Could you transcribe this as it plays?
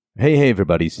Hey,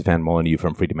 everybody. Stefan Molyneux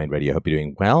from Free Domain Radio. Hope you're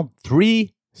doing well.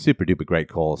 3 super duper great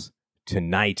calls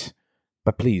tonight.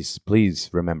 But please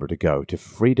remember to go to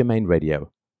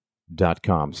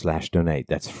freedomainradio.com/donate.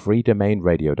 That's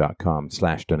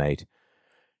freedomainradio.com/donate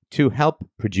to help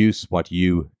produce what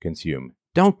you consume.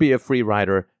 Don't be a free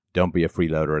rider. Don't be a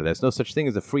freeloader. There's no such thing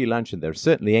as a free lunch, and there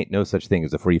certainly ain't no such thing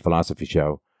as a free philosophy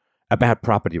show about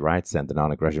property rights and the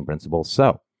non-aggression principle.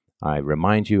 So I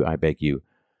remind you, I beg you,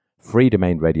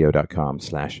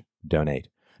 freedomainradio.com/donate.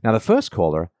 Now, the first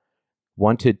caller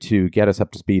wanted to get us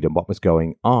up to speed on what was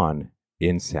going on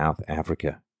in South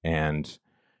Africa. And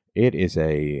it is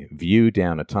a view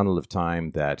down a tunnel of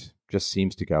time that just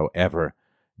seems to go ever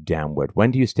downward.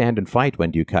 When do you stand and fight? When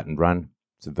do you cut and run?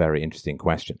 It's a very interesting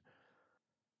question.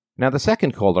 Now, the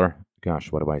second caller,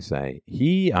 gosh, what do I say?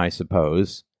 He, I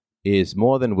suppose, is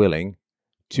more than willing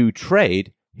to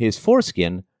trade his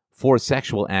foreskin for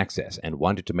sexual access and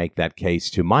wanted to make that case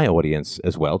to my audience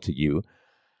as well, to you.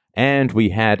 And we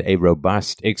had a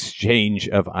robust exchange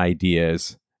of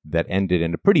ideas that ended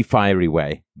in a pretty fiery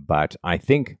way. But I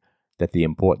think that the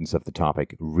importance of the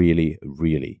topic really,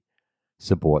 really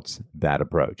supports that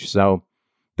approach. So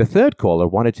the third caller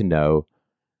wanted to know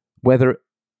whether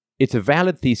it's a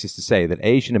valid thesis to say that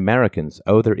Asian Americans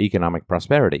owe their economic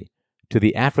prosperity to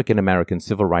the African American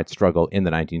civil rights struggle in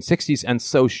the 1960s, and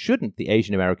so shouldn't the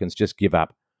Asian Americans just give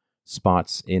up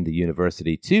spots in the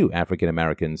university to African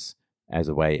Americans as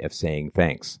a way of saying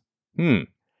thanks?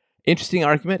 Interesting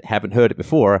argument. Haven't heard it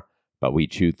before, but we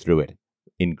chewed through it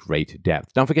in great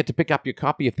depth. Don't forget to pick up your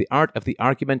copy of The Art of the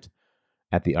Argument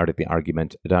at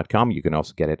theartoftheargument.com. You can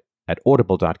also get it at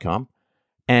audible.com.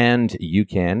 And you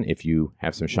can, if you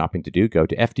have some shopping to do, go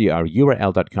to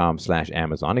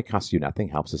fdrurl.com/Amazon. It costs you nothing,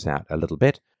 helps us out a little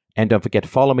bit. And don't forget to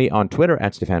follow me on Twitter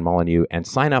at Stefan Molyneux and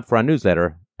sign up for our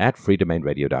newsletter at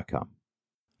freedomainradio.com.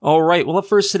 All right, well, up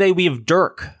first today we have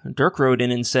Dirk. Dirk wrote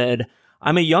in and said,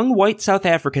 I'm a young white South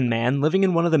African man living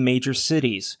in one of the major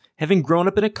cities. Having grown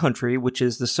up in a country which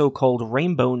is the so-called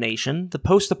Rainbow Nation, the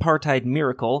post-apartheid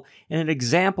miracle, and an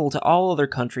example to all other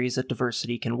countries that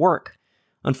diversity can work.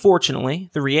 Unfortunately,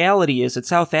 the reality is that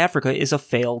South Africa is a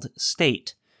failed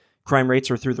state. Crime rates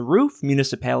are through the roof,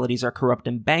 municipalities are corrupt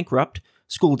and bankrupt,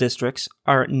 school districts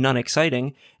are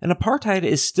non-exciting, and apartheid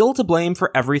is still to blame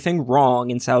for everything wrong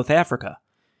in South Africa.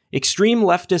 Extreme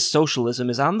leftist socialism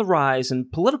is on the rise,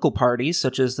 and political parties,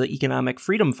 such as the Economic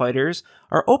Freedom Fighters,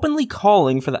 are openly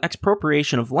calling for the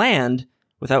expropriation of land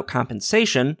without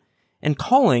compensation and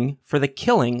calling for the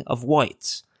killing of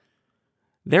whites.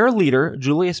 Their leader,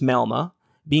 Julius Malema,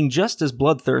 being just as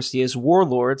bloodthirsty as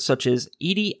warlords such as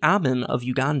Idi Amin of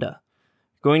Uganda.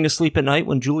 Going to sleep at night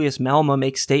when Julius Malema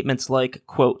makes statements like,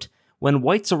 quote, when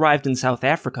whites arrived in South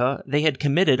Africa, they had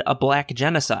committed a black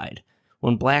genocide,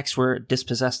 when blacks were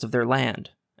dispossessed of their land,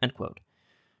 end quote.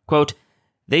 Quote,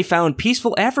 they found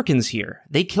peaceful Africans here.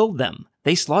 They killed them.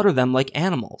 They slaughtered them like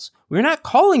animals. We're not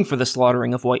calling for the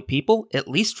slaughtering of white people, at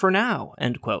least for now,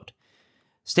 end quote.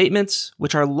 Statements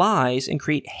which are lies and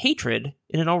create hatred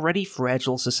in an already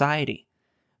fragile society.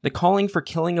 The calling for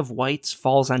killing of whites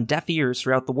falls on deaf ears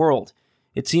throughout the world.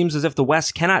 It seems as if the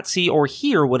West cannot see or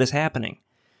hear what is happening.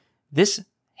 This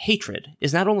hatred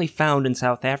is not only found in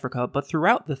South Africa, but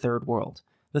throughout the Third World.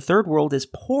 The Third World is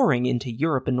pouring into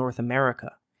Europe and North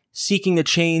America, seeking to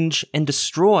change and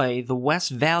destroy the West's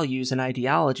values and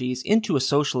ideologies into a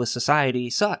socialist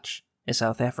society such as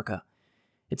South Africa.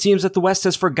 It seems that the West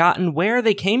has forgotten where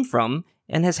they came from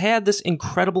and has had this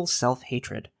incredible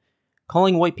self-hatred,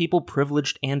 calling white people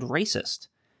privileged and racist.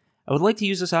 I would like to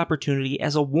use this opportunity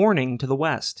as a warning to the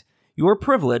West. You are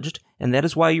privileged, and that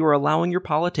is why you are allowing your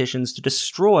politicians to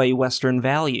destroy Western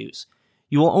values.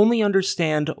 You will only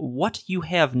understand what you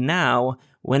have now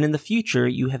when in the future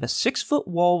you have a 6-foot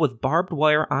wall with barbed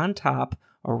wire on top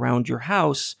around your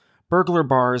house, burglar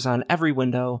bars on every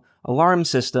window, alarm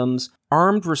systems,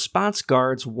 armed response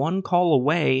guards one call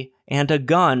away, and a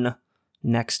gun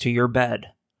next to your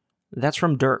bed. That's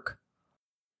from Dirk.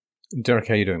 Dirk,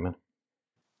 how you doing, man?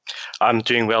 I'm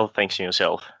doing well, thanks, to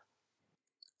yourself.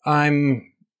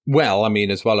 I'm well,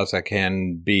 as well as I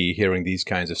can be hearing these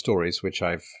kinds of stories, which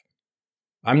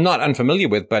I'm not unfamiliar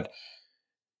with, but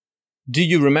do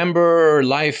you remember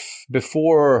life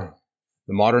before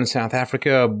the modern South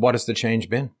Africa? What has the change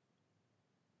been?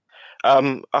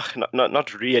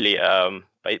 Not really.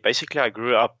 Basically, I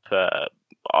grew up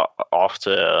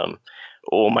after,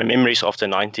 or my memories after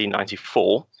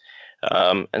 1994.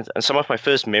 And some of my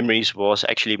first memories was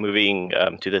actually moving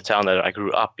to the town that I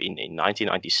grew up in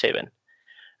 1997.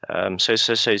 So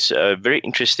it's very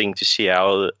interesting to see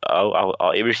how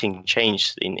everything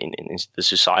changed in the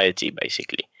society,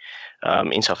 basically,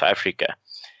 in South Africa.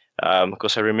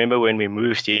 Because I remember when we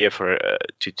moved here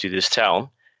to this town,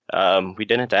 we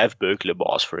didn't have burglar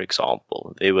bars, for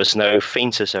example. There was no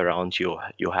fences around your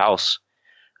house.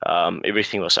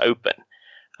 Everything was open.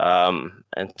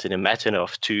 And in a matter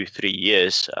of 2-3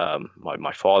 years,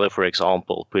 my father, for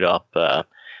example, put up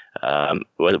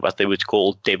what they would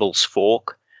call Devil's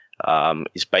Fork.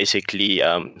 It's basically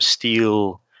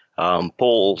steel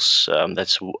poles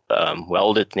that's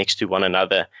welded next to one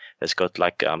another. It's got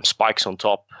like spikes on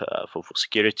top for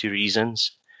security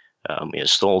reasons. We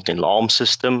installed in alarm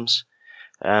systems.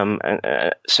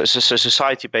 So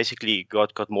society basically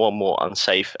got more and more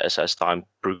unsafe as time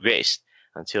progressed,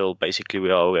 until basically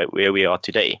we are where we are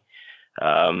today.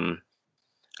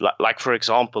 Like for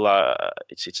example,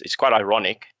 it's quite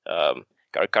ironic.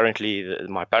 Currently,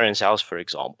 my parents' house, for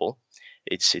example,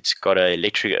 it's got a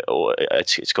electric, or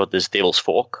it's got this Devil's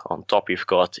Fork. On top, you've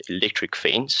got electric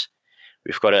fence.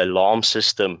 We've got an alarm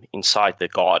system inside the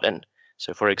garden.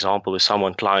 So, for example, if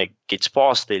someone gets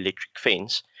past the electric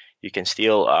fence, you can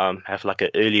still have like an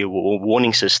early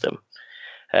warning system.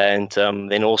 And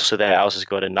then also the house has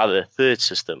got another third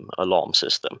system, alarm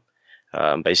system.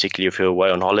 Basically, if you're away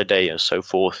on holiday or so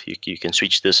forth, you can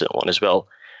switch this on as well,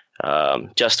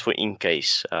 just for in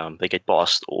case they get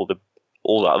past all the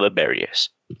other barriers.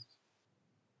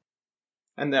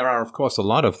 And there are, of course, a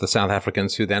lot of the South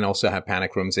Africans who then also have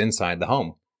panic rooms inside the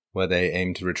home where they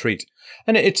aim to retreat.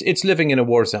 And it's living in a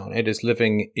war zone. It is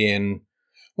living in,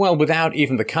 well, without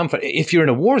even the comfort. If you're in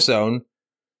a war zone,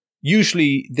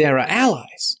 usually there are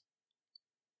allies.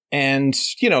 And,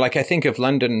 like I think of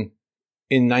London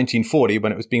in 1940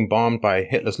 when it was being bombed by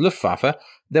Hitler's Luftwaffe,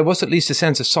 there was at least a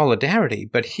sense of solidarity.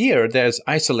 But here there's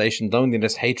isolation,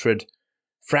 loneliness, hatred,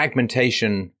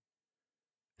 fragmentation,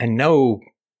 and no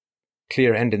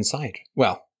clear end in sight.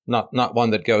 Well, not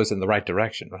one that goes in the right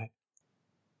direction, right?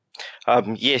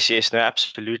 Yes, no,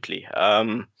 absolutely.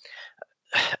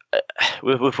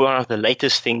 With one of the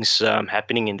latest things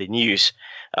happening in the news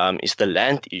is the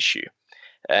land issue,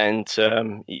 and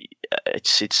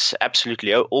it's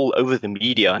absolutely all over the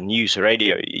media, news,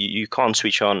 radio. You can't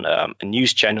switch on a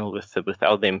news channel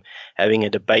without them having a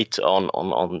debate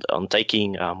on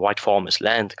taking white farmers'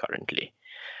 land currently.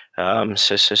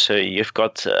 So you've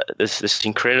got this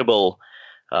incredible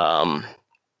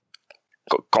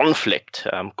conflict,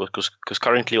 because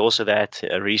currently also that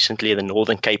recently the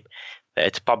Northern Cape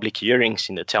had public hearings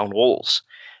in the town halls,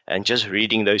 and just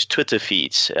reading those Twitter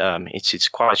feeds, it's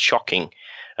quite shocking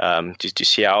to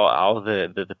see how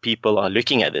the people are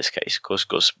looking at this case,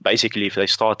 because basically if they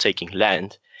start taking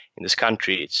land in this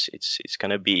country, it's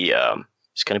going to be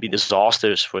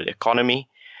disasters for the economy.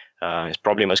 It's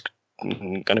probably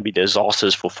going to be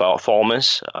disasters for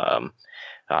farmers.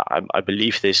 I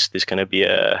believe there's going to be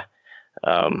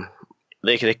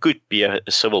there could be a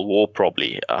civil war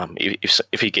probably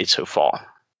if it gets so far.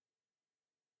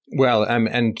 Well,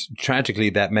 and tragically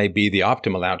that may be the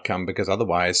optimal outcome, because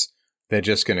otherwise they're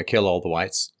just going to kill all the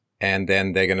whites, and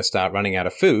then they're going to start running out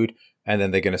of food, and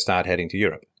then they're going to start heading to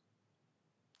Europe.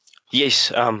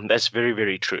 Yes, that's very,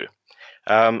 very true.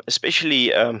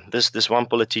 Especially this one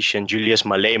politician, Julius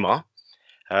Malema.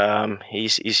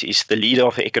 He's the leader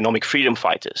of the economic freedom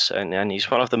fighters, and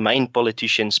he's one of the main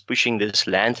politicians pushing this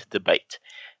land debate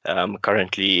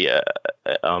currently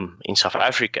in South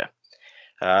Africa.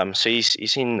 So he's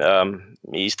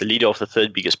the leader of the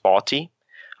third biggest party.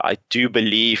 I do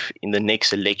believe in the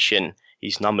next election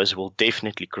his numbers will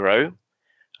definitely grow.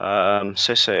 And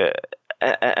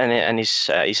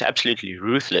he's absolutely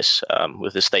ruthless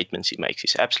with the statements he makes.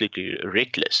 He's absolutely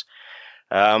reckless.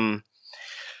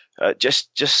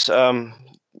 Just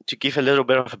to give a little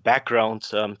bit of a background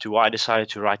to why I decided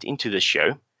to write into this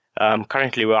show.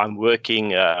 Currently, where I'm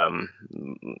working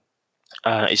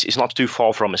is not too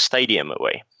far from a stadium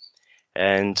away,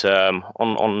 and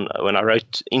on when I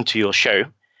wrote into your show,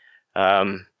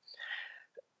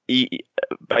 he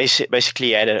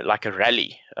basically had a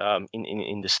rally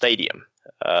in the stadium.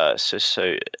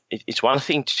 So it's one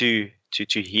thing to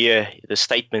hear the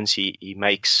statements he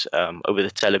makes over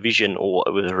the television or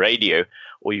over the radio,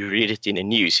 or you read it in the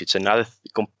news. It's another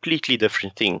completely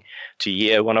different thing to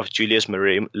hear one of Julius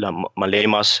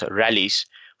Malema's rallies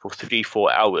for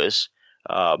 3-4 hours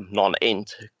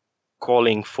non-end,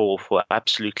 calling for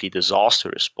absolutely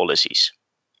disastrous policies.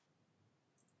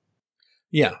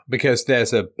 Yeah, because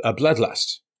there's a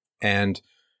bloodlust and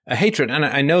a hatred. And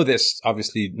I know this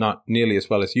obviously not nearly as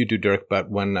well as you do, Dirk, but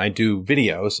when I do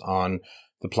videos on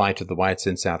the plight of the whites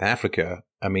in South Africa,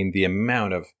 I mean, the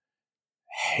amount of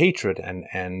hatred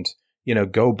and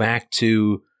go back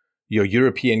to your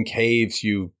European caves,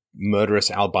 you murderous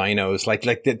albinos, like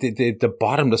the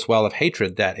bottomless well of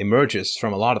hatred that emerges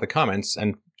from a lot of the comments,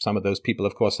 and some of those people,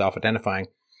 of course, self-identifying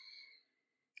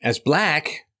as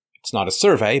black. It's not a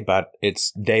survey, but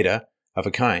it's data of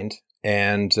a kind,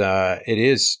 and it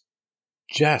is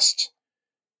just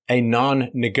a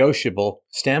non-negotiable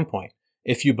standpoint.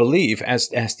 If you believe, as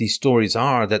these stories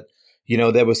are, that, you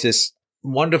know, there was this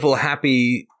wonderful,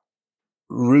 happy,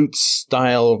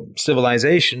 roots-style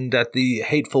civilization that the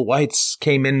hateful whites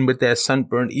came in with their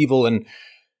sunburned evil and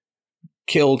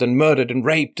killed and murdered and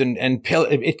raped and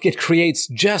it creates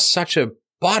just such a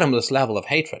bottomless level of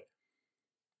hatred.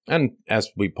 And as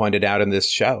we pointed out in this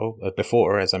show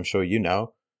before, as I'm sure you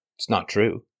know, it's not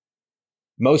true.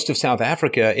 Most of South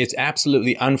Africa is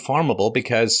absolutely unfarmable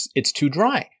because it's too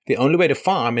dry. The only way to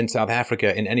farm in South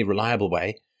Africa in any reliable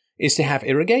way is to have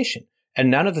irrigation. And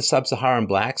none of the sub-Saharan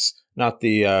blacks, not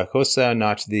the Xhosa,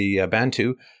 not the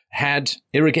Bantu, had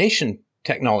irrigation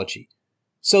technology.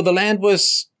 So the land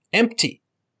was empty.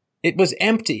 It was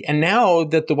empty. And now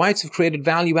that the whites have created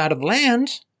value out of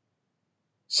land,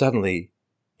 suddenly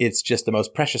it's just the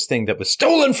most precious thing that was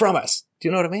stolen from us. Do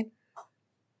you know what I mean?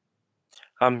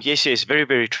 Yes, very,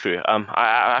 very true.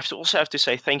 I also have to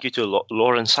say thank you to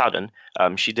Lauren Sudden.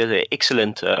 She did an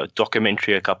excellent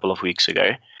documentary a couple of weeks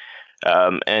ago.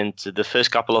 And the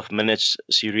first couple of minutes,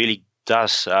 she really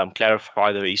does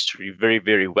clarify the history very,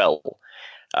 very well.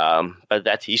 But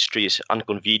that history is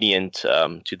inconvenient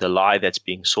to the lie that's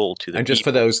being sold to the And just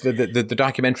people. for those, the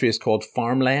documentary is called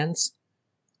Farmlands,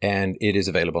 and it is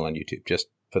available on YouTube, just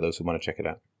for those who want to check it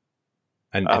out.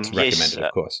 And it's recommended,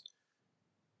 of course.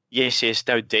 Yes,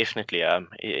 no, definitely.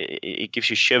 It gives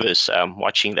you shivers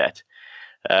watching that.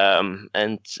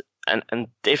 And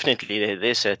definitely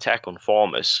there's an attack on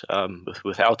farmers,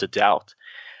 without a doubt.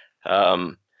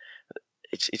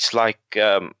 It's like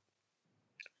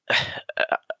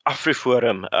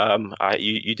AfriForum.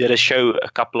 You did a show a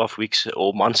couple of weeks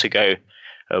or months ago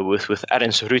with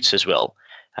Adams Roots as well.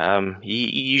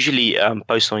 He usually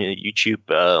posts on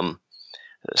YouTube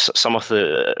some of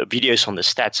the videos on the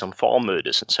stats on farm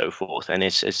murders and so forth, and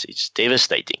it's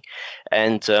devastating.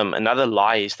 And another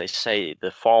lie is they say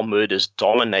the farm murders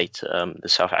dominate the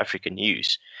South African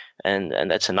news, and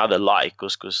that's another lie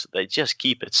because they just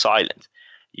keep it silent.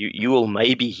 You will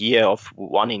maybe hear of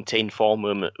 1 in 10 farm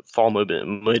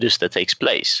murders that takes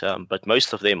place, but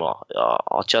most of them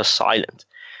are just silent.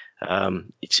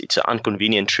 It's an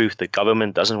inconvenient truth. The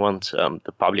government doesn't want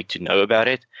the public to know about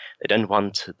it. They don't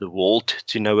want the world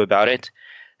to know about it,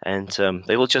 and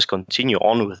they will just continue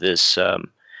on with this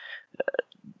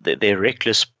their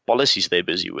reckless policies they're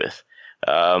busy with,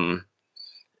 and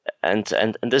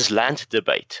this land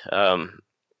debate.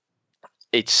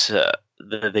 It's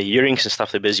the hearings and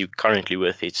stuff they're busy currently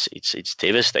with. It's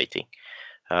devastating.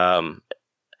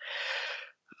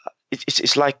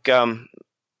 It's like.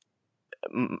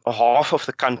 Half of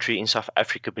the country in South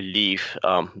Africa believe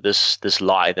this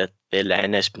lie that their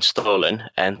land has been stolen,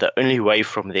 and the only way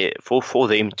from there for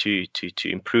them to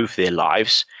improve their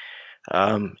lives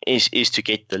is to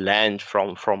get the land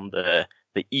from the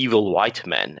evil white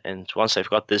man. And once they've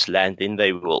got this land, then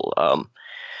they will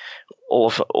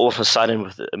all of a sudden,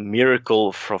 with a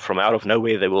miracle from out of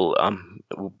nowhere, they will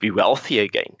be wealthy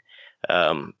again.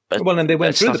 Well, and they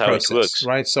went through the process,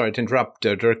 right? Sorry to interrupt,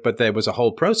 Dirk, but there was a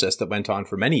whole process that went on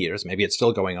for many years. Maybe it's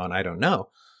still going on, I don't know.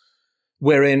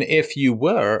 Wherein if you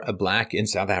were a black in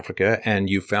South Africa and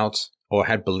you felt or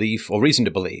had belief or reason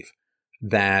to believe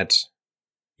that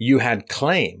you had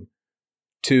claim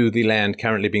to the land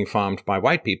currently being farmed by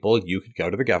white people, you could go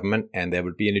to the government and there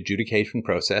would be an adjudication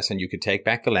process and you could take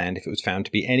back the land. If it was found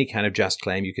to be any kind of just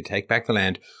claim, you could take back the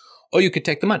land. Or you could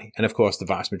take the money. And of course, the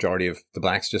vast majority of the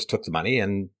blacks just took the money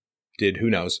and did who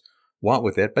knows what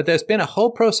with it. But there's been a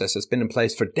whole process that's been in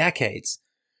place for decades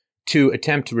to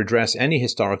attempt to redress any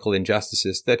historical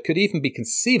injustices that could even be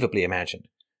conceivably imagined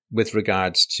with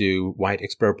regards to white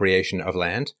expropriation of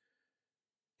land.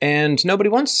 And nobody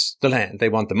wants the land. They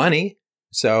want the money.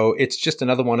 So it's just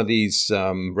another one of these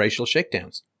racial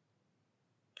shakedowns.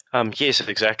 Yes,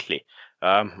 exactly.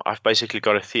 I've basically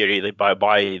got a theory that by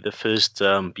the first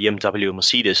BMW or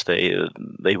Mercedes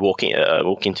they walk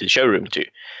into the showroom too,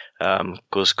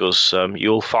 because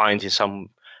you'll find in some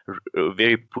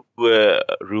very poor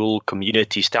rural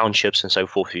communities, townships, and so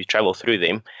forth. If you travel through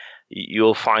them,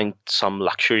 you'll find some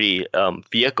luxury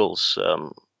vehicles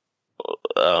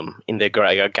in their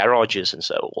garages and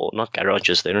so, or not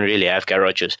garages. They don't really have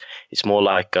garages. It's more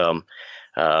like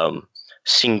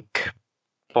sink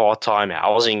part-time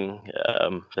housing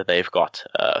that they've got.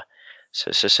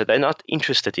 So they're not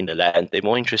interested in the land. They're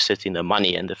more interested in the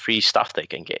money and the free stuff they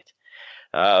can get.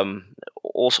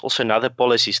 Also another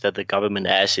policies that the government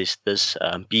has is this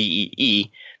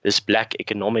BEE, this Black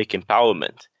Economic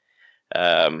Empowerment,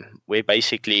 where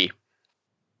basically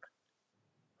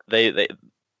they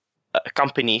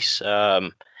companies,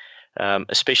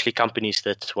 especially companies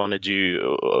that want to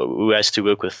do, who has to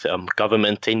work with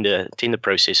government tender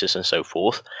processes and so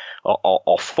forth,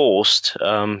 are forced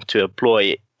to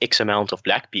employ X amount of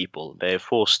black people. They're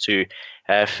forced to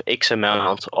have X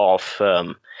amount of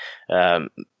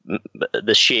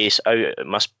the shares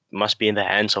must be in the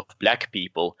hands of black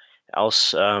people,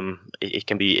 else it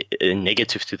can be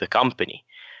negative to the company.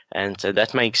 And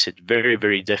that makes it very,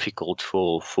 very difficult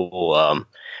for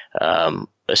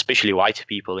especially white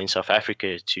people in South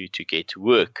Africa to get to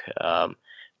work,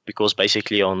 because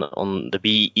basically on the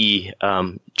BE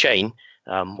chain,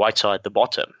 whites are at the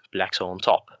bottom, blacks are on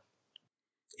top.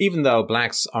 Even though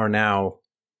blacks are now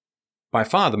by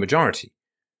far the majority,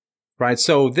 right?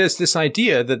 So there's this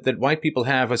idea that white people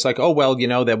have, it's like, oh, well,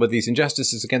 there were these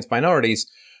injustices against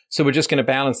minorities, so we're just going to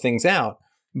balance things out.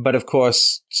 But of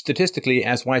course, statistically,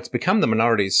 as whites become the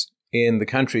minorities in the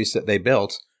countries that they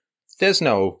built, there's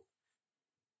no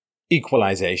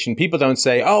equalization. People don't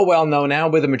say, oh, well, no, now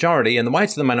we're the majority and the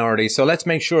whites are the minority, so let's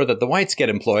make sure that the whites get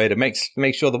employed and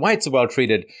make sure the whites are well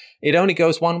treated. It only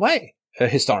goes one way,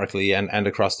 historically and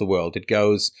across the world. It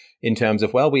goes in terms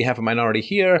of, well, we have a minority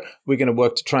here, we're going to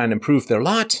work to try and improve their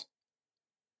lot.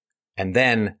 And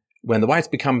then when the whites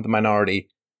become the minority,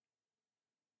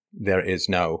 there is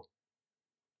no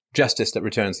justice that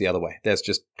returns the other way. There's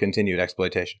just continued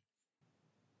exploitation.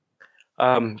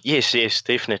 Yes,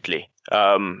 definitely.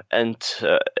 And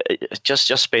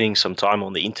just spending some time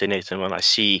on the internet, and when I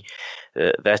see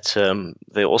that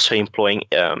they're also employing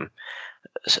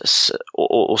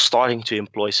or starting to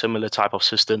employ similar type of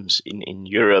systems in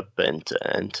Europe and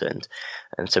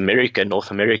America,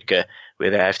 North America, where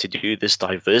they have to do this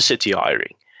diversity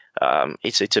hiring,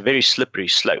 it's a very slippery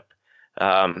slope.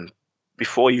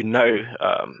 Before you know,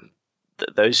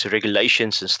 those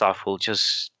regulations and stuff will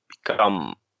just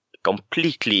become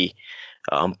completely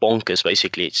bonkers.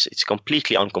 Basically, it's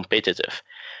completely uncompetitive,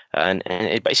 and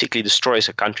it basically destroys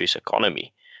a country's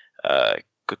economy,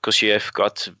 because you have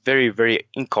got very, very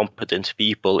incompetent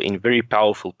people in very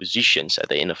powerful positions at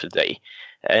the end of the day.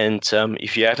 And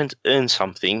if you haven't earned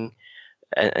something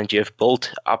and you have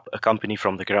built up a company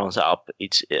from the ground up,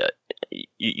 it's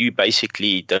you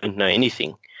basically don't know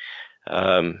anything.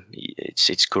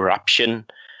 It's corruption,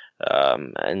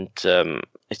 and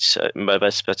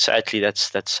but sadly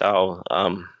that's how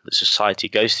the society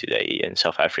goes today in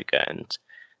South Africa, and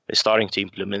they're starting to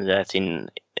implement that in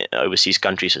overseas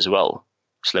countries as well,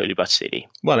 slowly but steady.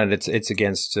 Well, and it's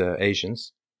against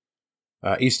Asians,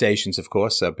 East Asians, of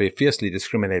course, are fiercely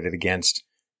discriminated against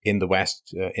in the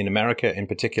West, in America in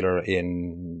particular,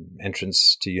 in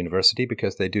entrance to university,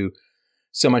 because they do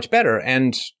so much better.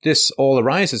 And this all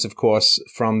arises, of course,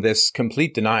 from this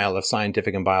complete denial of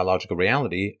scientific and biological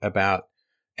reality about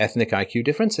ethnic IQ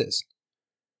differences.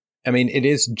 I mean,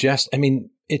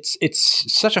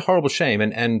 it's such a horrible shame,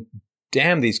 and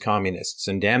damn these communists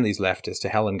and damn these leftists to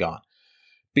hell and gone.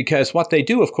 Because what they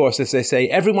do, of course, is they say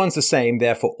everyone's the same,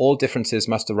 therefore all differences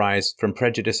must arise from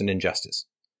prejudice and injustice.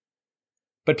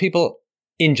 But people,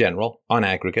 in general, on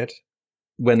aggregate,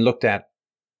 when looked at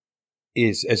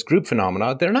as group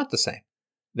phenomena, they're not the same.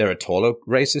 There are taller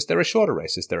races, there are shorter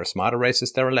races, there are smarter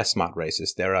races, there are less smart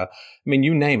races,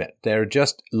 you name it. There are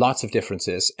just lots of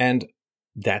differences, and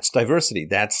that's diversity.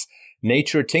 That's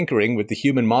nature tinkering with the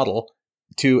human model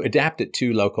to adapt it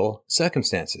to local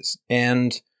circumstances.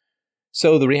 And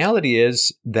so the reality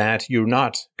is that you're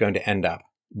not going to end up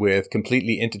with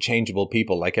completely interchangeable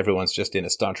people, like everyone's just in a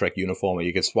Star Trek uniform, or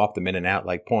you could swap them in and out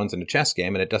like pawns in a chess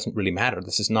game, and it doesn't really matter.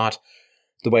 This is not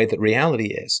the way that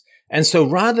reality is. And so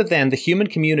rather than the human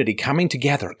community coming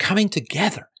together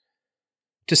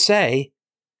to say,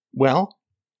 well,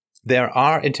 there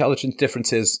are intelligence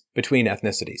differences between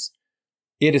ethnicities.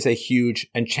 It is a huge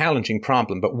and challenging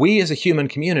problem, but we as a human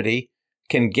community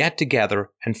can get together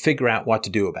and figure out what to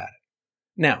do about it.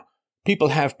 Now, people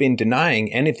have been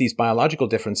denying any of these biological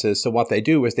differences, so what they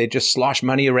do is they just slosh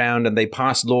money around and they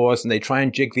pass laws and they try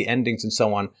and jig the endings and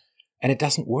so on, and it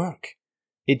doesn't work.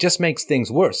 It just makes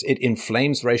things worse. It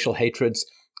inflames racial hatreds.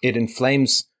 It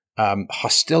inflames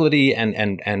hostility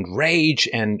and rage,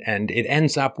 and it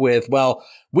ends up with, well,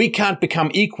 we can't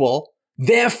become equal,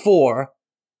 therefore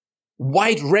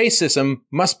white racism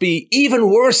must be even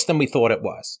worse than we thought it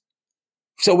was.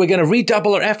 So we're going to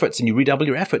redouble our efforts, and you redouble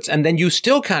your efforts, and then you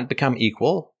still can't become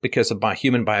equal because of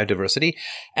human biodiversity,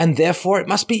 and therefore it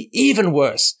must be even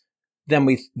worse than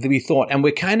we thought. And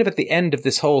we're kind of at the end of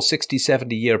this whole 60,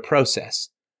 70-year process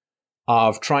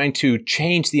of trying to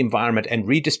change the environment and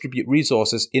redistribute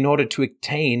resources in order to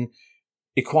attain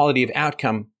equality of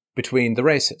outcome between the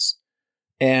races.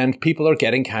 And people are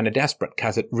getting kind of desperate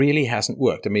because it really hasn't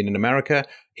worked. I mean, in America,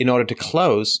 in order to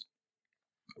close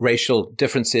racial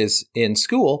differences in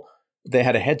school, they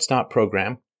had a Head Start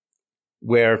program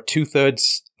where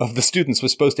 2/3 of the students were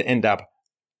supposed to end up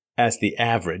as the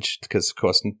average, because, of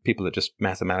course, people are just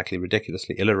mathematically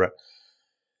ridiculously illiterate.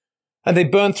 And they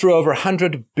burned through over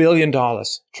 $100 billion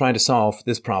trying to solve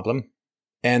this problem,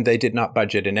 and they did not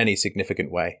budget in any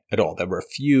significant way at all. There were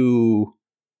a few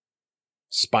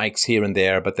spikes here and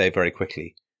there, but they very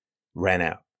quickly ran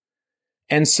out.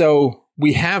 And so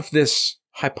we have this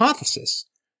hypothesis,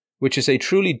 which is a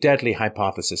truly deadly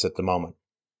hypothesis at the moment,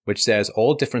 which says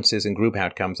all differences in group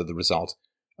outcomes are the result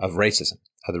of racism,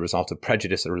 are the result of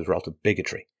prejudice, are the result of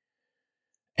bigotry.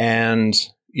 And,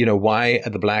 you know, why are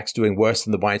the blacks doing worse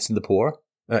than the whites and the poor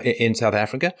in South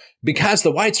Africa? Because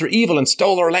the whites are evil and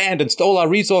stole our land and stole our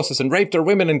resources and raped our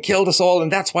women and killed us all,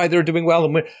 and that's why they're doing well.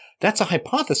 And that's a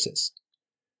hypothesis.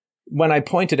 When I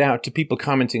pointed out to people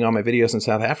commenting on my videos in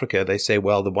South Africa, they say,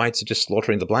 well, the whites are just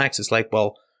slaughtering the blacks. It's like,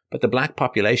 well, but the black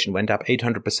population went up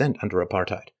 800% under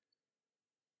apartheid.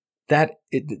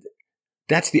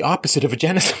 That's the opposite of a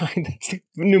genocide.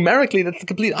 Numerically, that's the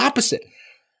complete opposite.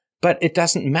 But it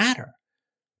doesn't matter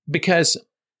because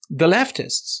the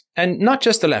leftists, and not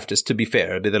just the leftists, to be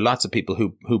fair, there are lots of people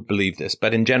who believe this,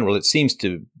 but in general, it seems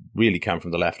to really come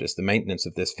from the leftists, the maintenance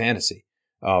of this fantasy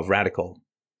of radical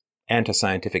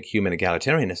anti-scientific human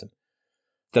egalitarianism.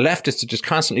 The leftists are just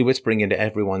constantly whispering into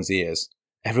everyone's ears,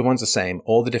 everyone's the same,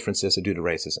 all the differences are due to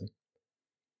racism.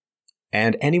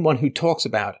 And anyone who talks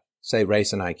about, say,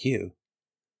 race and IQ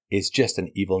is just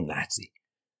an evil Nazi.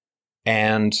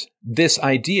 And this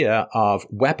idea of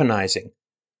weaponizing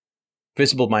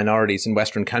visible minorities in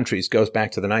Western countries goes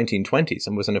back to the 1920s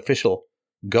and was an official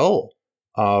goal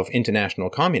of international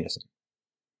communism.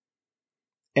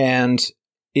 And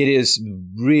it is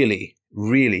really,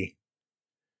 really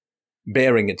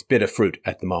bearing its bitter fruit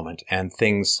at the moment, and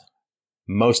things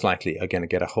most likely are going to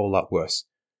get a whole lot worse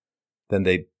than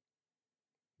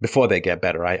before they get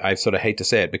better. I sort of hate to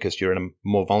say it because you're in a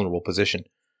more vulnerable position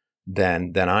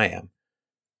than I am.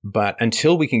 But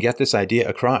until we can get this idea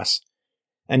across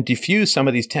and diffuse some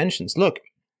of these tensions, look,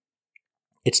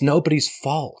 it's nobody's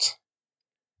fault.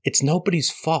 It's nobody's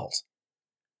fault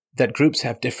that groups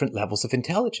have different levels of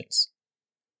intelligence.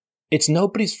 It's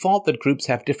nobody's fault that groups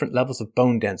have different levels of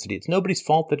bone density. It's nobody's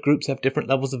fault that groups have different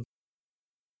levels of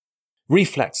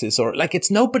reflexes,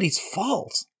 it's nobody's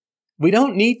fault. We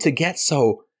don't need to get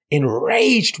so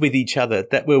enraged with each other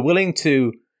that we're willing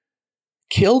to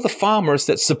kill the farmers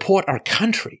that support our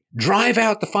country, drive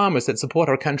out the farmers that support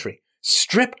our country,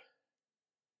 strip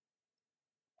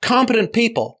competent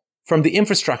people from the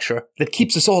infrastructure that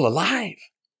keeps us all alive.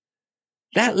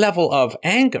 That level of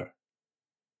anger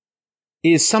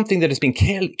is something that has been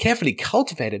carefully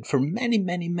cultivated for many,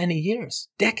 many, many years,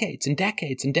 decades and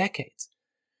decades and decades.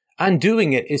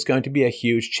 Undoing it is going to be a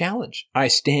huge challenge. I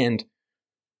stand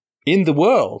in the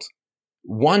world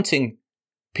wanting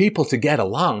people to get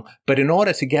along, but in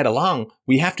order to get along,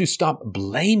 we have to stop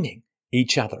blaming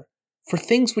each other for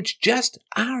things which just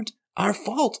aren't our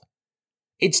fault.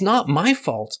 It's not my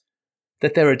fault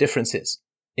that there are differences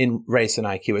in race and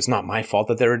IQ. It's not my fault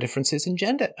that there are differences in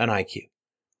gender and IQ.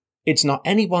 It's not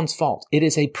anyone's fault. It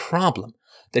is a problem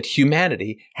that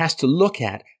humanity has to look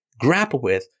at, grapple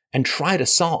with, and try to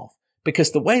solve.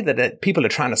 Because the way that people are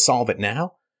trying to solve it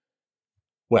now,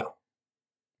 well,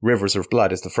 rivers of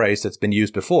blood is the phrase that's been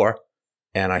used before,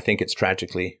 and I think it's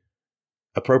tragically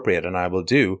appropriate, and I will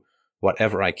do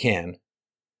whatever I can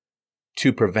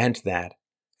to prevent that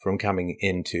from coming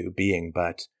into being.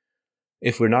 But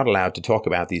if we're not allowed to talk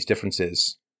about these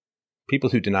differences, people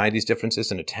who deny these differences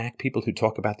and attack people who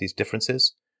talk about these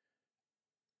differences,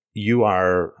 you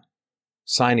are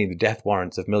signing the death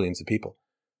warrants of millions of people.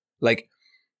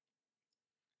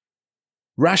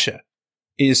 Russia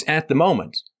is at the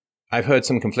moment, I've heard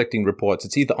some conflicting reports,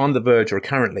 it's either on the verge or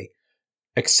currently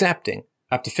accepting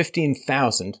up to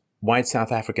 15,000 white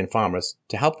South African farmers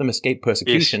to help them escape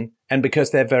persecution. Yes. And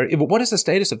because they're what is the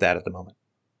status of that at the moment?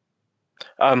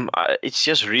 It's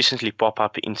just recently popped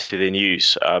up into the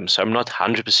news, so I'm not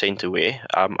 100% aware.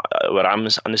 What I'm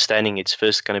understanding, it's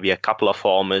first going to be a couple of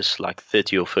farmers, like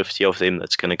 30 or 50 of them,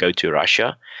 that's going to go to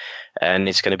Russia, and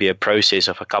it's going to be a process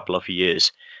of a couple of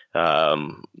years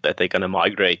that they're going to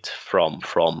migrate from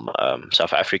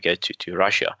South Africa to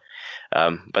Russia.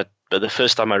 But the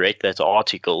first time I read that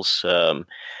articles, I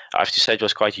have to say it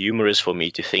was quite humorous for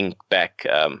me to think back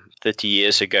 30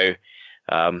 years ago.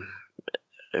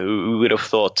 who would have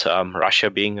thought Russia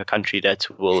being a country that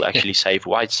will actually save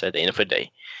whites at the end of the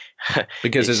day?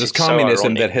 Because it's this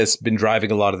communism that has been driving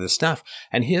a lot of this stuff.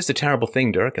 And here's the terrible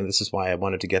thing, Dirk, and this is why I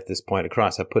wanted to get this point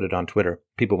across. I put it on Twitter.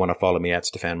 People want to follow me at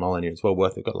Stefan Molyneux. It's well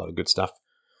worth it. Got a lot of good stuff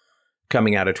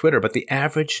coming out of Twitter. But the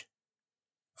average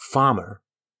farmer,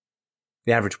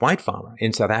 the average white farmer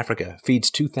in South Africa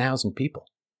feeds 2,000 people.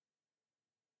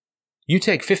 You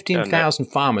take 15,000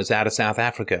 farmers out of South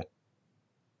Africa,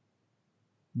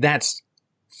 that's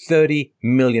 30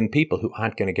 million people who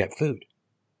aren't going to get food.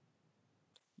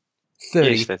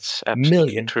 30 that's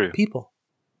million true. People.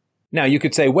 Now, you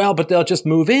could say, well, but they'll just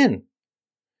move in.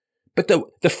 But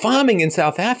the farming in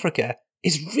South Africa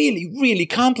is really, really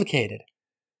complicated.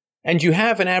 And you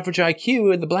have an average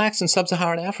IQ in the blacks in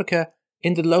sub-Saharan Africa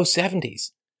in the low 70s.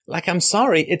 Like, I'm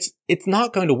sorry, it's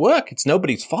not going to work. It's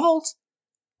nobody's fault.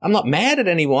 I'm not mad at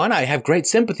anyone. I have great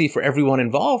sympathy for everyone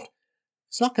involved.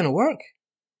 It's not going to work.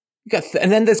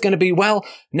 And then there's going to be, well,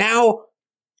 now,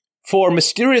 for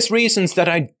mysterious reasons that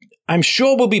I'm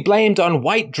sure will be blamed on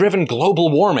white-driven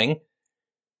global warming,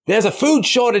 there's a food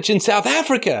shortage in South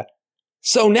Africa.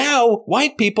 So now,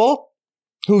 white people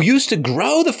who used to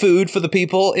grow the food for the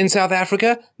people in South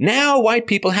Africa, now white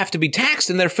people have to be taxed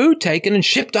and their food taken and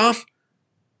shipped off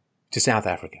to South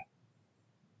Africa.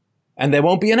 And there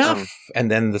won't be enough. And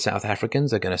then the South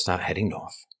Africans are going to start heading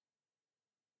north.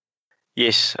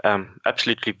 Yes,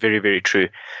 absolutely, very, very true.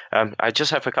 I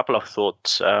just have a couple of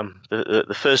thoughts.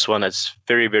 The first one is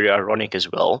very, very ironic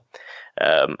as well.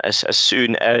 As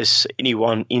soon as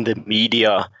anyone in the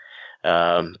media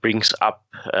brings up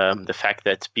the fact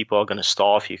that people are going to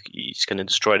starve, it's going to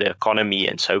destroy the economy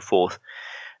and so forth.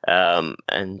 The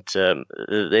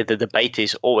debate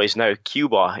is always, no,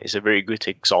 Cuba is a very good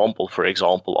example, for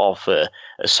example, of a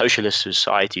socialist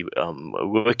society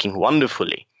working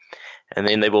wonderfully. And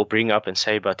then they will bring up and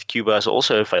say, but Cuba is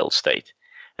also a failed state.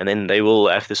 And then they will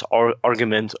have this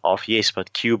argument of, yes,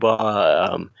 but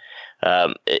Cuba,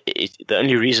 the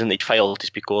only reason it failed is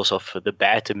because of the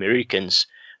bad Americans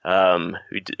who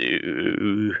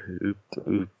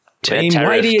blame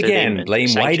Whitey again. Blame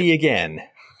Whitey again.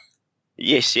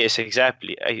 Yes,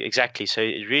 exactly. So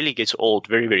it really gets old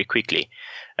very, very quickly,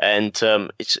 and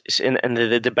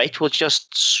the debate will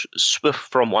just swift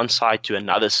from one side to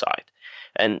another side.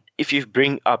 And if you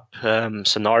bring up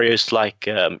scenarios like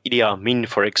Idi Amin,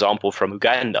 for example, from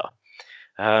Uganda,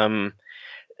 when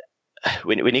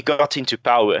he got into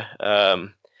power,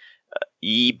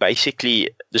 he basically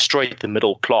destroyed the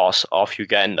middle class of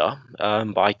Uganda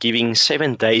by giving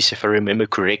 7 days, if I remember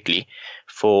correctly,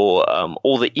 for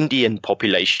all the Indian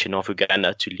population of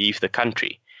Uganda to leave the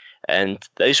country. And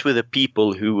those were the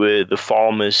people who were the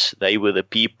farmers. They were the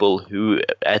people who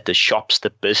had the shops,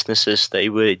 the businesses. They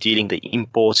were dealing the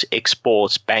imports,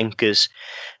 exports, bankers.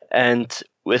 And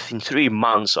within 3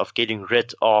 months of getting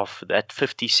rid of that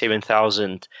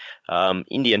 57,000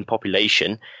 Indian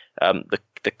population,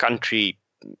 the country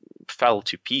fell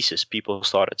to pieces. People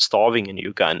started starving in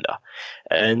Uganda.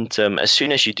 And as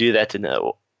soon as you do that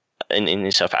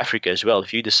in South Africa as well,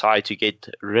 if you decide to get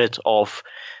rid of,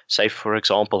 say, for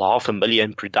example,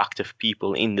 500,000 productive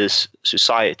people in this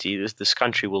society, this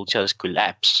country will just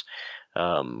collapse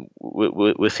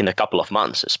within a couple of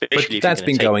months, especially if that's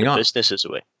been going on. Businesses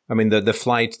away. I mean,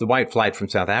 the white flight from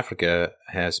South Africa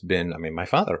has been, my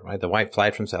father, right? The white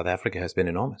flight from South Africa has been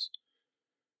enormous.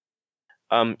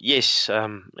 Yes,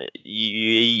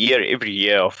 you hear every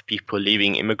year of people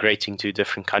leaving, immigrating to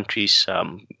different countries,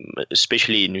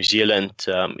 especially New Zealand,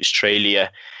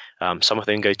 Australia. Some of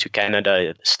them go to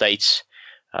Canada, the States.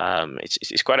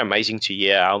 It's quite amazing to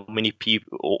hear how many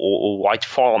people, or white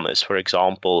farmers, for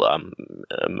example,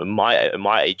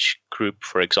 my age group,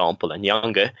 for example, and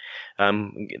younger,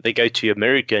 they go to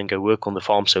America and go work on the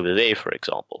farms over there, for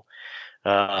example.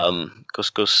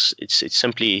 Because it's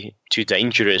simply too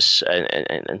dangerous,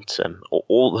 and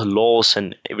all the laws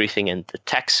and everything, and the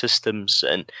tax systems,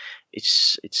 and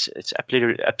it's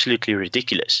absolutely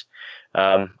ridiculous.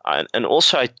 And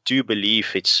also, I do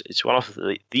believe it's one of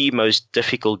the most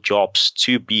difficult jobs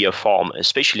to be a farmer,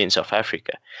 especially in South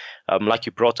Africa. Like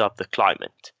you brought up, the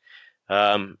climate.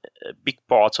 Big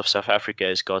parts of South Africa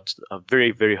has got a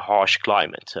very, very harsh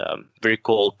climate, very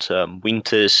cold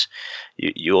winters.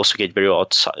 You also get very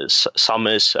hot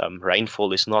summers.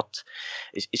 Rainfall is not,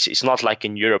 it's not like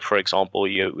in Europe, for example, where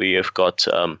you've got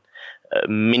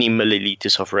many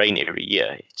milliliters of rain every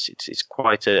year. It's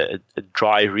quite a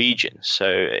dry region. So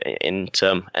and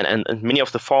many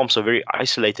of the farms are very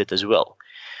isolated as well.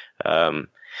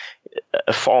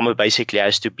 a farmer basically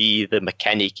has to be the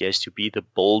mechanic, he has to be the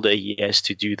builder, he has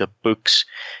to do the books,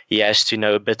 he has to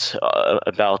know a bit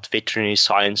about veterinary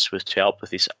science to help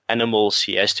with his animals,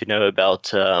 he has to know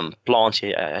about plants,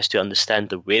 he has to understand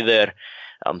the weather,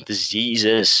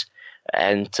 diseases,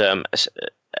 and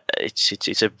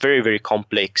it's a very, very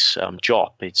complex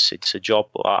job. It's a job,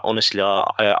 honestly,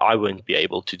 I wouldn't be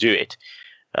able to do it.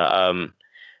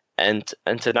 And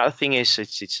another thing is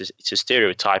it's a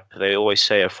stereotype. They always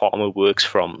say a farmer works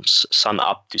from sun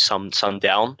up to sun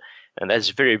down, and that's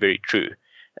very, very true.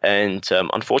 And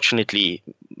unfortunately,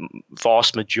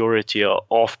 vast majority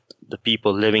of the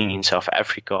people living in South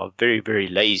Africa are very, very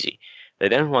lazy. They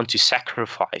don't want to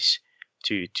sacrifice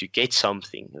to get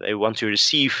something. They want to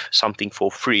receive something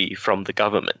for free from the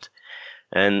government,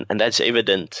 and that's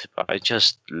evident by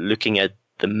just looking at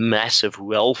the massive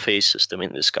welfare system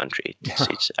in this country.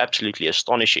 It's absolutely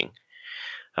astonishing.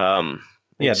 There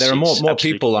are more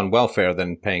people on welfare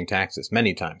than paying taxes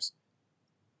many times.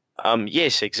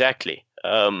 Yes, exactly.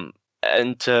 And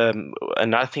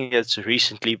another thing that's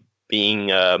recently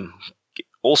being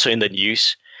also in the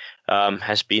news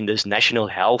has been this national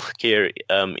healthcare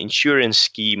insurance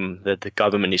scheme that the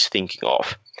government is thinking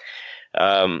of.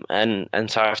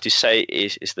 And so I have to say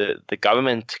is that the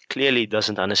government clearly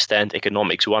doesn't understand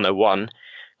economics 101,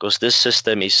 because this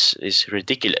system is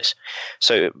ridiculous.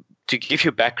 So to give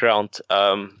you background,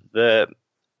 the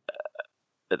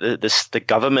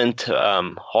government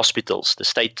hospitals, the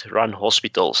state-run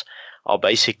hospitals, are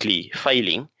basically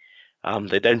failing.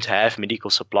 They don't have medical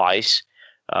supplies.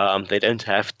 They don't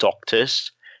have doctors,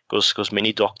 because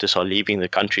many doctors are leaving the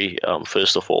country,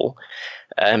 first of all.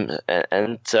 And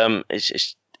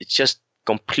it's just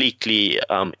completely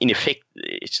ineffective.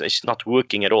 It's not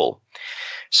working at all.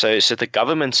 So the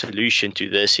government solution to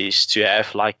this is to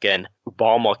have like an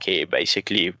Obamacare,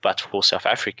 basically, but for South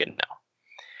Africa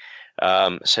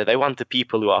now. So they want the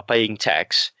people who are paying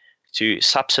tax to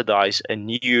subsidize a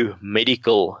new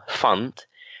medical fund,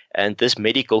 and this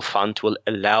medical fund will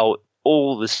allow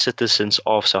all the citizens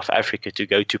of South Africa to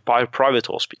go to private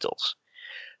hospitals.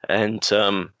 And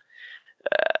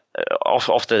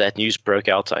after that news broke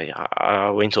out, I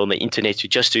went on the internet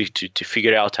to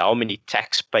figure out how many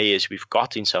taxpayers we've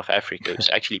got in South Africa who's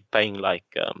actually paying like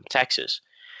taxes.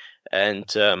 And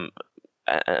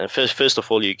first of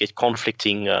all, you get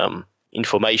conflicting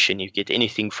information. You get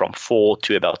anything from 4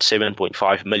 to about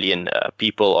 7.5 million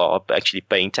people are actually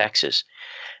paying taxes.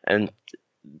 And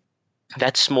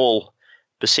that small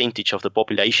percentage of the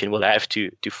population will have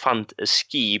to fund a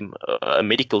scheme, a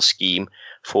medical scheme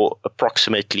for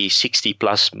approximately 60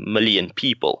 plus million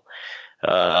people.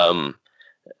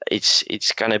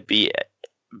 It's going to be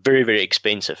very, very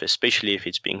expensive, especially if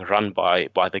it's being run by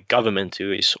the government,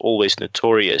 who is always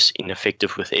notorious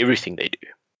ineffective with everything they do.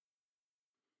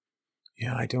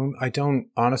 Yeah, I don't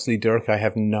honestly, Dirk, I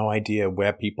have no idea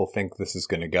where people think this is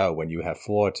going to go when you have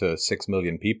 4 to 6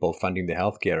 million people funding the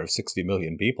healthcare of 60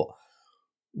 million people.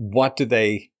 What do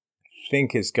they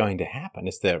think is going to happen?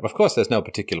 Of course, there's no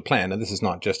particular plan, and this is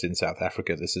not just in South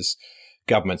Africa. This is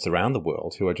governments around the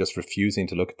world who are just refusing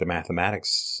to look at the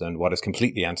mathematics and what is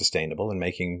completely unsustainable and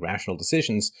making rational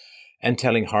decisions and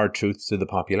telling hard truths to the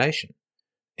population.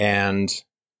 And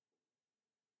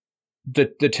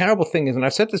the terrible thing is, and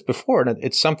I've said this before, and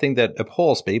it's something that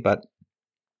appalls me, but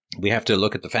we have to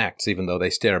look at the facts, even though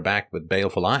they stare back with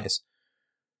baleful eyes.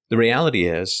 The reality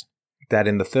is that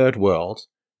in the third world,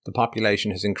 the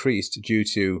population has increased due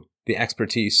to the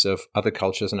expertise of other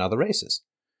cultures and other races.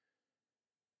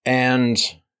 And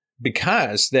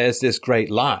because there's this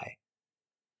great lie,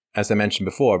 as I mentioned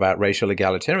before, about racial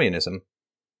egalitarianism,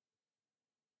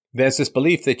 there's this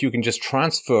belief that you can just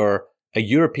transfer a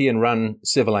European-run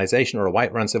civilization or a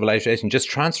white-run civilization, just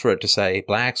transfer it to, say,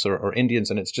 blacks or Indians,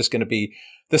 and it's just going to be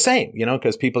the same,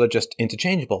 because people are just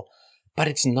interchangeable. But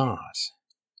it's not.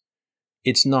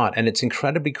 It's not, and it's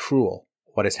incredibly cruel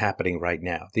what is happening right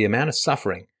now. The amount of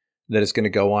suffering that is going to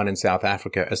go on in South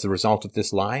Africa as the result of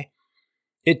this lie,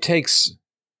 it takes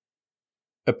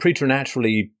a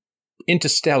preternaturally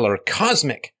interstellar,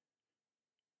 cosmic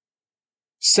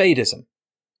sadism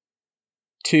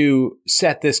to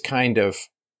set this kind of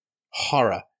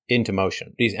horror into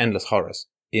motion, these endless horrors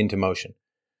into motion.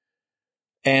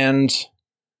 And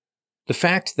the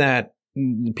fact that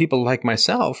people like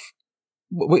myself,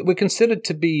 we're considered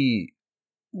to be,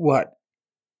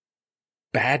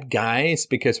 bad guys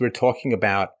because we're talking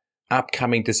about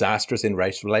upcoming disasters in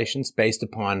race relations based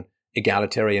upon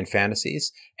egalitarian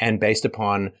fantasies and based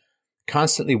upon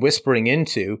constantly whispering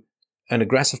into an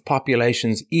aggressive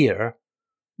population's ear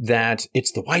that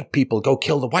it's the white people, go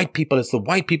kill the white people, it's the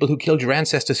white people who killed your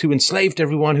ancestors, who enslaved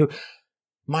everyone, who...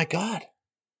 My God.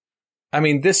 I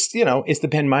mean, this, is the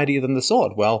pen mightier than the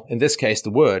sword? Well, in this case,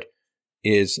 the word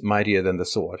is mightier than the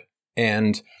sword.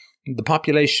 And the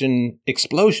population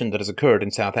explosion that has occurred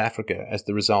in South Africa as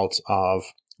the result of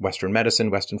Western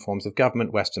medicine, Western forms of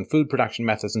government, Western food production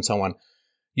methods, and so on.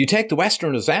 You take the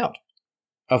Westerners out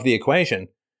of the equation,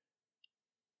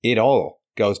 it all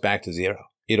goes back to zero.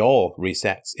 It all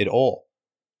resets. It all,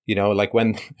 like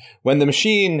when the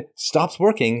machine stops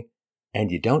working and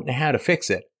you don't know how to fix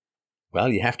it, well,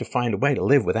 you have to find a way to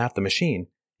live without the machine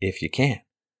if you can.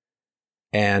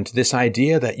 And this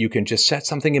idea that you can just set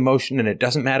something in motion and it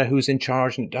doesn't matter who's in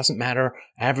charge and it doesn't matter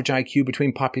average IQ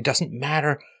between it doesn't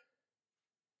matter.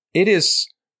 It is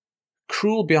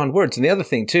cruel beyond words. And the other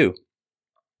thing, too,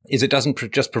 is it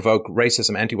doesn't just provoke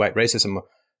racism, anti-white racism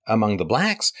among the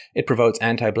blacks. It provokes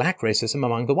anti-black racism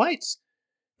among the whites.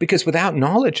 Because without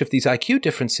knowledge of these IQ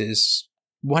differences,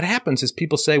 what happens is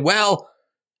people say, well,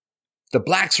 the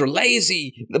blacks are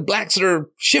lazy. The blacks are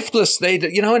shiftless. And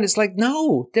it's like,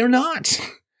 no, they're not.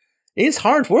 It's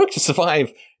hard work to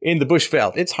survive in the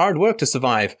bushveld. It's hard work to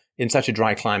survive in such a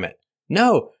dry climate.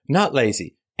 No, not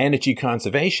lazy. Energy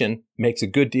conservation makes a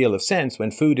good deal of sense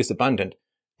when food is abundant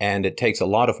and it takes a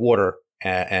lot of water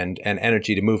and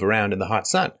energy to move around in the hot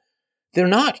sun. They're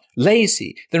not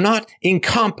lazy. They're not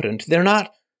incompetent. They're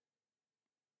not,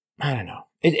 I don't know.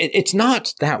 It's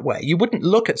not that way. You wouldn't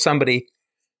look at somebody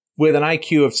with an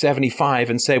IQ of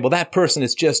 75 and say, well, that person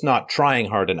is just not trying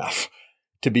hard enough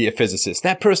to be a physicist.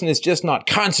 That person is just not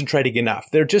concentrating enough.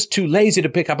 They're just too lazy to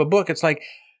pick up a book. It's like,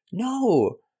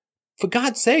 no, for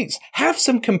God's sakes, have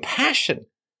some compassion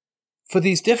for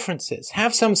these differences.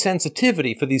 Have some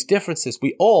sensitivity for these differences.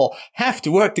 We all have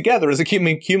to work together as a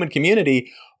human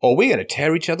community, or we're going to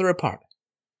tear each other apart.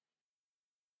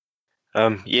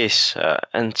 Yes,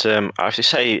 and I have to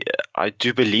say, I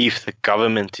do believe the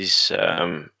government is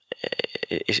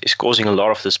causing a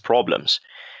lot of these problems,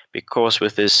 because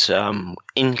with this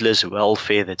endless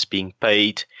welfare that's being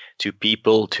paid to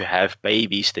people to have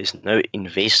babies, there's no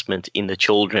investment in the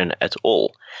children at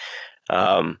all.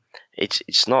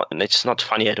 It's not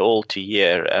funny at all to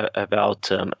hear about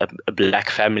a black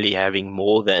family having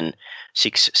more than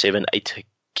 6, 7, 8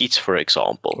 kids, for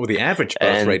example. Well, the average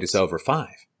birth rate is over 5.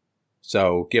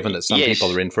 So given that some Yes.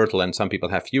 people are infertile and some people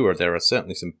have fewer, there are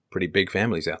certainly some pretty big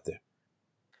families out there.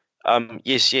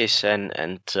 Yes, and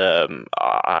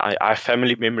I have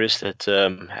family members that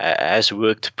has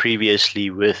worked previously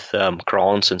with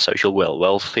grants and social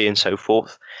welfare and so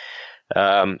forth,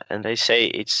 and they say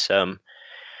it's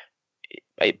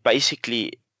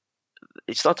basically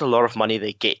it's not a lot of money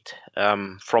they get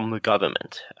from the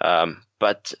government,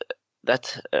 but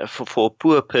that for a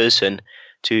poor person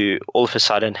to all of a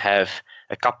sudden have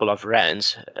a couple of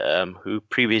rands who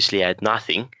previously had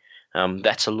nothing,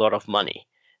 that's a lot of money.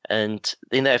 And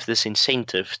then they have this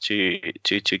incentive to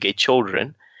get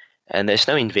children, and there's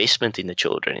no investment in the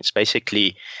children. It's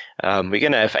basically we're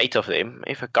going to have 8 of them.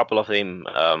 If a couple of them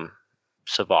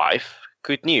survive,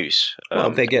 good news.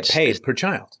 Well, they get paid per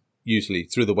child, usually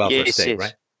through the welfare state,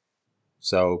 right?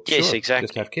 So yes, sure, exactly.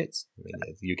 Just have kids. I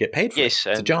mean, you get paid for it. Yes,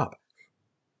 It's a job.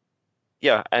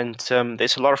 Yeah, and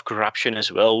there's a lot of corruption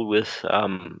as well with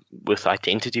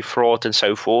identity fraud and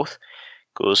so forth.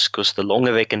 Because the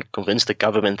longer they can convince the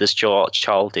government this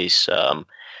child is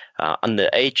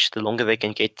underage, the longer they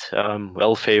can get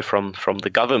welfare from the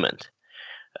government.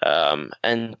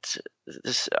 And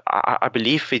this, I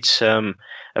believe it's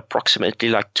approximately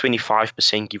like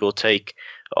 25%, give or take,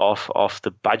 of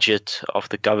the budget of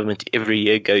the government every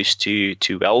year goes to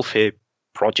welfare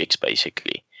projects,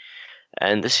 basically.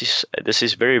 And this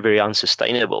is very, very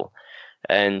unsustainable.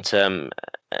 And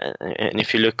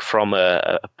if you look from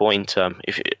a point,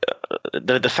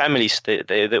 the families,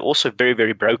 they're also very,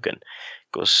 very broken,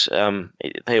 because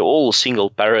they're all single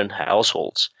parent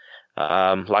households.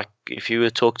 Like if you were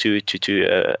to talk to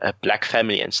a black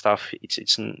family and stuff,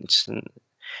 it's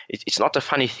not a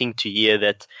funny thing to hear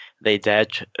that their dad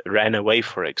ran away,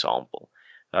 for example,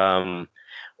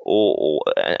 or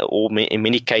in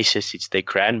many cases it's their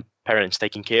grandparents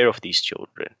taking care of these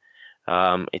children.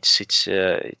 It's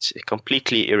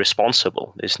completely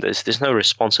irresponsible. There's no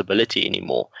responsibility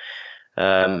anymore,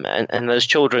 and those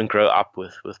children grow up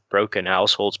with broken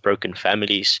households, broken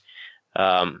families,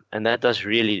 and that does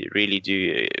really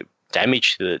do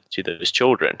damage to those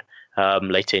children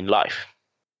later in life.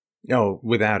 No,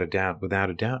 without a doubt.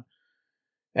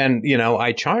 And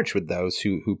I charge with those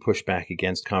who push back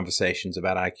against conversations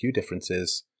about IQ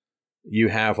differences. You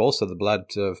have also the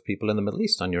blood of people in the Middle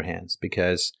East on your hands,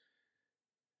 because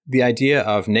the idea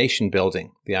of nation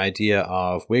building, the idea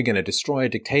of we're going to destroy a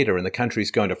dictator and the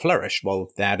country's going to flourish,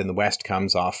 well, that in the West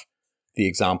comes off the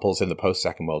examples in the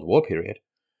post-Second World War period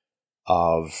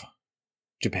of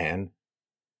Japan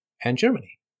and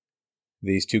Germany.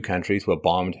 These two countries were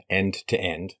bombed end to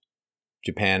end.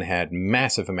 Japan had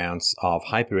massive amounts of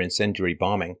hyper-incendiary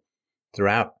bombing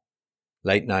throughout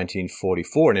late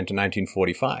 1944 and into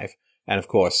 1945. And of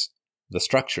course, the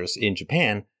structures in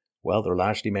Japan, well, they're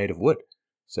largely made of wood.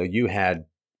 So you had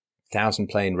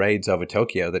 1,000-plane raids over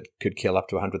Tokyo that could kill up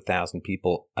to 100,000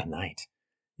 people a night.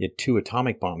 You had 2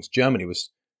 atomic bombs. Germany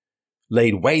was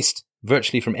laid waste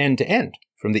virtually from end to end,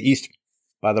 from the east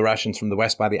by the Russians, from the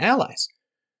west by the Allies.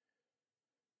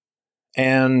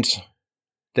 And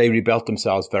they rebuilt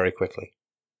themselves very quickly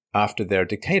after their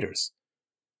dictators.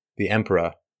 The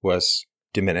emperor was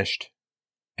diminished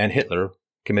and Hitler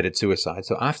committed suicide.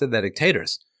 So after the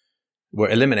dictators were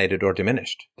eliminated or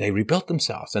diminished, they rebuilt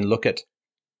themselves and look at,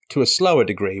 to a slower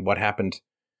degree, what happened,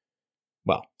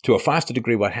 well, to a faster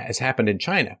degree, what has happened in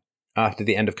China after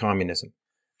the end of communism,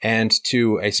 and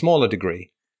to a smaller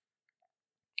degree,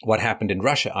 what happened in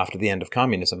Russia after the end of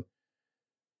communism.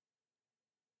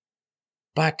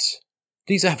 But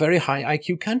these are very high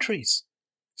IQ countries.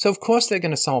 So of course they're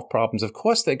going to solve problems. Of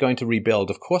course they're going to rebuild.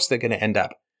 Of course they're going to end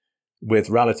up with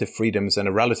relative freedoms and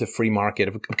a relative free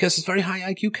market because it's very high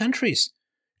IQ countries.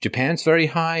 Japan's very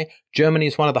high. Germany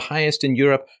is one of the highest in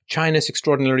Europe. China's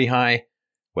extraordinarily high.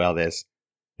 Well, there's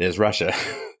Russia.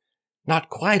 Not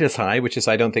quite as high, which is,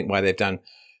 I don't think, why they've done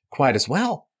quite as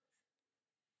well.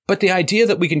 But the idea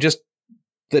that we can just,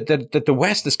 that the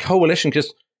West, this coalition,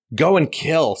 just go and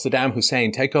kill Saddam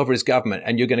Hussein, take over his government,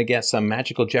 and you're going to get some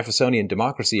magical Jeffersonian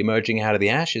democracy emerging out of the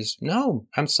ashes. No,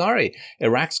 I'm sorry.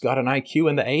 Iraq's got an IQ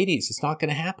in the 80s. It's not going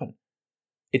to happen.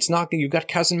 It's not. You've got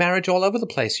cousin marriage all over the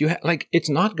place. It's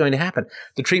not going to happen.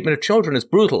 The treatment of children is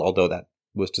brutal, although that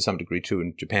was to some degree true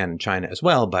in Japan and China as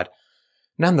well. But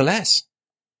nonetheless,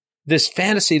 this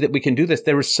fantasy that we can do this,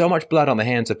 there is so much blood on the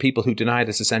hands of people who deny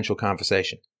this essential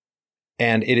conversation.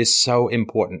 And it is so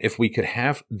important. If we could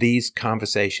have these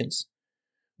conversations,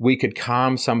 we could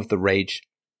calm some of the rage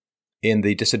in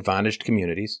the disadvantaged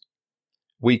communities.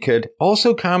 We could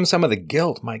also calm some of the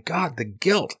guilt. My God, the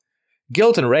guilt.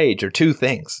 Guilt and rage are two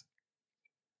things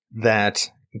that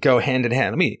go hand in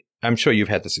hand. I'm sure you've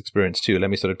had this experience too.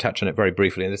 Let me sort of touch on it very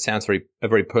briefly. And it sounds a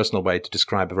very personal way to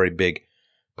describe a very big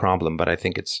problem, but I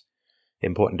think it's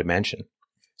important to mention.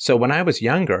 So when I was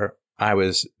younger, I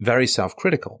was very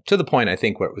self-critical, to the point, I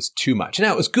think, where it was too much.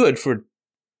 Now, it was good for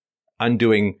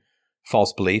undoing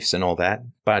false beliefs and all that,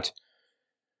 but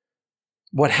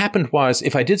what happened was,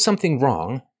 if I did something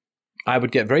wrong, I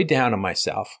would get very down on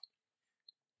myself,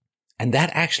 and that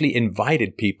actually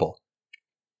invited people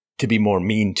to be more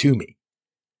mean to me.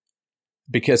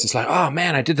 Because it's like, oh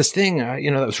man, I did this thing, that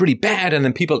was really bad, and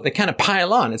then people, they kind of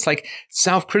pile on. It's like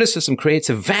self-criticism creates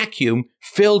a vacuum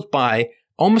filled by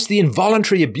almost the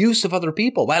involuntary abuse of other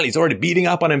people. Well, he's already beating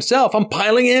up on himself. I'm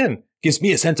piling in. Gives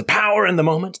me a sense of power in the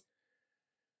moment.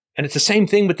 And it's the same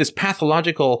thing with this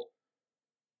pathological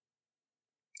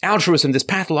altruism, this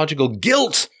pathological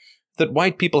guilt that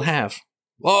white people have.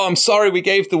 Oh, I'm sorry we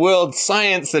gave the world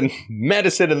science and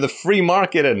medicine and the free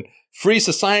market and free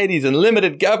societies and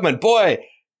limited government. Boy,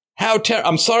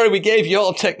 I'm sorry we gave you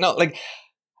all technology.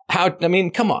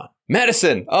 Come on.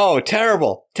 Medicine. Oh,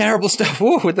 terrible stuff.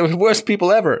 Ooh, we're the worst people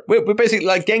ever. We're basically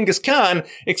like Genghis Khan,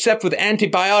 except with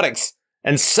antibiotics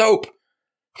and soap.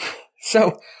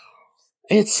 So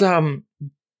it's,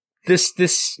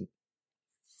 this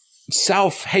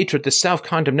self-hatred, this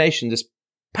self-condemnation, this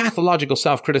pathological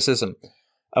self-criticism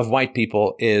of white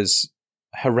people is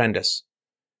horrendous.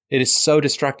 It is so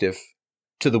destructive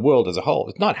to the world as a whole.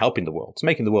 It's not helping the world. It's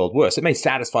making the world worse. It may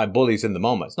satisfy bullies in the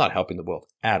moment. It's not helping the world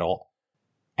at all.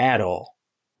 At all.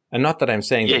 And not that I'm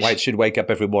saying that whites should wake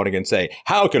up every morning and say,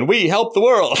 how can we help the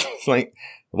world? It's like,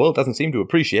 the world doesn't seem to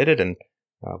appreciate it, and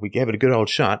we gave it a good old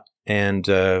shot, and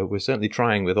we're certainly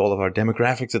trying with all of our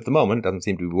demographics at the moment. It doesn't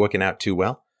seem to be working out too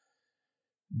well.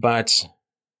 But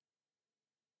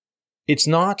it's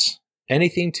not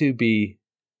anything to be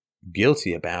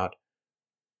guilty about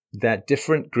that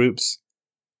different groups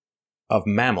of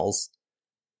mammals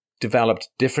developed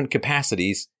different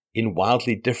capacities in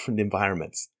wildly different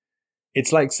environments.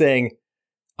 It's like saying,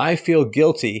 I feel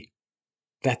guilty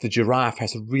that the giraffe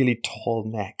has a really tall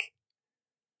neck.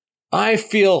 I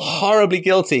feel horribly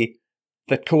guilty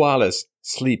that koalas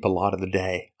sleep a lot of the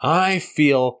day. I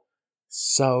feel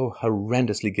so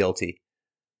horrendously guilty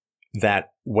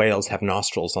that whales have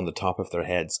nostrils on the top of their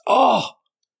heads. Oh,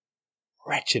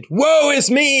 wretched. Woe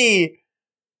is me!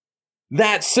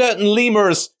 That certain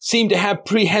lemurs seem to have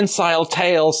prehensile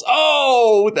tails.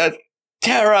 Oh, that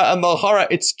terror and the horror.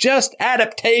 It's just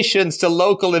adaptations to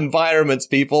local environments,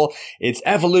 people. It's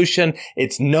evolution.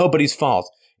 It's nobody's fault.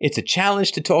 It's a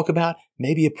challenge to talk about,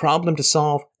 maybe a problem to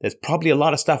solve. There's probably a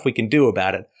lot of stuff we can do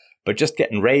about it. But just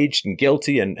getting enraged and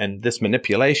guilty and this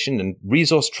manipulation and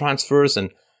resource transfers and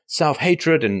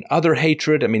self-hatred and other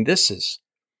hatred. I mean, this is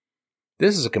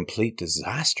a complete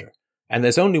disaster. And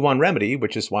there's only one remedy,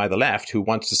 which is why the left, who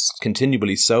wants to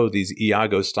continually sow these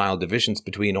Iago-style divisions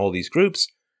between all these groups,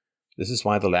 this is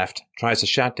why the left tries to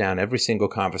shut down every single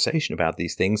conversation about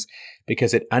these things,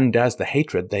 because it undoes the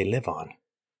hatred they live on.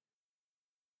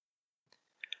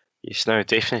 Yes, no,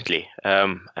 definitely.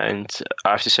 And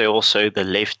I have to say also the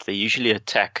left, they usually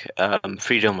attack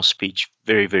freedom of speech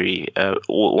very, very,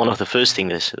 one of the first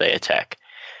things they attack.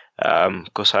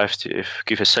 Because I have to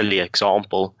give a silly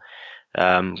example.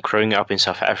 Growing up in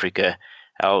South Africa,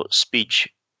 our speech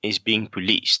is being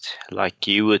policed. Like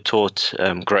you were taught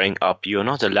growing up, you're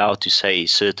not allowed to say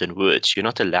certain words. You're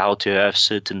not allowed to have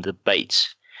certain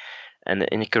debates. And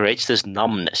it creates this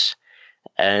numbness.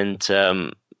 And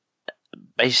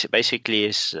basically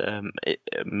is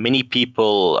many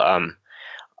people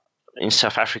in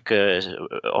South Africa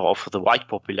of the white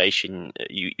population,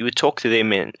 you would talk to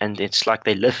them and it's like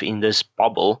they live in this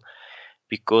bubble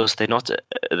because they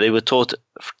were taught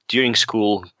during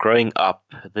school, growing up,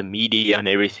 the media and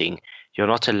everything, you're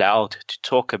not allowed to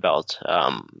talk about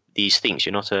these things.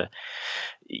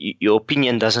 Your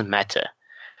opinion doesn't matter.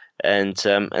 And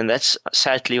that's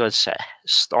sadly what's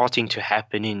starting to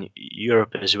happen in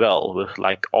Europe as well. With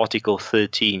like Article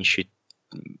 13 should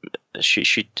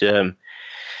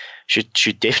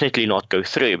definitely not go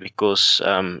through because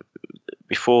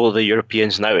before the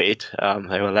Europeans know it,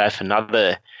 they will have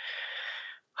another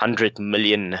 100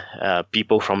 million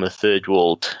people from the third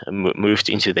world moved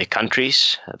into their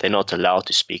countries. They're not allowed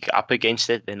to speak up against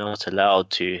it. They're not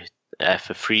allowed to have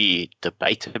a free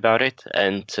debate about it,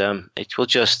 and it will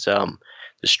just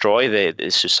destroy the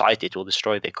society. It will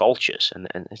destroy their cultures, and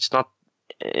it's not.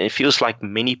 It feels like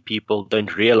many people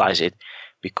don't realize it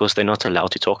because they're not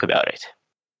allowed to talk about it.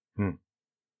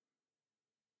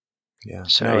 Yeah,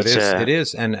 so no, it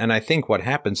is, and I think what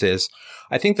happens is,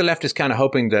 I think the left is kind of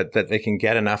hoping that they can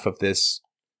get enough of this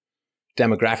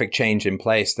demographic change in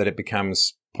place that it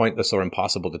becomes pointless or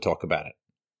impossible to talk about it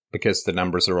because the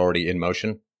numbers are already in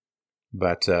motion.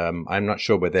 But I'm not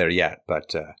sure we're there yet.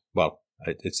 But,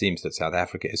 it seems that South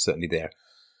Africa is certainly there.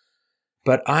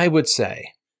 But I would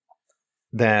say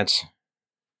that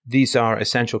these are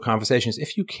essential conversations.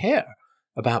 If you care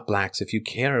about blacks, if you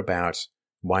care about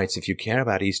whites, if you care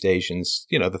about East Asians,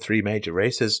 the three major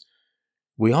races,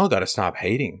 we all got to stop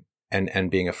hating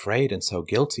and being afraid and so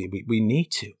guilty. We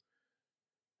need to.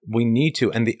 We need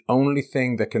to. And the only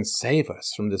thing that can save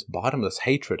us from this bottomless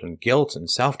hatred and guilt and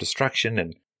self-destruction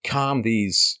and calm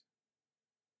these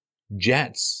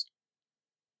jets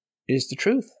is the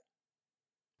truth.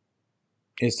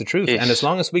 Is the truth. Yes. And as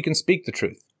long as we can speak the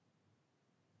truth,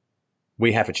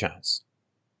 we have a chance.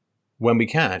 When we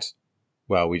can't,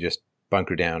 well, we just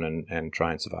bunker down and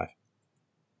try and survive.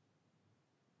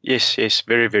 Yes,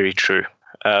 very, very true.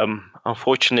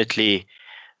 Unfortunately,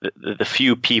 the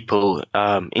few people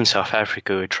in South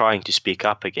Africa who are trying to speak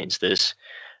up against this,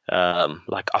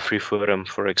 like AfriForum,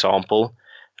 for example,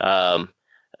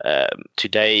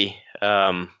 today,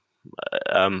 one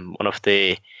of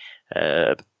the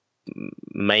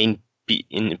main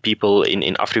people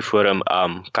in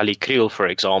AfriForum, Kali Kriel, for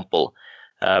example,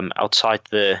 outside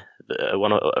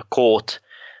a court,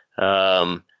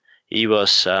 he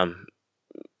was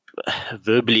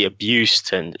verbally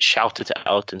abused and shouted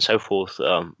out and so forth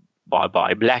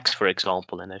by blacks, for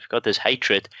example, and they've got this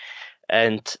hatred,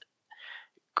 and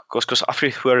because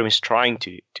AfriForum is trying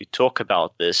to talk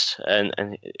about this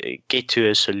and get to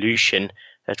a solution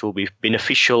that will be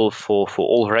beneficial for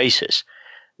all races,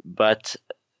 but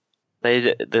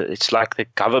it's like the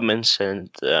governments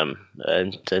and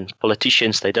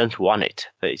politicians, they don't want it.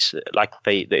 It's like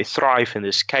they thrive in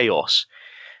this chaos,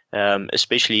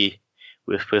 especially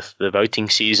with the voting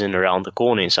season around the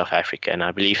corner in South Africa, and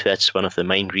I believe that's one of the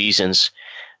main reasons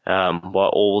why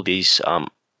all these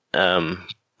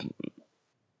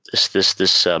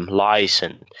this lies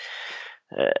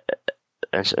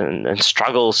and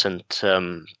struggles and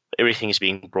everything is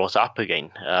being brought up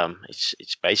again.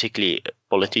 It's basically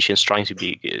politicians trying to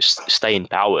stay in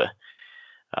power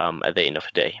at the end of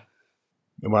the day.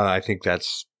 Well, I think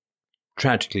that's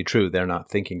tragically true. They're not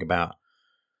thinking about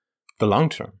the long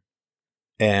term.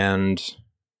 And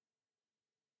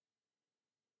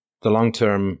the long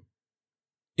term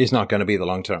is not going to be the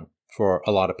long term for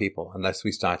a lot of people unless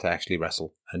we start to actually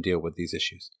wrestle and deal with these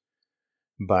issues.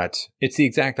 But it's the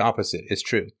exact opposite. It's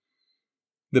true.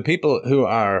 the people who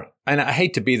are, and I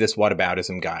hate to be this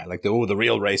whataboutism guy, like the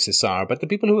real racists are, but the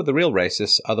people who are the real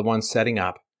racists are the ones setting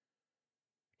up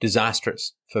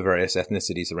disasters for various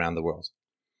ethnicities around the world.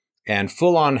 And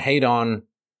full-on hate-on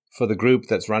for the group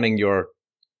that's running your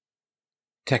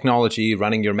technology,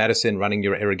 running your medicine, running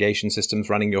your irrigation systems,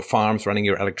 running your farms, running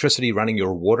your electricity, running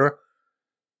your water.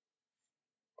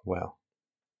 Well,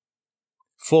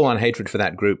 full-on hatred for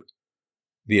that group,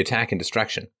 the attack and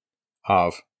destruction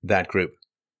of that group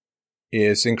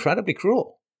is incredibly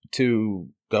cruel to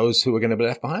those who are going to be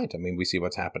left behind. I mean, we see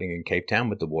what's happening in Cape Town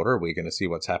with the water. We're going to see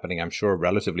what's happening, I'm sure,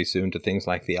 relatively soon to things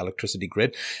like the electricity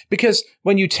grid. Because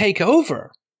when you take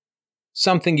over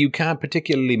something you can't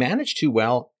particularly manage too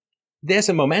well, there's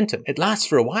a momentum. It lasts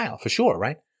for a while, for sure,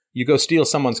 right? You go steal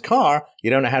someone's car,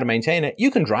 you don't know how to maintain it, you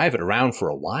can drive it around for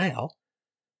a while,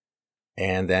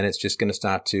 and then it's just going to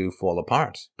start to fall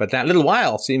apart. But that little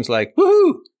while seems like,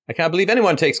 woohoo! I can't believe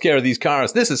anyone takes care of these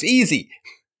cars. This is easy.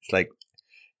 It's like,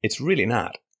 it's really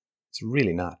not. It's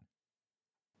really not.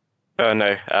 Oh,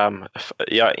 no.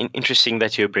 Interesting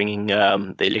that you're bringing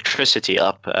the electricity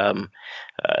up.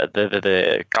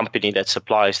 The company that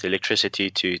supplies the electricity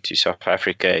to South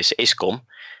Africa is Eskom,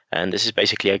 and this is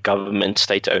basically a government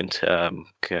state-owned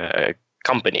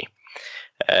company.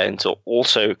 And so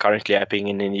also currently happening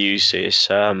in the news is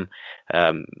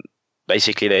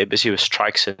basically they're busy with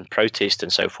strikes and protests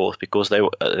and so forth because they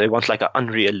want like an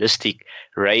unrealistic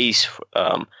raise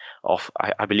of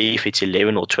I believe it's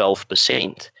 11 or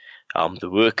 12%. The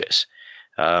workers.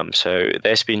 So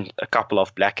there's been a couple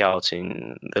of blackouts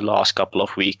in the last couple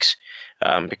of weeks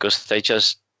because they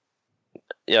just,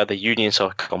 the unions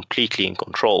are completely in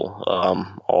control of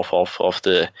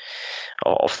the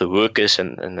workers,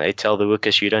 and they tell the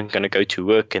workers you're not going to go to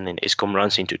work, and then Eskom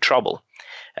runs into trouble,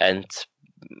 and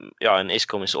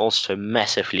Eskom is also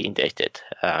massively indebted.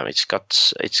 It's got.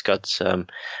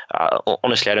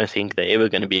 Honestly, I don't think they're ever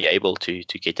going to be able to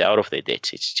get out of their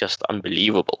debts. It's just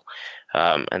unbelievable,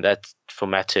 and that, for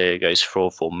matter, goes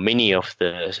for many of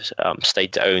the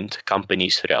state-owned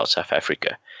companies throughout South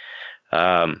Africa.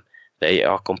 They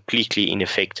are completely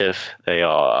ineffective. They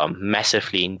are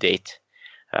massively in debt.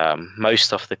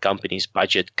 Most of the company's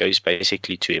budget goes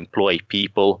basically to employ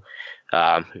people.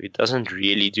 It doesn't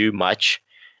really do much.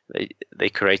 They're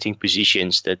creating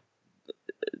positions that,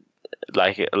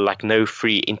 like no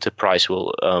free enterprise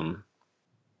will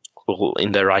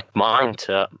in their right mind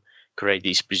create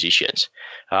these positions.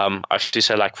 I have to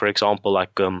say, like for example,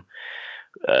 like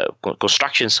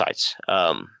construction sites.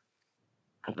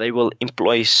 They will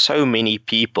employ so many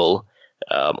people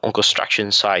on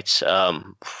construction sites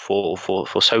for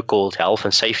so-called health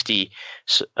and safety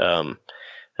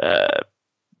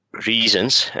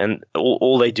reasons, and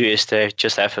all they do is they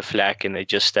just have a flag and they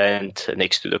just stand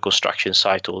next to the construction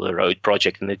site or the road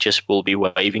project and they just will be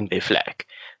waving their flag.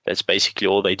 That's basically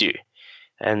all they do,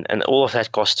 and all of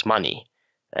that costs money,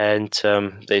 and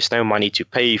there's no money to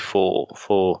pay for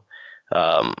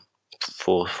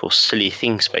silly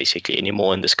things basically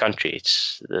anymore in this country.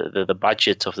 It's the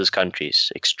budget of this country is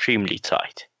extremely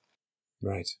tight.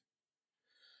 Right.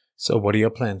 So what are your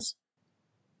plans?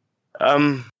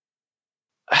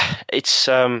 It's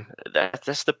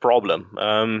that's the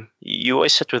problem. You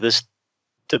always sit with this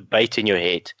debate in your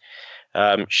head.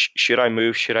 Should I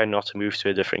move? Should I not move to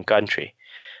a different country?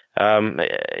 From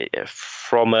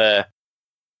a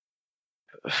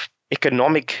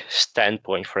economic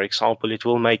standpoint, for example, it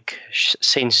will make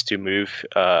sense to move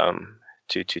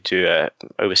to a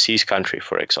overseas country,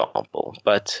 for example.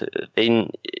 But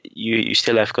then you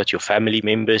still have got your family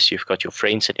members, you've got your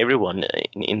friends, and everyone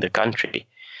in the country.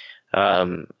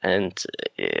 And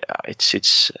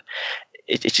it's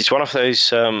one of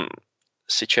those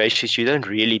situations you don't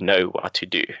really know what to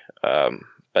do.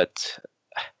 But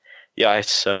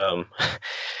it's.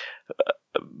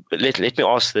 Let me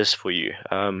ask this for you: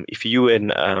 if you were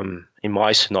in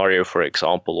my scenario, for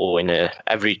example, or in an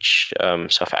average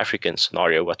South African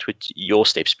scenario, what would your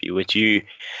steps be? Would you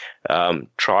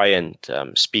try and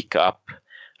speak up,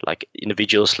 like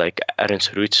individuals like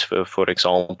Ernst Roots, for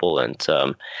example, and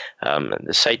the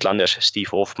Zuidlander,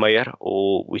 Steve Hofmeyer,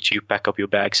 or would you pack up your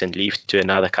bags and leave to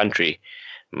another country,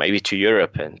 maybe to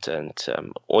Europe? And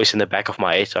always in the back of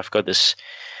my head, I've got this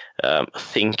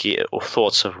thinking or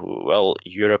thoughts of, well,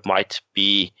 Europe might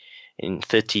be in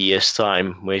 30 years'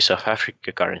 time where South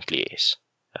Africa currently is,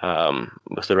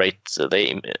 with the rate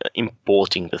they're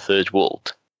importing the third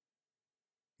world.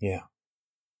 Yeah.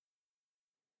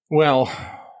 Well,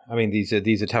 I mean, these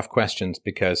are tough questions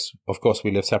because, of course, we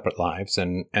live separate lives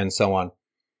and so on.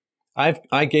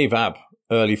 I gave up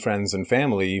early friends and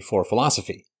family for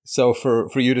philosophy. So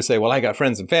for you to say, well, I got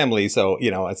friends and family, so,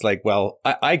 it's like, well,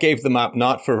 I gave them up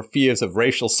not for fears of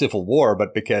racial civil war,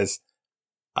 but because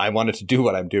I wanted to do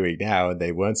what I'm doing now, and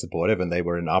they weren't supportive, and they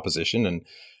were in opposition and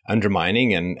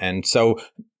undermining. And so,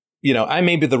 I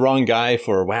may be the wrong guy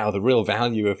for, wow, the real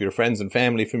value of your friends and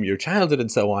family from your childhood and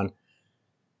so on.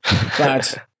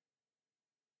 But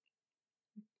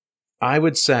I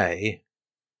would say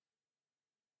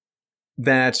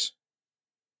that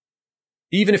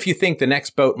even if you think the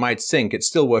next boat might sink, it's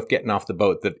still worth getting off the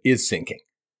boat that is sinking.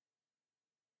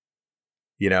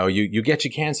 You get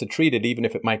your cancer treated even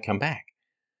if it might come back.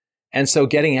 And so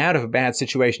getting out of a bad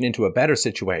situation into a better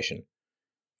situation,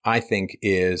 I think,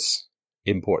 is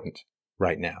important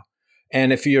right now.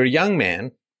 And if you're a young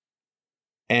man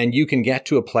and you can get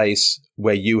to a place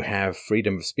where you have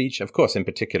freedom of speech, of course, in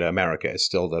particular, America is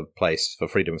still the place for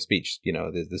freedom of speech.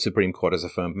 The Supreme Court has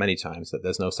affirmed many times that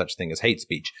there's no such thing as hate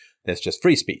speech. There's just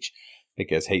free speech,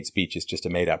 because hate speech is just a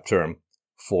made-up term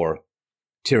for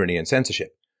tyranny and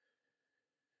censorship.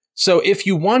 So if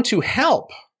you want to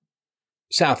help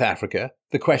South Africa,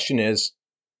 the question is,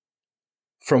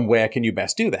 from where can you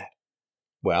best do that?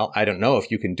 Well, I don't know if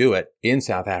you can do it in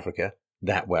South Africa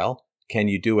that well. Can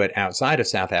you do it outside of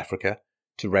South Africa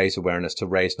to raise awareness, to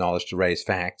raise knowledge, to raise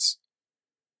facts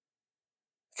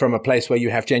from a place where you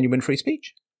have genuine free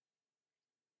speech?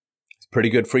 It's pretty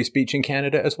good free speech in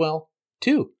Canada as well,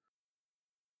 too.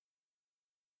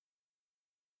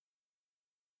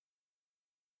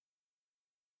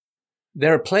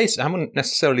 There are places, I wouldn't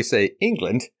necessarily say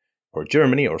England or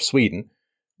Germany or Sweden,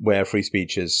 where free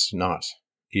speech is not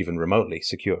even remotely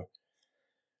secure.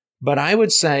 But I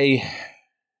would say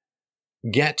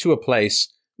get to a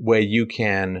place where you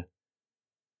can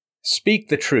speak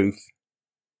the truth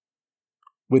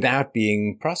without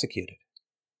being prosecuted.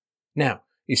 Now,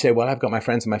 you say, well, I've got my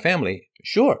friends and my family.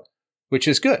 Sure, which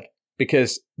is good,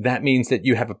 because that means that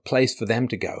you have a place for them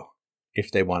to go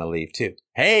if they want to leave too.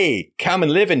 Hey, come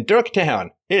and live in Dirktown.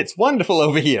 It's wonderful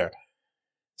over here.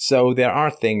 So there are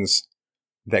things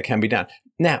that can be done.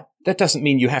 Now, that doesn't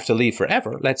mean you have to leave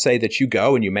forever. Let's say that you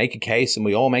go and you make a case, and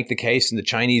we all make the case, and the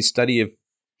Chinese study of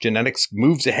genetics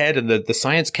moves ahead, and the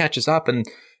science catches up, and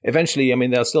eventually,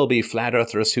 there'll still be flat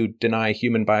earthers who deny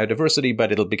human biodiversity,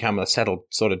 but it'll become a settled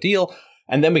sort of deal.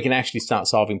 And then we can actually start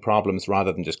solving problems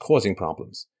rather than just causing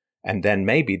problems. And then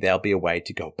maybe there'll be a way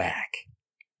to go back.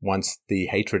 Once the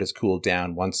hatred has cooled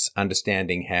down, once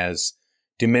understanding has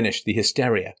diminished the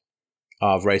hysteria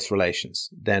of race relations,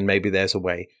 then maybe there's a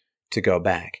way to go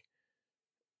back.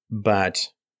 But,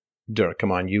 Dirk,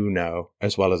 come on, you know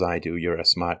as well as I do. You're a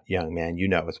smart young man. You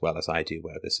know as well as I do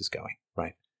where this is going,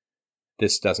 right?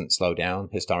 This doesn't slow down.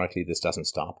 Historically, this doesn't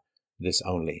stop. This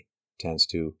only tends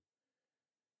to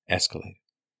escalate.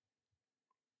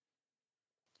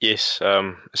 Yes,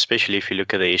 especially if you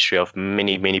look at the history of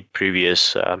many, many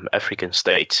previous African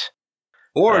states.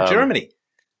 Or Germany.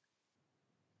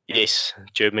 Yes,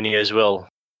 Germany as well.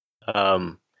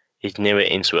 It never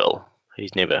ends well.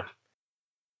 It never.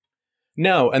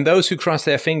 No, and those who cross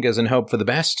their fingers and hope for the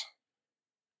best,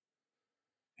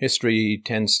 history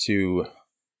tends to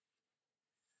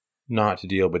not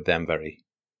deal with them very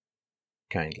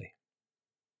kindly.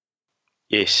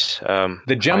 Yes.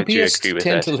 The jumpiest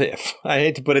tend to live. I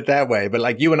hate to put it that way, but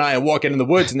like you and I are walking in the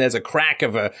woods and there's a crack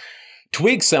of a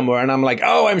twig somewhere, and I'm like,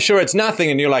 oh, I'm sure it's nothing.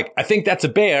 And you're like, I think that's a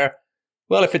bear.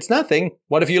 Well, if it's nothing,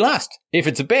 what have you lost? If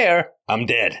it's a bear, I'm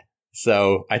dead.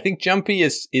 So I think jumpy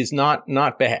is not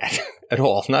bad at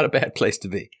all. Not a bad place to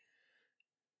be.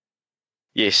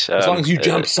 Yes. As long as you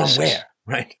jump somewhere,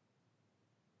 right?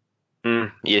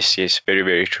 Yes, very,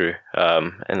 very true.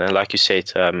 And then, like you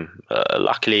said,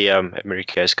 luckily,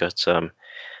 America has got the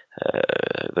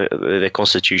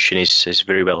Constitution is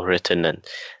very well written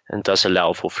and does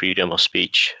allow for freedom of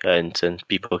speech, and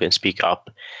people can speak up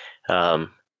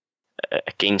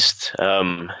against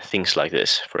things like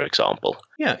this, for example.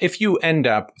 Yeah, if you end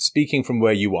up speaking from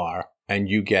where you are and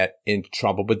you get into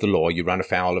trouble with the law, you run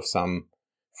afoul of some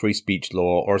free speech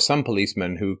law, or some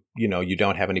policeman who, you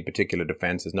don't have any particular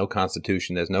defense, there's no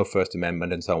Constitution, there's no First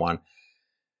Amendment, and so on.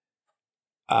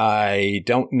 I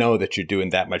don't know that you're doing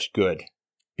that much good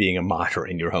being a martyr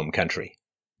in your home country.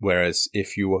 Whereas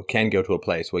if you can go to a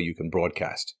place where you can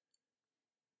broadcast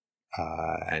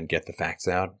and get the facts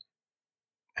out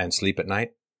and sleep at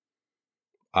night,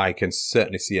 I can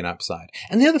certainly see an upside.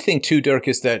 And the other thing too, Dirk,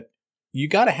 is that you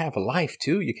got to have a life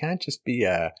too. You can't just be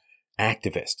a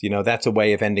activist. That's a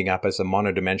way of ending up as a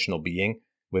monodimensional being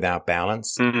without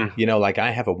balance. Mm-hmm. Like I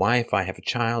have a wife, I have a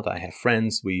child, I have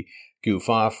friends, we goof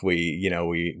off,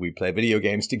 we play video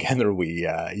games together, we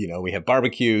have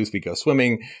barbecues, we go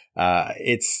swimming.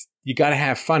 It's You got to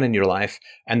have fun in your life.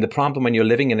 And the problem when you're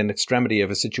living in an extremity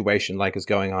of a situation like is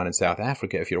going on in South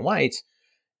Africa, if you're white,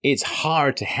 it's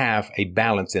hard to have a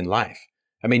balance in life.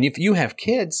 I mean, if you have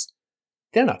kids,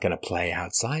 they're not going to play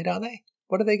outside, are they?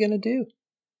 What are they going to do?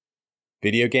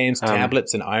 Video games,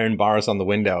 tablets, and iron bars on the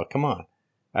window. Come on.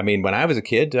 I mean, when I was a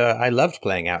kid, I loved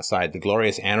playing outside. The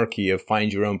glorious anarchy of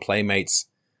find your own playmates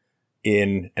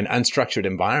in an unstructured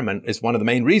environment is one of the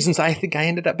main reasons I think I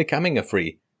ended up becoming a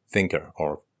free thinker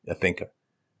or a thinker.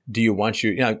 Do you want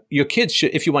your kids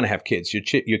should, if you want to have kids,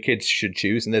 your kids should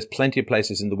choose. And there's plenty of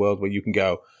places in the world where you can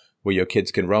go where your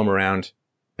kids can roam around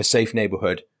a safe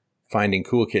neighborhood, finding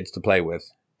cool kids to play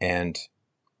with and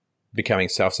becoming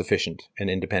self-sufficient and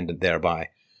independent thereby.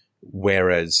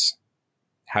 Whereas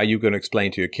how are you going to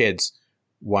explain to your kids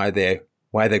why they're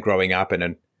growing up in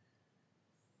an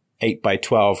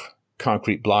 8x12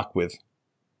 concrete block with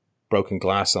broken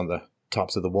glass on the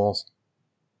tops of the walls?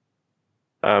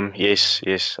 Yes,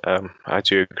 I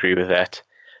do agree with that.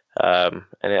 And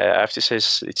I have to say,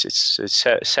 it's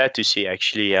sad to see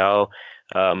actually how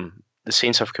the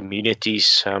sense of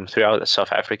communities throughout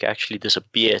South Africa actually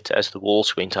disappeared as the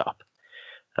walls went up.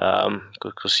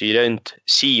 Because you don't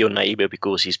see your neighbor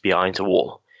because he's behind a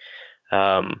wall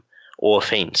or a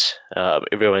fence.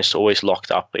 Everyone is always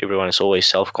locked up. Everyone is always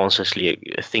self-consciously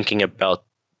thinking about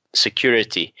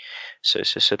security. So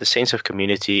the sense of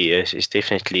community is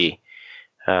definitely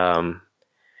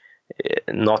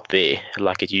not there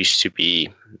like it used to be,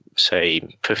 say,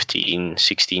 15,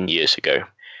 16 years ago.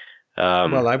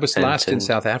 Well, I was last in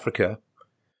South Africa,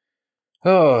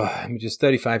 just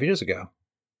 35 years ago.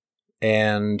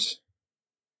 And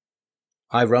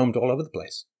I roamed all over the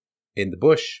place, in the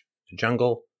bush, the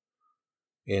jungle,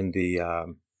 in the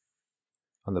on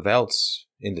the velds,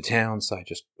 in the towns.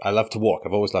 I love to walk.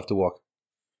 I've always loved to walk,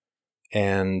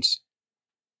 and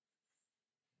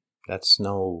that's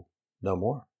no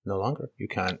longer. You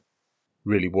can't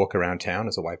really walk around town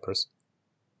as a white person.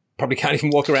 Probably can't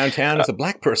even walk around town as a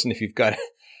black person if you've got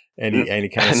any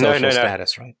kind of social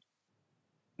status, right?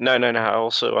 No. I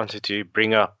also wanted to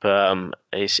bring up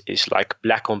is like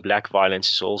black on black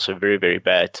violence is also very, very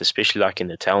bad, especially like in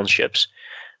the townships.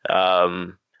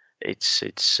 It's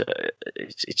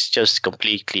just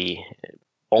completely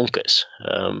bonkers.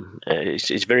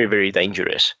 It's very, very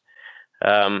dangerous.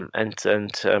 In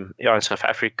South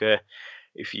Africa,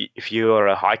 if you are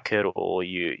a hiker or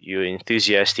you're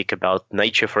enthusiastic about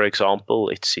nature, for example,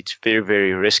 it's very,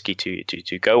 very risky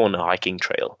to go on a hiking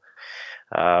trail.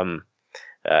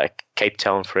 Cape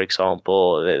Town, for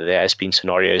example, there has been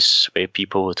scenarios where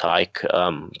people would hike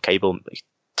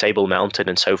Table Mountain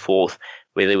and so forth,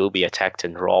 where they will be attacked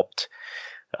and robbed.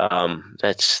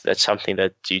 That's something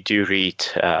that you do read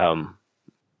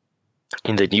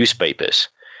in the newspapers.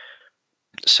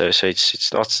 So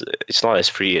it's not as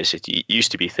free as it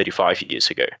used to be 35 years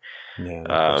ago.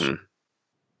 Yeah,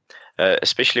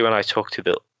 especially when I talk to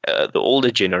the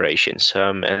older generations,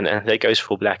 and that goes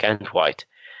for black and white.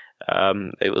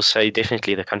 They will say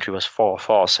definitely the country was far,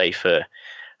 far safer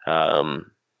in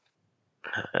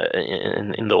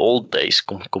the old days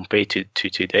compared to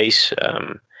today's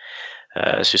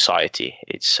society.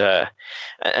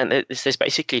 There's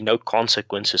basically no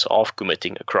consequences of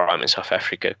committing a crime in South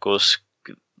Africa because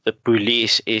the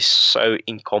police is so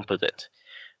incompetent.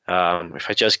 If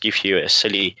I just give you a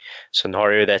silly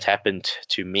scenario that happened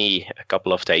to me a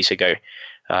couple of days ago,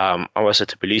 I was at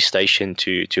the police station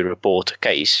to report a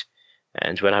case.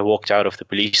 And when I walked out of the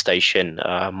police station,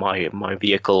 my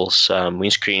vehicle's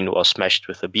windscreen was smashed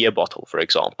with a beer bottle, for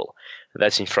example.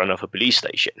 That's in front of a police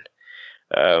station.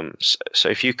 So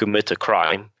if you commit a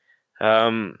crime,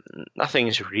 nothing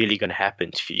is really going to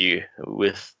happen to you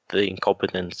with the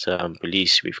incompetent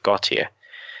police we've got here.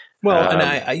 Well, and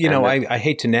I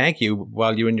hate to nag you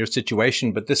while you're in your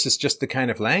situation, but this is just the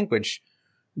kind of language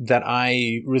that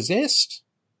I resist.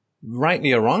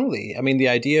 Rightly or wrongly. I mean, the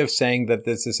idea of saying that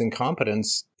this is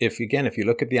incompetence, if you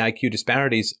look at the IQ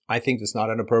disparities, I think that's not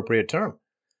an appropriate term.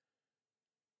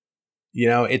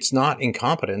 It's not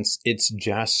incompetence. It's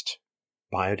just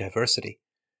biodiversity.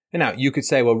 And now you could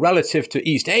say, well, relative to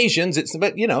East Asians,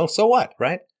 but so what,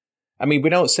 right? I mean, we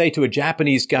don't say to a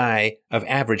Japanese guy of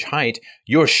average height,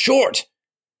 you're short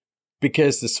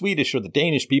because the Swedish or the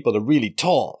Danish people are really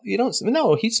tall.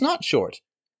 No, he's not short.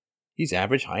 He's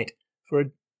average height for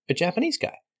a Japanese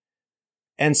guy.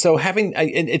 And so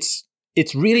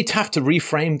it's really tough to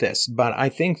reframe this, but I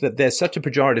think that there's such a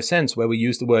pejorative sense where we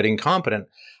use the word incompetent.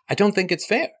 I don't think it's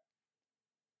fair.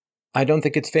 I don't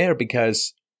think it's fair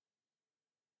because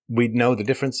we know the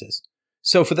differences.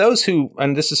 So for those who,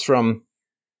 and this is from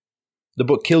the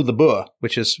book Kill the Boer,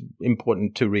 which is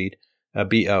important to read,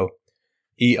 B-O.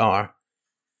 ER.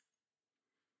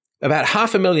 About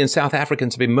 500,000 South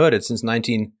Africans have been murdered since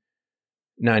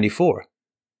 1994.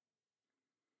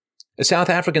 A South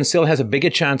African still has a bigger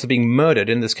chance of being murdered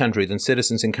in this country than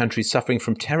citizens in countries suffering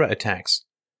from terror attacks.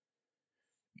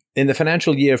 In the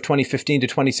financial year of 2015 to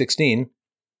 2016,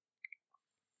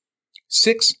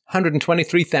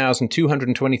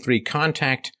 623,223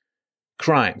 contact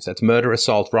crimes, that's murder,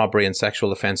 assault, robbery, and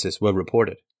sexual offenses, were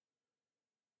reported.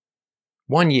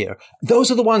 1 year. Those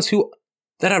are the ones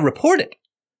that are reported.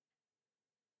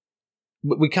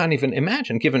 We can't even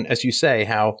imagine, given, as you say,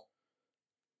 how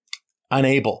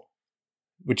unable,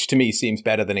 which to me seems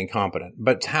better than incompetent,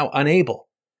 but how unable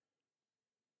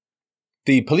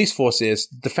the police force is.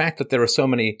 The fact that there are so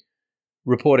many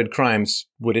reported crimes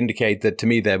would indicate that, to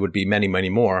me, there would be many, many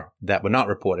more that were not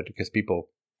reported because people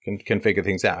can figure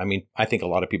things out. I mean, I think a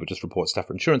lot of people just report stuff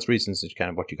for insurance reasons. It's kind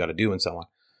of what you got to do and so on.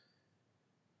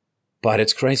 But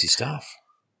it's crazy stuff.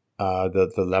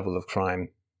 The level of crime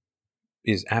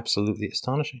is absolutely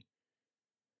astonishing.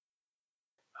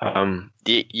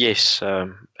 Yes,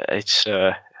 it's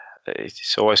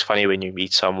always funny when you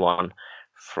meet someone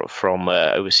from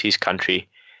overseas country,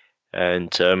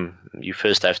 and you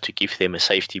first have to give them a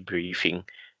safety briefing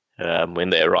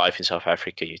when they arrive in South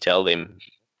Africa. You tell them,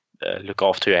 look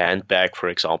after your handbag, for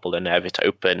example, and have it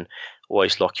open.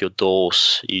 Always lock your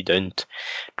doors. You don't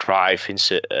drive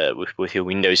with your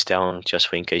windows down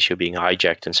just in case you're being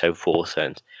hijacked and so forth.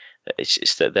 And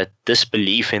it's that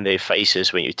disbelief in their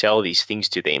faces when you tell these things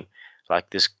to them, like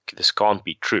this can't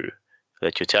be true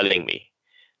that you're telling me.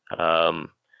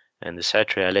 And the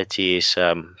sad reality is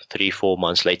 3-4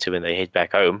 months later when they head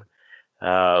back home,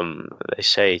 they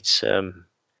say it's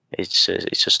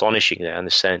astonishing. They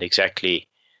understand exactly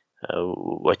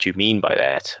what you mean by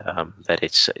that, that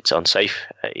it's unsafe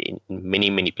in many,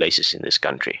 many places in this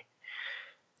country.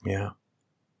 Yeah.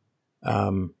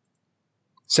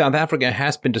 South Africa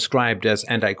has been described as,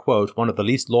 and I quote, one of the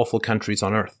least lawful countries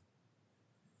on earth.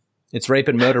 Its rape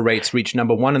and murder rates reached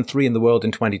number 1 and 3 in the world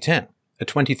in 2010. A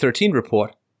 2013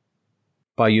 report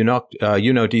by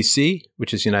UNODC,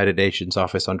 which is United Nations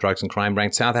Office on Drugs and Crime,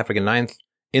 ranked South Africa 9th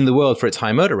in the world for its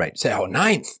high murder rate. Say,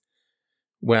 9th?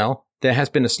 Well, there has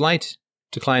been a slight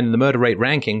decline in the murder rate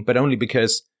ranking, but only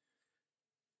because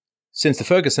since the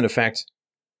Ferguson effect,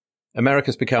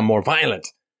 America's become more violent.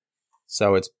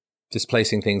 So it's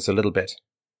displacing things a little bit.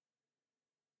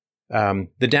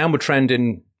 The downward trend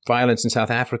in violence in South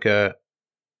Africa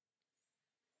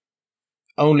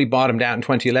only bottomed out in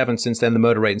 2011. Since then, the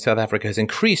murder rate in South Africa has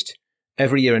increased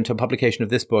every year until publication of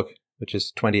this book, which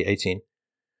is 2018.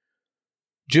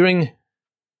 During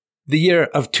the year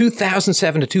of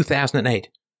 2007 to 2008,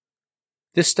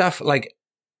 this stuff,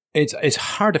 it's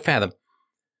hard to fathom.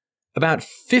 About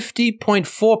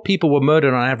 50.4 people were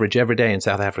murdered on average every day in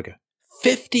South Africa.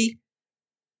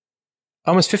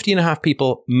 Almost 50 and a half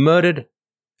people murdered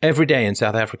every day in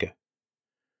South Africa.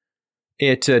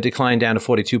 It declined down to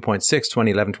 42.6,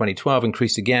 2011, 2012,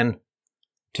 increased again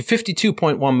to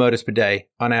 52.1 murders per day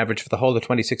on average for the whole of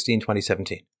 2016,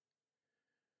 2017.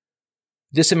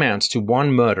 This amounts to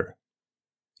one murder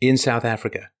in South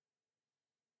Africa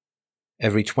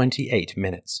every 28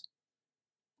 minutes.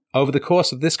 Over the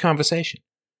course of this conversation,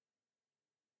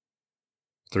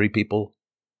 3 people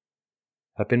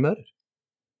have been murdered.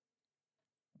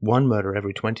 One murder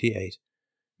every 28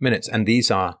 minutes, and these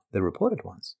are the reported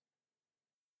ones.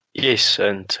 Yes,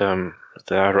 and the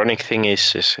ironic thing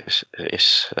is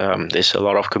there's a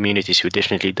lot of communities who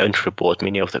definitely don't report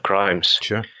many of the crimes.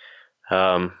 Sure.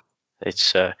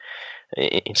 It's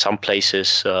in some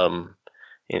places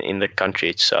in the country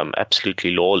it's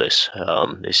absolutely lawless.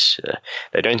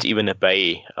 They don't even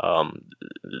obey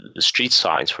the street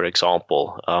signs, for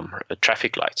example,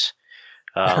 traffic lights.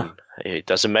 It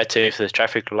doesn't matter if the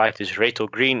traffic light is red or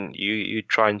green. You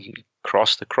try and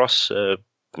cross the cross to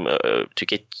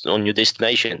get on your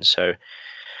destination. So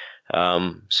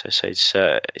it's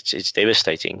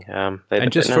devastating.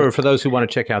 And just for those who want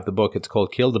to check out the book, it's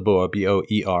called Kill the Boer,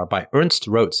 B-O-E-R, by Ernst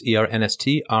Roets,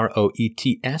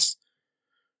 E-R-N-S-T-R-O-E-T-S.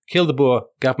 Kill the Boer,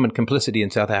 Government Complicity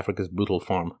in South Africa's Brutal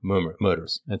Farm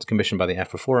Murders. It's commissioned by the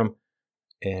AfriForum,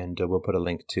 and we'll put a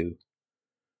link to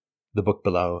the book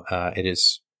below. It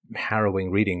is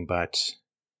harrowing reading, but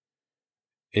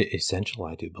essential,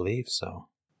 I do believe. So,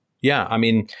 yeah, I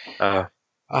mean,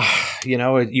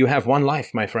 you have one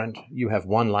life, my friend. You have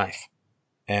one life,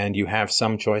 and you have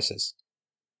some choices.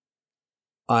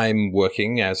 I'm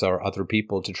working, as are other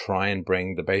people, to try and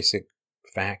bring the basic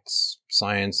facts,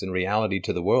 science, and reality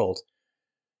to the world.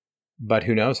 But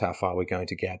who knows how far we're going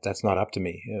to get? That's not up to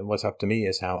me. What's up to me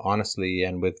is how honestly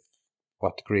and with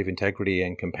what degree of integrity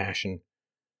and compassion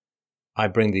I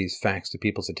bring these facts to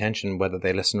people's attention. Whether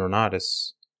they listen or not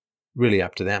is really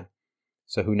up to them.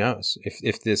 So who knows?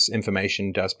 If this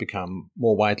information does become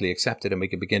more widely accepted and we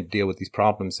can begin to deal with these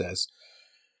problems as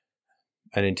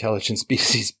an intelligent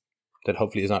species that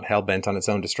hopefully is not hell-bent on its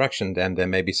own destruction, then there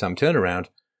may be some turnaround.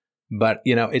 But,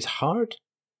 it's hard.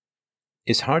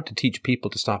 It's hard to teach people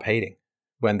to stop hating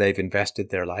when they've invested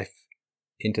their life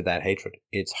into that hatred.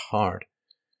 It's hard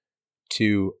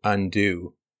to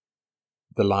undo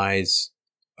the lies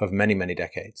of many, many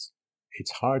decades.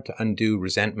 It's hard to undo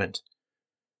resentment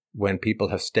when people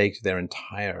have staked their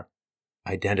entire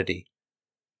identity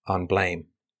on blame.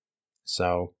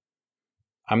 So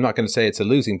I'm not going to say it's a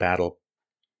losing battle,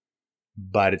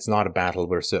 but it's not a battle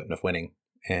we're certain of winning.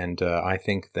 And I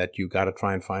think that you got to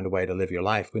try and find a way to live your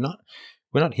life. We're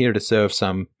not here to serve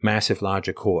some massive,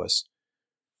 larger cause.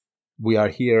 We are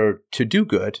here to do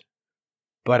good,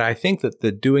 but I think that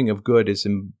the doing of good is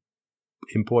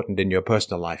important in your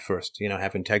personal life first.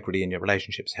 Have integrity in your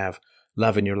relationships, have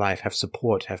love in your life, have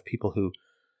support, have people who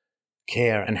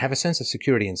care, and have a sense of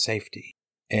security and safety.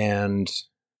 And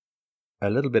a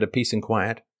little bit of peace and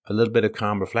quiet, a little bit of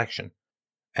calm reflection,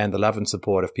 and the love and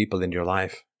support of people in your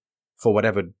life for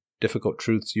whatever difficult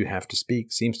truths you have to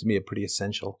speak seems to me a pretty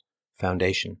essential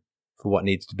foundation for what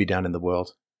needs to be done in the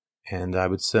world. And I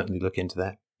would certainly look into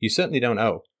that. You certainly don't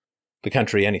owe the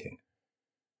country anything,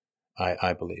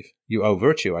 I believe. You owe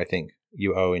virtue, I think.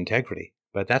 You owe integrity.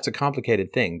 But that's a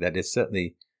complicated thing that is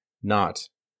certainly not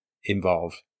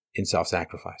involved in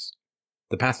self-sacrifice.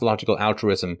 The pathological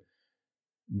altruism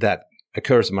that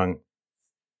occurs among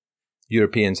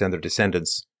Europeans and their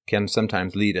descendants can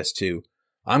sometimes lead us to,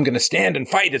 I'm going to stand and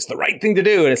fight. It's the right thing to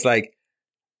do. And it's like,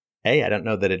 A, I don't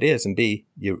know that it is. And B,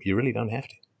 you really don't have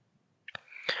to.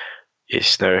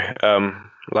 Yes, no.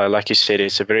 Like you said,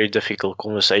 it's a very difficult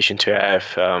conversation to have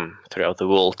throughout the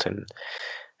world,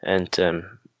 and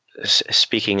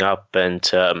speaking up and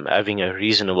having a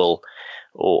reasonable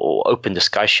or open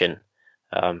discussion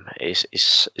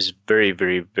is very,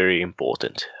 very, very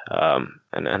important.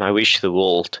 And I wish the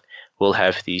world will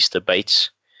have these debates.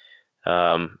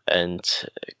 And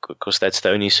because that's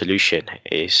the only solution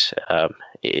is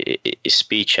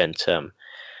speech and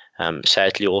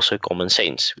sadly also common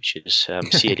sense, which is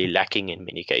severely lacking in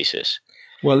many cases.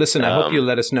 Well, listen, I hope you'll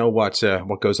let us know what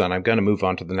goes on. I'm going to move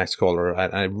on to the next caller.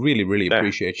 I really, really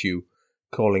appreciate you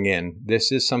calling in.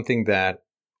 This is something that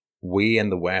we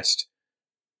in the West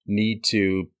need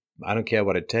to, I don't care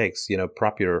what it takes,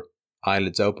 prop your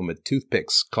eyelids open with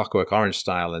toothpicks, Clockwork Orange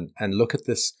style, and look at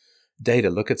this data,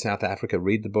 look at South Africa,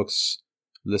 read the books,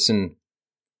 listen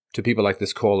to people like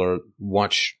this caller,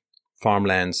 watch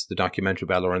Farmlands, the documentary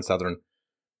by Lauren Southern,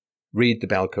 read The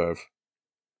Bell Curve,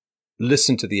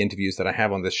 listen to the interviews that I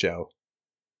have on this show,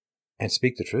 and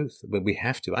speak the truth. But we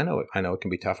have to. I know it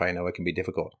can be tough. I know it can be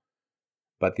difficult.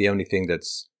 But the only thing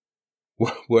that's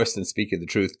worse than speaking the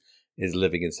truth is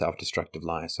living in self-destructive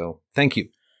lies. So thank you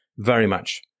very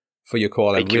much for your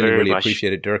call. I really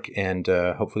appreciate it, Dirk, and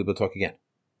hopefully we'll talk again.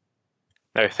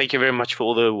 No, thank you very much for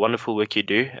all the wonderful work you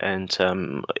do, and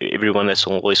everyone that's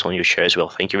always on your show as well.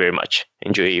 Thank you very much.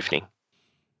 Enjoy your evening.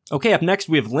 Okay, up next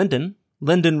we have Lyndon.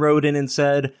 Lyndon wrote in and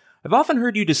said, I've often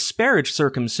heard you disparage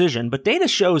circumcision, but data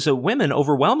shows that women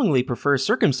overwhelmingly prefer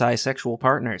circumcised sexual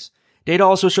partners. Data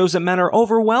also shows that men are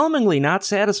overwhelmingly not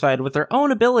satisfied with their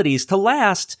own abilities to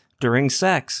last during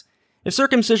sex. If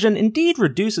circumcision indeed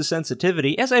reduces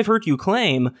sensitivity, as I've heard you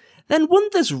claim, then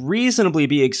wouldn't this reasonably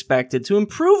be expected to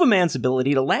improve a man's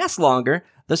ability to last longer,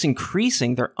 thus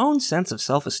increasing their own sense of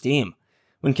self-esteem?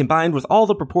 When combined with all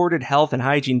the purported health and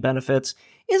hygiene benefits,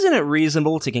 isn't it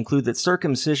reasonable to conclude that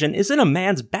circumcision is in a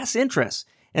man's best interest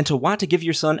and to want to give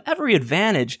your son every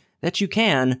advantage that you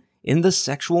can in the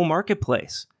sexual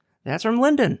marketplace? That's from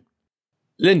Lyndon.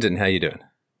 Lyndon, how you doing?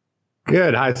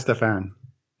 Good. Hi, Stefan.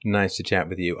 Nice to chat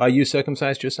with you. Are you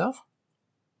circumcised yourself?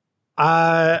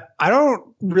 I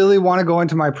don't really want to go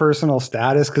into my personal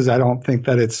status because I don't think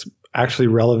that it's actually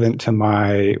relevant to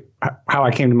how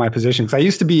I came to my position. Because I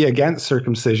used to be against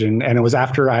circumcision, and it was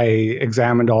after I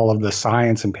examined all of the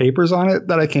science and papers on it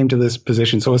that I came to this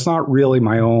position. So it's not really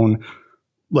my own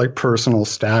personal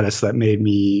status that made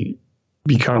me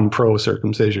become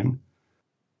pro-circumcision.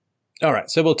 All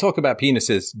right, so we'll talk about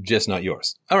penises, just not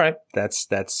yours. All right, that's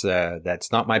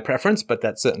not my preference, but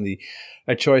that's certainly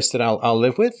a choice that I'll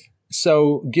live with.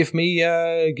 So give me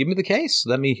the case.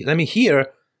 Let me hear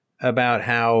about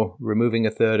how removing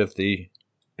a third of the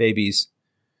baby's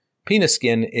penis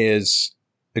skin is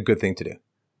a good thing to do.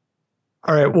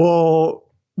 All right. Well,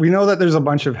 we know that there's a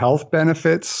bunch of health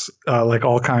benefits, like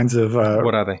all kinds of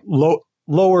what are they?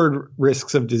 lowered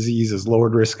risks of diseases,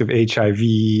 lowered risk of HIV,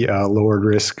 lowered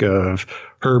risk of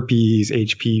herpes,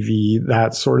 HPV,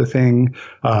 that sort of thing.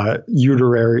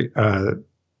 Urinary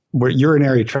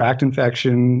tract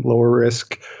infection, lower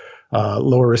risk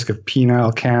of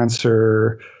penile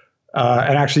cancer.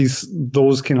 And actually,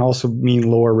 those can also mean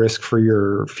lower risk for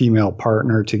your female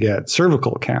partner to get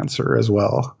cervical cancer as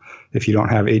well if you don't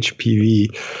have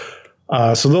HPV.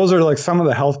 So those are like some of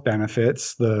the health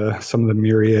benefits, some of the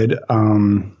myriad.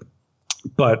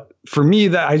 But for me,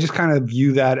 that I just kind of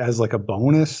view that as like a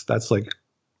bonus. That's like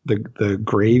the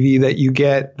gravy that you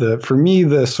get. For me,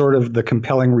 the sort of the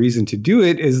compelling reason to do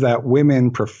it is that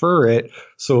women prefer it.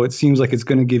 So it seems like it's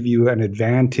going to give you an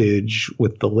advantage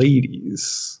with the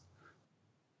ladies.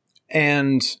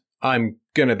 And I'm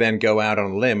going to then go out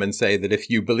on a limb and say that if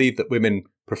you believe that women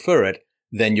prefer it,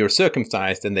 then you're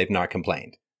circumcised and they've not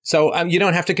complained. So you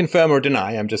don't have to confirm or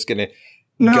deny. I'm just going to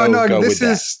go with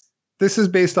that. This is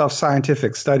based off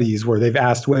scientific studies where they've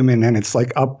asked women, and it's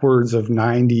like upwards of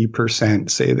 90%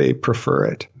 say they prefer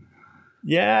it.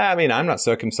 Yeah, I mean, I'm not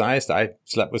circumcised. I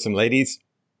slept with some ladies.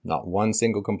 Not one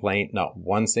single complaint, not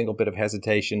one single bit of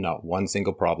hesitation, not one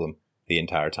single problem the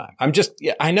entire time.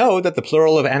 I know that the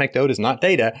plural of anecdote is not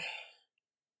data,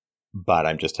 but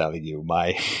I'm just telling you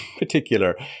my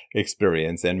particular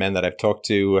experience. And men that I've talked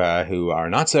to who are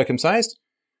not circumcised,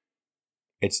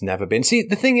 it's never been. See,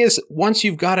 the thing is, once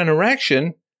you've got an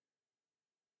erection,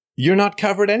 you're not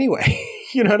covered anyway.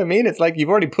 You know what I mean? It's like you've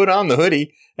already put on the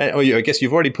hoodie, or I guess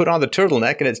you've already put on the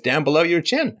turtleneck and it's down below your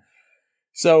chin.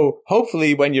 So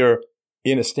hopefully when you're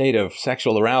in a state of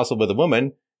sexual arousal with a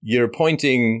woman, you're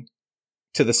pointing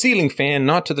to the ceiling fan,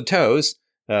 not to the toes,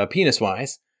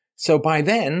 penis-wise. So by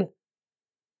then,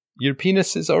 your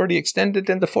penis is already extended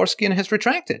and the foreskin has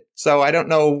retracted. So I don't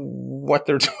know what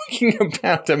they're talking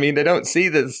about. I mean, they don't see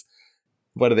this,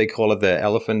 what do they call it, the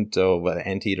elephant or the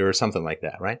anteater or something like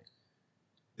that, right?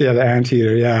 Yeah, the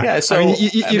anteater, yeah. Yeah, so I mean,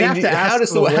 you'd have to ask how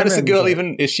does the girl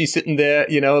even, is she sitting there,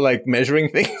 like measuring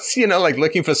things, like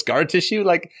looking for scar tissue?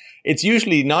 Like, it's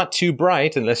usually not too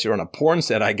bright, unless you're on a porn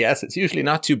set, I guess. It's usually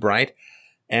not too bright.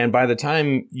 And by the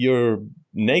time you're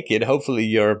naked, hopefully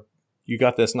you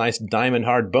got this nice diamond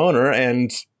hard boner and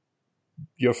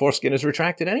your foreskin is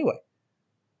retracted anyway.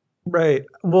 Right.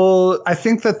 Well, I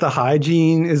think that the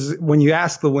hygiene is, when you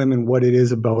ask the women what it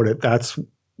is about it, that's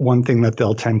one thing that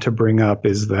they'll tend to bring up,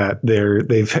 is that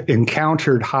they've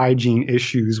encountered hygiene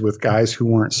issues with guys who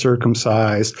weren't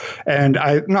circumcised. And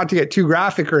not to get too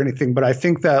graphic or anything, but I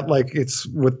think that like it's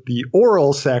with the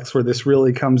oral sex where this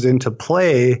really comes into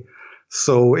play.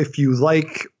 So if you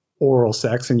like oral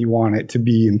sex and you want it to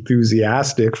be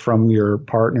enthusiastic from your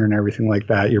partner and everything like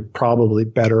that, you're probably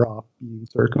better off being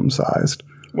circumcised.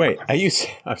 Wait,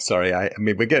 I'm sorry. I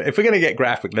mean, if we're going to get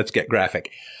graphic, let's get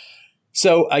graphic.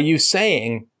 So are you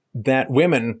saying that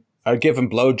women are giving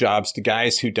blowjobs to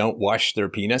guys who don't wash their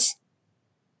penis?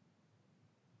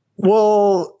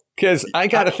 Well, because I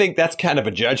got to think that's kind of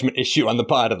a judgment issue on the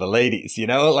part of the ladies,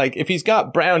 Like if he's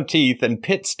got brown teeth and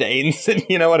pit stains and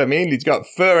you know what I mean? He's got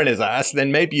fur in his ass,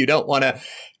 then maybe you don't want to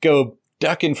go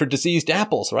ducking for diseased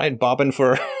apples, right? Bobbing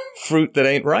for fruit that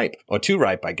ain't ripe or too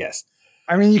ripe, I guess.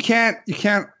 I mean, you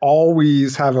can't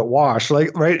always have it washed.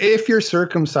 Like, right, if you're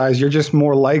circumcised, you're just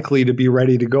more likely to be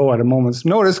ready to go at a moment's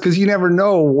notice because you never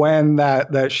know when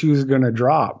that shoe's going to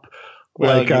drop.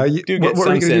 Well, you do get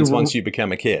some sense once you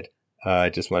become a kid. I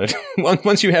just wanted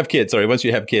once you have kids,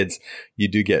 you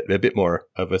do get a bit more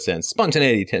of a sense.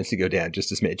 Spontaneity tends to go down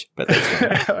just a smidge, but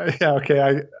that's fine. Yeah,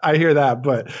 okay, I hear that,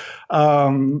 but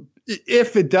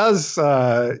if it does,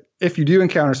 if you do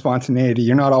encounter spontaneity,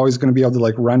 you're not always going to be able to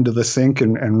like run to the sink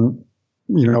and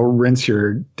rinse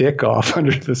your dick off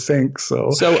under the sink.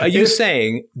 So are you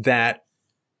saying that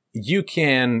you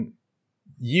can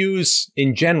use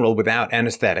in general without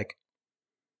anesthetic,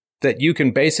 that you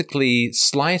can basically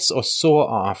slice or saw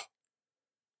off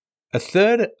a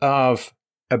third of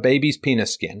a baby's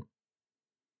penis skin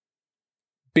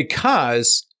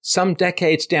because some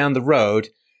decades down the road,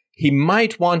 he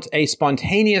might want a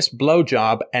spontaneous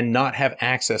blowjob and not have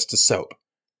access to soap?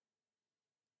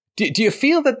 Do you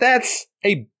feel that that's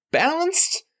a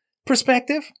balanced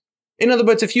perspective? In other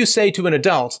words, if you say to an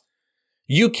adult,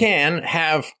 you can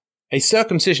have a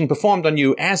circumcision performed on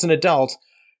you as an adult,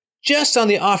 just on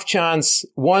the off chance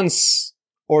once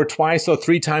or twice or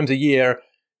three times a year,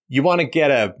 you want to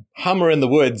get a Hummer in the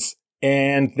woods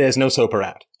and there's no soap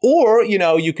around. Or,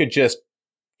 you could just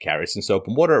carry some soap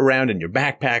and water around in your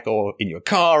backpack or in your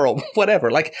car or whatever.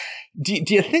 Like, do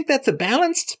you think that's a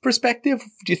balanced perspective?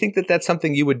 Do you think that that's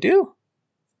something you would do?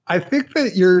 I think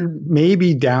that you're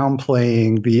maybe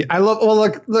downplaying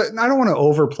look, I don't want to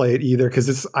overplay it either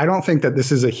because I don't think that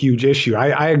this is a huge issue.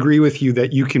 I agree with you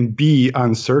that you can be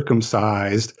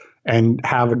uncircumcised and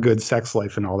have a good sex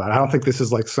life and all that. I don't think this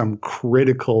is like some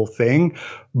critical thing,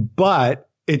 but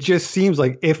it just seems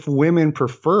like if women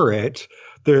prefer it,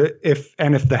 if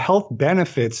the health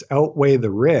benefits outweigh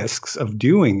the risks of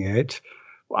doing it,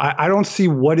 I don't see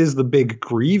what is the big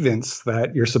grievance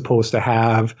that you're supposed to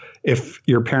have if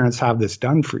your parents have this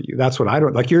done for you. That's what I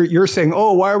don't like. You're saying,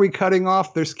 oh, why are we cutting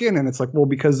off their skin? And it's like, well,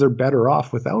 because they're better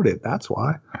off without it. That's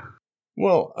why.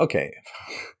 Well, okay.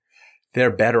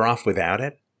 They're better off without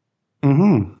it?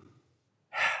 Mm-hmm.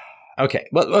 Okay.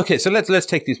 Well, okay. So let's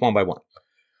take these one by one.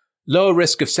 Low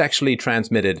risk of sexually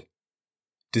transmitted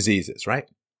diseases, right?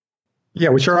 Yeah,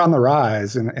 which are on the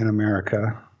rise in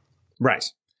America.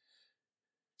 Right.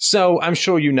 So I'm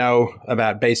sure you know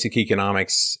about basic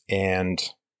economics and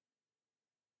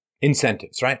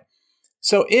incentives, right?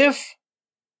 So if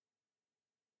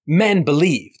men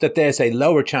believe that there's a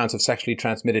lower chance of sexually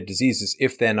transmitted diseases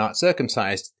if they're not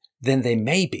circumcised, then they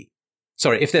may be.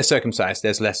 Sorry, if they're circumcised,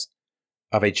 there's less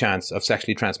of a chance of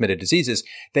sexually transmitted diseases.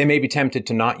 They may be tempted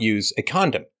to not use a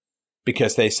condom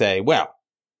because they say, well,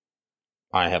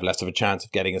 I have less of a chance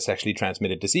of getting a sexually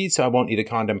transmitted disease, so I won't need a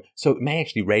condom. So it may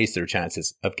actually raise their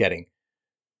chances of getting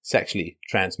sexually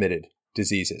transmitted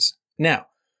diseases. Now,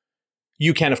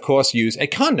 you can, of course, use a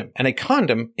condom, and a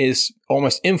condom is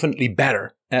almost infinitely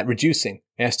better at reducing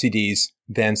STDs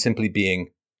than simply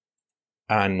being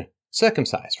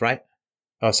uncircumcised, right?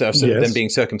 Yes. Than being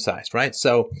circumcised, right?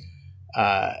 So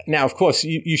now, of course,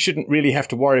 you shouldn't really have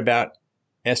to worry about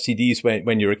STDs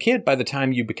when you're a kid. By the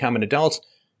time you become an adult,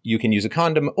 you can use a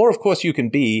condom, or of course you can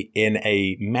be in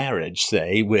a marriage,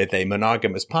 say, with a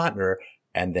monogamous partner,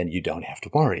 and then you don't have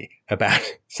to worry about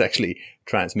sexually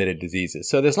transmitted diseases.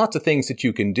 So there's lots of things that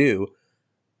you can do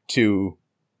to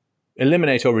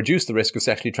eliminate or reduce the risk of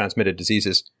sexually transmitted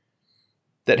diseases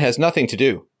that has nothing to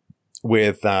do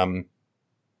with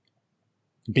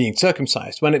being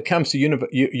circumcised. When it comes to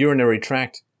urinary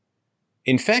tract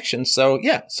infections, so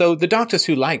the doctors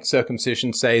who like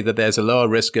circumcision say that there's a lower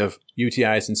risk of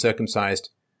UTIs in circumcised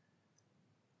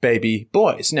baby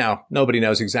boys. Now, nobody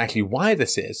knows exactly why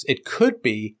this is. It could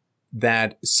be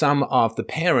that some of the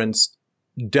parents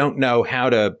don't know how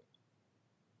to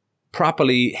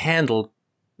properly handle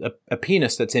a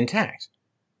penis that's intact.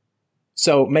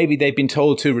 So maybe they've been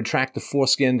told to retract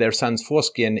their son's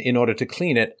foreskin in order to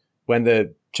clean it when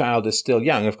the child is still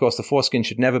young. Of course, the foreskin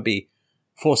should never be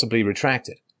forcibly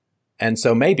retracted. And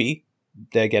so maybe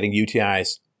they're getting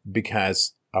UTIs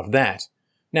because of that.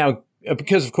 Now,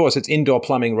 because of course it's indoor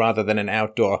plumbing rather than an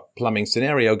outdoor plumbing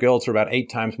scenario, girls are about 8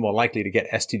 times more likely to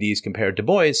get STDs compared to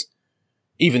boys,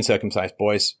 even circumcised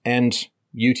boys, and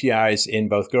UTIs in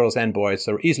both girls and boys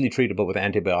are easily treatable with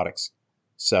antibiotics.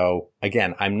 So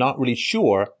again, I'm not really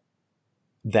sure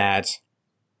that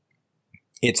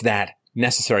it's that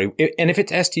necessary. And if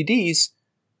it's STDs,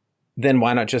 then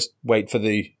why not just wait for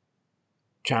the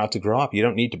child to grow up? You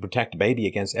don't need to protect a baby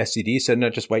against STDs, so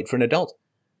not just wait for an adult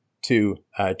to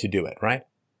do it, right?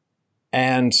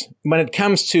 And when it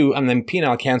comes to, and then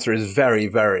penile cancer is very,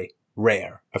 very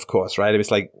rare, of course, right?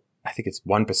 It's like, I think it's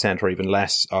 1% or even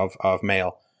less of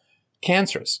male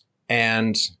cancers.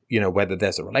 And, whether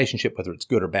there's a relationship, whether it's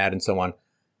good or bad and so on,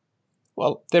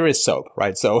 well, there is soap,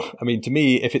 right? So, I mean, to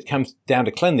me, if it comes down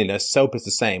to cleanliness, soap is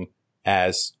the same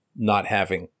as not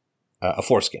having a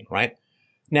foreskin, right?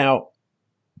 Now,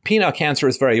 penile cancer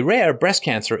is very rare. Breast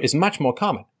cancer is much more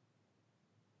common.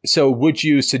 So would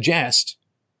you suggest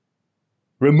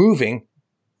removing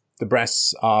the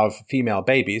breasts of female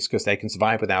babies, because they can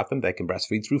survive without them, they can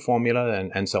breastfeed through formula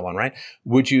and so on, right?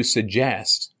 Would you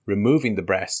suggest removing the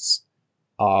breasts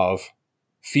of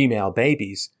female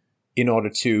babies in order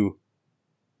to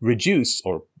reduce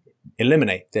or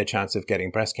eliminate their chance of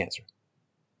getting breast cancer?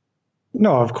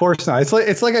 No, of course not.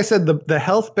 It's like I said, the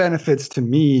health benefits to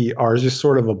me are just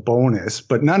sort of a bonus,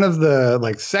 but none of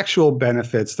the sexual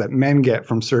benefits that men get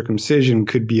from circumcision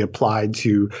could be applied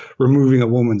to removing a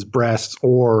woman's breasts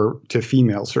or to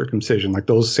female circumcision. Like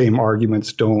those same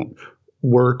arguments don't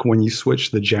work when you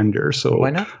switch the gender. So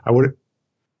why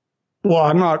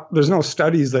not? There's no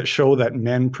studies that show that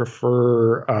men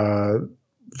prefer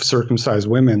circumcised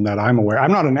women that I'm aware.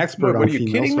 I'm not an expert on female. Are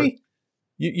you kidding me?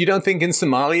 You don't think in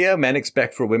Somalia men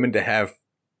expect for women to have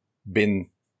been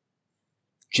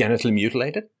genitally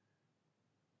mutilated?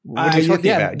 What are you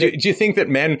talking about? Do you think that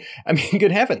men? I mean,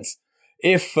 good heavens!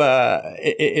 If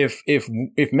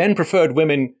men preferred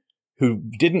women who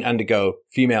didn't undergo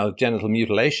female genital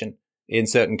mutilation in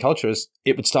certain cultures,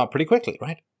 it would stop pretty quickly,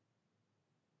 right?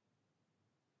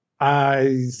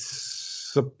 I'm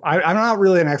not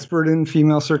really an expert in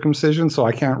female circumcision, so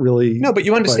I can't really. No, but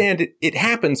you understand it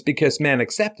happens because men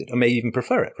accept it or may even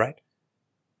prefer it, right?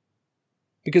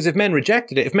 Because if men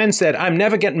rejected it, if men said, I'm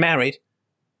never getting married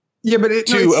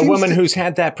to a woman who's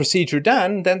had that procedure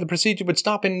done, then the procedure would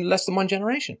stop in less than one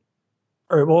generation.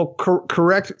 All right, well,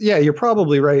 correct. Yeah, you're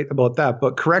probably right about that,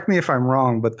 but correct me if I'm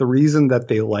wrong, but the reason that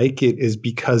they like it is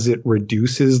because it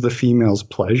reduces the female's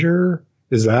pleasure?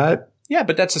 Is that? Yeah,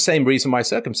 but that's the same reason why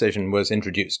circumcision was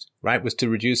introduced, right? Was to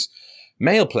reduce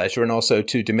male pleasure and also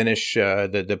to diminish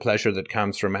the pleasure that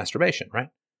comes from masturbation, right?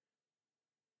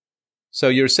 So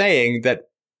you're saying that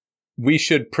we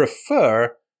should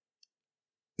prefer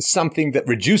something that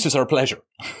reduces our pleasure.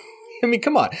 I mean,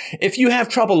 come on. If you have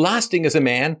trouble lasting as a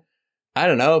man, I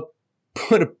don't know,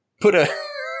 put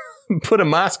a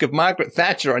mask of Margaret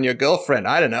Thatcher on your girlfriend.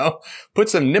 I don't know. Put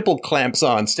some nipple clamps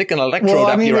on. Stick an electrode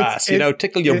up your ass.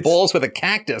 Tickle your balls with a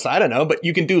cactus. I don't know. But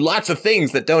you can do lots of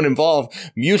things that don't involve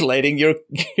mutilating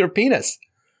your penis.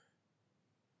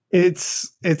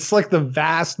 It's like the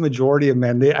vast majority of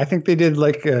men. I think they did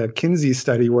like a Kinsey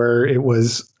study where it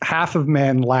was half of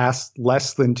men last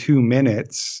less than 2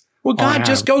 minutes. Well, God,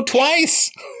 just go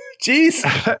twice. Jeez,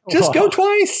 just go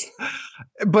twice.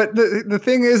 But the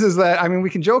thing is that, I mean, we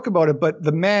can joke about it, but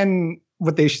the men,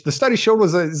 the study showed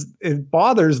was it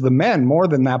bothers the men more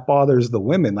than that bothers the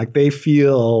women. Like they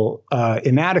feel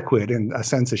inadequate and a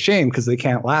sense of shame because they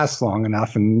can't last long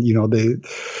enough. And, they.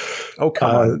 Oh,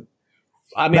 come on.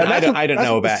 I mean, I don't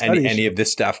know about any of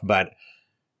this stuff, but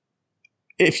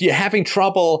if you're having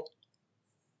trouble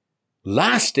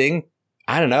lasting,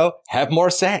 I don't know, have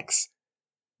more sex.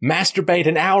 Masturbate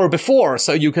an hour before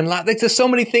so you can last. There's so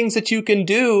many things that you can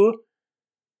do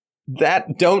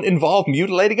that don't involve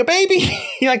mutilating a baby.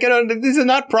 These are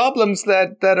not problems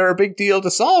that are a big deal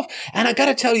to solve. And I got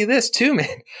to tell you this too,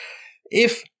 man.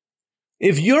 If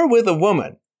you're with a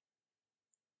woman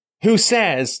who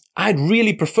says, I'd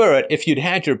really prefer it if you'd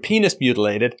had your penis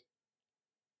mutilated,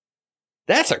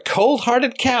 that's a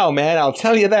cold-hearted cow, man. I'll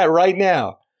tell you that right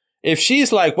now. If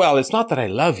she's like, well, it's not that I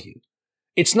love you.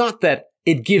 It's not that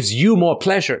it gives you more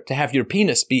pleasure to have your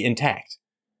penis be intact.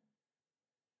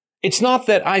 It's not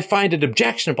that I find it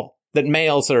objectionable that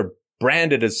males are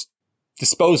branded as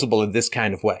disposable in this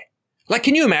kind of way. Like,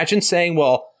 can you imagine saying,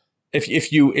 well,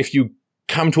 if you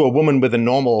come to a woman with a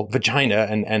normal vagina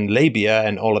and labia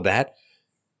and all of that,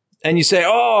 and you say,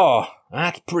 oh,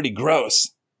 that's pretty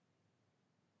gross.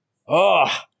 Oh,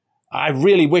 I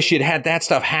really wish you'd had that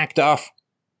stuff hacked off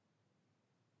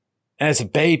as a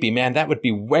baby, man. That would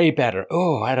be way better.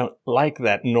 Oh, I don't like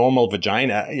that normal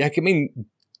vagina. I mean,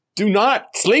 do not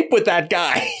sleep with that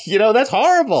guy. That's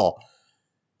horrible.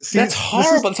 That's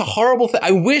horrible. It's a horrible thing.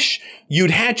 I wish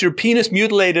you'd had your penis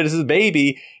mutilated as a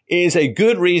baby is a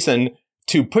good reason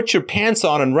to put your pants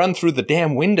on and run through the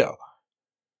damn window.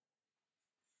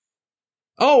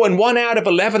 Oh, and 1 out of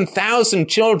 11,000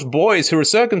 children, boys who are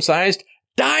circumcised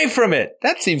die from it.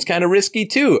 That seems kind of risky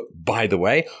too, by the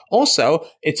way. Also,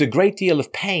 it's a great deal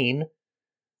of pain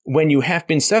when you have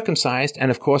been circumcised,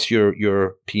 and of course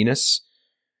your penis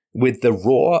with the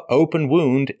raw open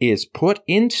wound is put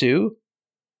into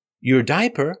your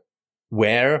diaper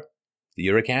where the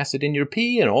uric acid in your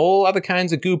pee and all other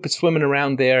kinds of goop is swimming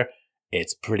around there.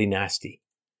 It's pretty nasty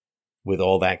with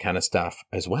all that kind of stuff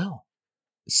as well.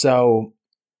 So,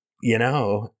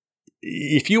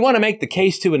 if you want to make the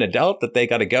case to an adult that they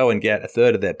got to go and get a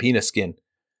third of their penis skin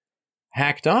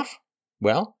hacked off,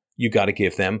 well, you got to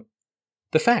give them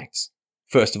the facts.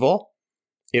 First of all,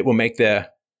 it will make their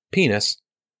penis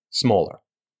smaller.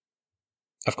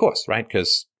 Of course, right?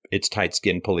 Because it's tight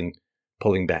skin pulling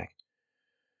back.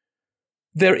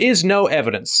 There is no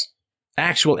evidence,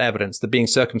 actual evidence, that being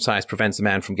circumcised prevents a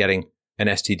man from getting an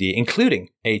STD, including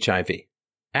HIV.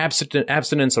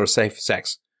 Abstinence or safe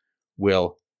sex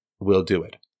will do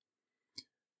it.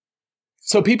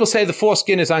 So people say the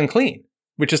foreskin is unclean,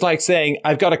 which is like saying,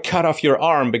 I've got to cut off your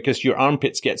arm because your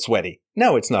armpits get sweaty.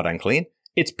 No, it's not unclean.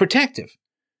 It's protective.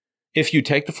 If you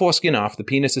take the foreskin off, the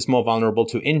penis is more vulnerable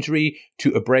to injury,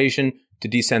 to abrasion, to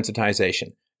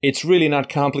desensitization. It's really not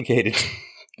complicated.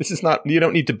 You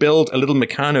don't need to build a little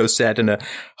Meccano set and a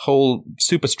whole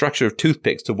superstructure of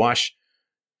toothpicks to wash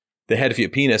the head of your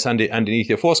penis underneath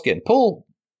your foreskin. Pull,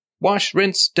 wash,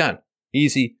 rinse, done.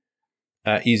 Easy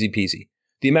peasy.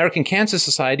 The American Cancer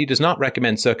Society does not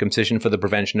recommend circumcision for the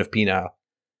prevention of penile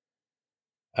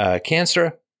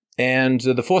cancer. And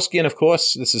the foreskin, of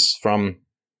course, this is from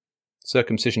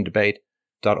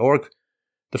circumcisiondebate.org.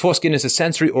 The foreskin is a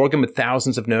sensory organ with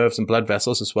thousands of nerves and blood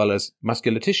vessels as well as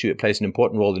muscular tissue. It plays an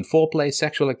important role in foreplay,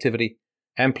 sexual activity,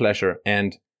 and pleasure,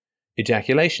 and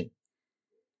ejaculation.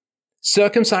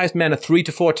 Circumcised men are 3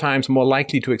 to 4 times more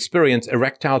likely to experience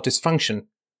erectile dysfunction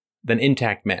than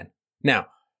intact men. Now,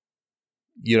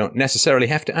 you don't necessarily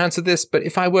have to answer this, but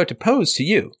if I were to pose to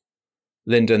you,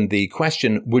 Lyndon, the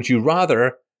question, would you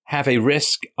rather have a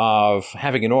risk of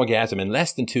having an orgasm in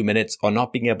less than 2 minutes or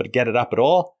not being able to get it up at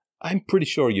all? I'm pretty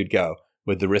sure you'd go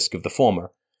with the risk of the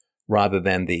former rather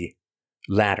than the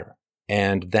latter.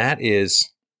 And that is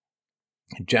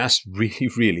just really,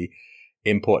 really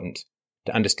important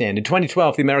to understand. In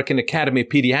 2012, the American Academy of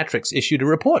Pediatrics issued a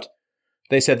report.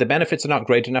 They said the benefits are not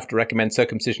great enough to recommend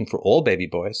circumcision for all baby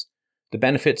boys. The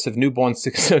benefits of newborn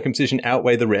circumcision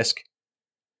outweigh the risk.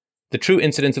 The true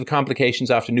incidence of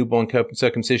complications after newborn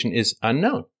circumcision is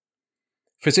unknown.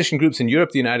 Physician groups in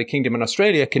Europe, the United Kingdom, and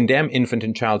Australia condemn infant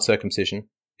and child circumcision.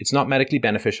 It's not medically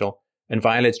beneficial and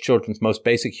violates children's most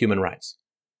basic human rights.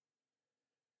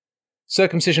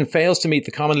 Circumcision fails to meet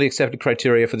the commonly accepted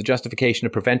criteria for the justification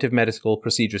of preventive medical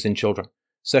procedures in children.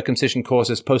 Circumcision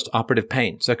causes post-operative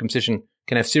pain. Circumcision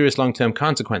can have serious long-term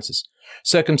consequences.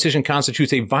 Circumcision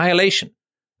constitutes a violation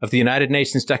of the United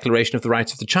Nations Declaration of the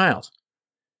Rights of the Child.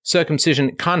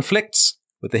 Circumcision conflicts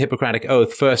with the Hippocratic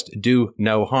Oath, first do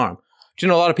no harm. Do you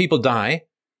know a lot of people die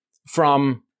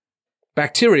from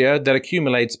bacteria that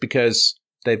accumulates because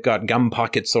they've got gum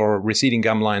pockets or receding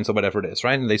gum lines or whatever it is,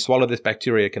 right? And they swallow this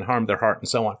bacteria, it can harm their heart and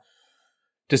so on.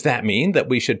 Does that mean that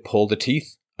we should pull the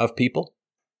teeth of people?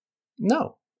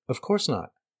 No, of course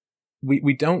not.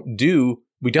 We don't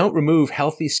remove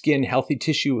healthy skin, healthy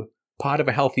tissue, part of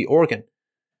a healthy organ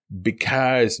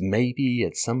because maybe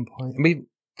at some point,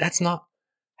 that's not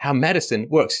how medicine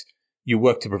works. You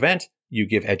work to prevent, you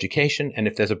give education, and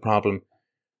if there's a problem,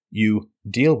 you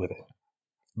deal with it.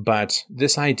 But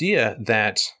this idea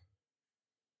that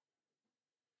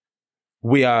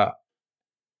we are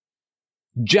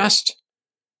just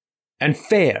and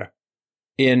fair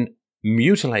in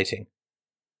mutilating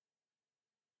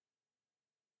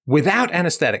without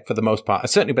anesthetic for the most part,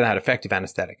 certainly without effective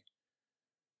anesthetic,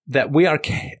 that we are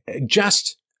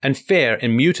just and fair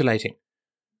in mutilating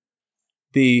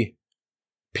the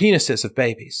penises of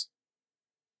babies.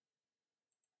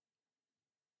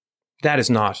 That is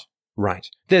not right.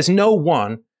 There's no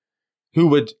one who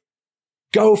would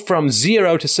go from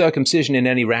 0 to circumcision in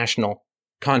any rational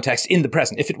context in the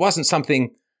present. If it wasn't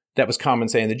something that was common,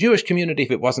 say, in the Jewish community,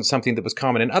 if it wasn't something that was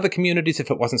common in other communities,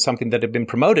 if it wasn't something that had been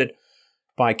promoted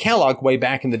by Kellogg way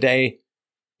back in the day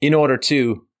in order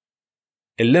to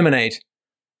eliminate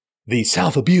the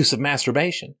self-abuse of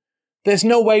masturbation, there's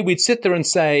no way we'd sit there and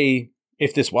say,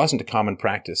 if this wasn't a common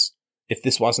practice, if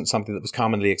this wasn't something that was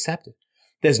commonly accepted,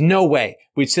 there's no way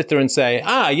we'd sit there and say,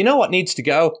 you know what needs to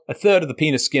go? 1/3 of the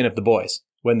penis skin of the boys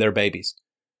when they're babies.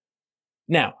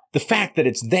 Now, the fact that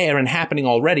it's there and happening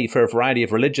already for a variety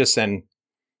of religious and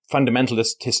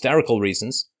fundamentalist hysterical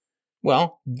reasons,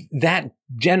 well, that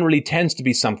generally tends to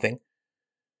be something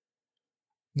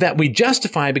that we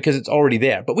justify because it's already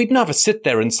there. But we'd never sit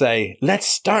there and say, let's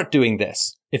start doing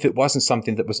this if it wasn't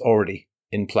something that was already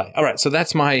in play. All right, so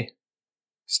that's my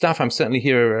stuff. I'm certainly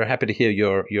happy to hear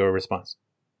your response.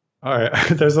 All right,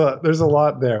 there's a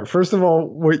lot there. First of all,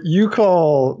 what you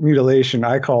call mutilation,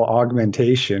 I call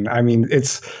augmentation. I mean,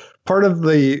 it's part of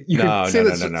the.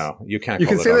 No. You can't. You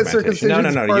call can it say that augmentation.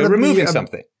 circumcision. No. You're removing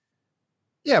something.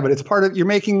 Yeah, but it's part of. You're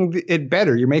making it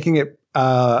better. You're making it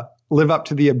live up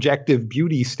to the objective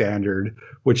beauty standard,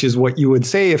 which is what you would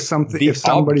say if somebody.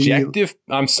 Objective.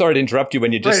 I'm sorry to interrupt you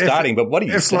when you're just starting, but what are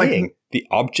you saying? The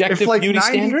objective beauty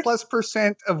standard? If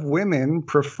 90+% of women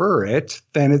prefer it,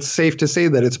 then it's safe to say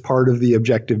that it's part of the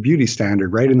objective beauty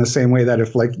standard, right? In the same way that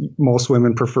if most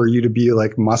women prefer you to be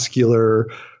muscular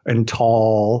and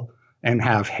tall and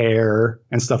have hair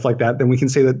and stuff like that, then we can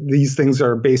say that these things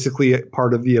are basically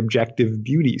part of the objective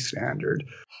beauty standard.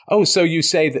 Oh, so you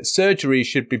say that surgery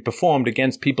should be performed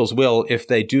against people's will if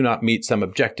they do not meet some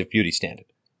objective beauty standard.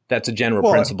 That's a general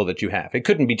principle that you have. It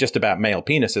couldn't be just about male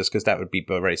penises because that would be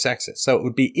very sexist. So it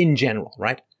would be in general,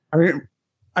 right? I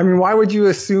mean, why would you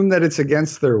assume that it's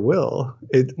against their will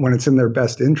when it's in their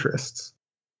best interests?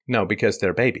 No, because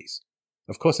they're babies.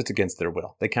 Of course it's against their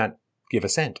will. They can't give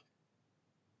assent.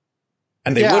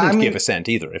 And they wouldn't give assent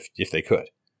either if they could.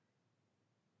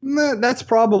 That's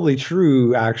probably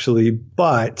true, actually,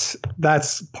 but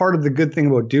that's part of the good thing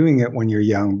about doing it when you're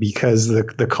young because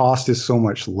the cost is so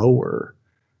much lower.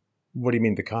 What do you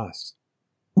mean the cost?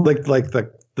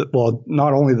 Well,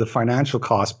 not only the financial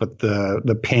cost, but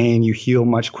the pain. You heal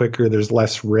much quicker. There's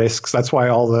less risks. That's why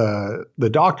all the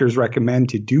doctors recommend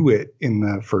to do it in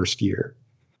the first year,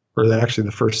 or actually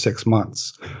the first 6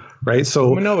 months, right?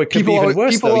 So no, it could be even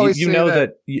worse though. You know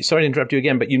that. Sorry to interrupt you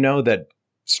again, but you know that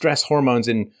stress hormones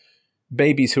in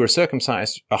babies who are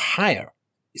circumcised are higher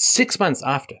 6 months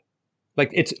after. Like,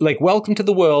 it's like, welcome to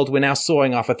the world. We're now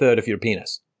sawing off a third of your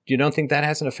penis. You don't think that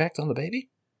has an effect on the baby?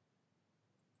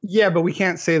 Yeah, but we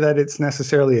can't say that it's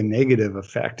necessarily a negative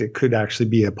effect. It could actually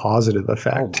be a positive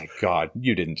effect. Oh my God,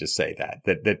 you didn't just say that.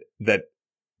 That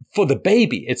for the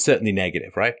baby, it's certainly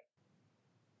negative, right?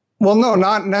 Well, no,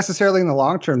 not necessarily in the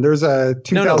long term. There's a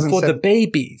 2007. No, for the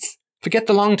babies. Forget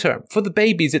the long term. For the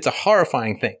babies, it's a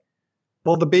horrifying thing.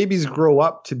 Well, the babies grow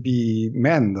up to be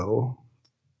men, though.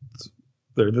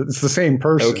 It's the same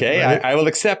person. Okay, right? I will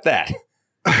accept that.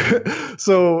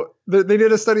 So they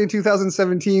did a study in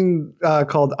 2017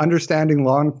 called Understanding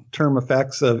Long-Term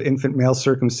Effects of Infant Male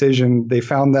Circumcision. They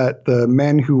found that the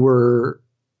men who were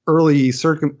early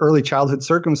childhood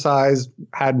circumcised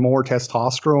had more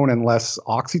testosterone and less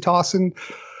oxytocin.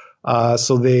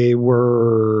 So they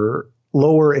were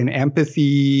lower in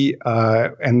empathy,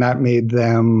 and that made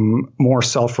them more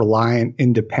self-reliant,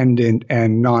 independent,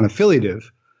 and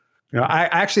non-affiliative. You know, I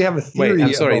actually have a theory. Wait,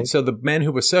 I'm sorry. So the men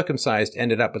who were circumcised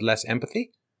ended up with less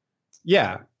empathy?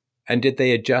 Yeah. And did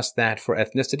they adjust that for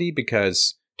ethnicity?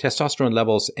 Because testosterone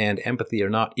levels and empathy are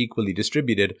not equally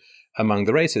distributed among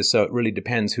the races, so it really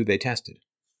depends who they tested.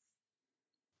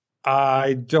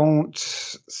 I don't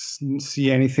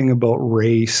see anything about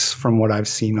race from what I've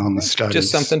seen on the studies.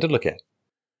 Just something to look at.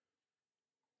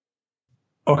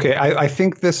 Okay, I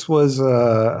think this was,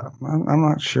 I'm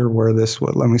not sure where this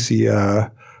was. Let me see.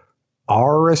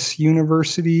 Aarhus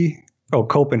University. Oh,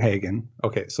 Copenhagen.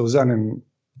 Okay, so it was done in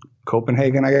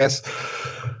Copenhagen, I guess.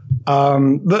 I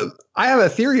have a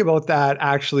theory about that,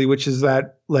 actually, which is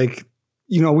that, like,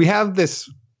 you know, we have this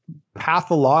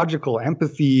pathological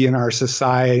empathy in our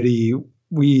society.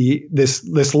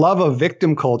 This love of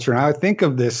victim culture. And I think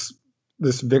of this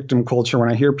victim culture when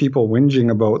I hear people whinging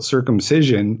about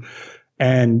circumcision.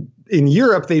 And in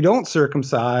Europe, they don't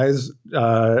circumcise,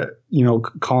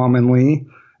 commonly.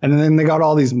 And then they got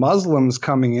all these Muslims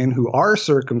coming in who are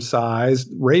circumcised,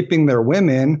 raping their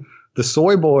women. The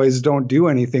soy boys don't do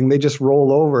anything. They just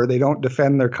roll over. They don't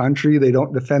defend their country. They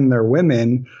don't defend their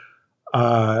women.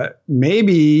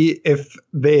 Maybe if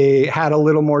they had a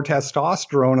little more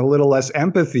testosterone, a little less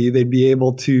empathy, they'd be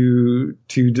able to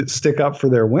stick up for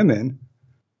their women.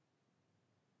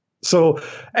 So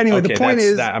anyway, okay, the point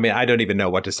is, I mean, I don't even know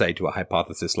what to say to a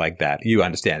hypothesis like that. You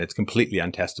understand it's completely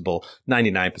untestable,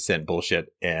 99%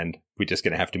 bullshit, and we're just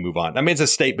going to have to move on. I mean, it's a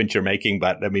statement you're making,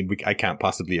 but I mean, I can't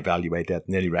possibly evaluate that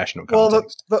in any rational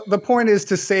context. Well, the point is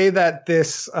to say that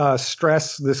this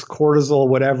stress, this cortisol,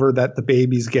 whatever that the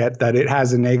babies get, that it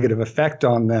has a negative effect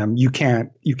on them. You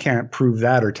can't prove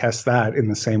that or test that in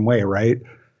the same way, right?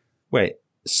 Wait,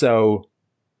 so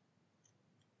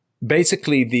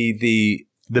basically the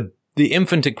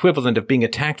infant equivalent of being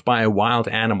attacked by a wild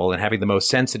animal and having the most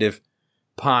sensitive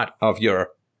part of your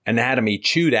anatomy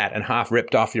chewed at and half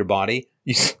ripped off your body.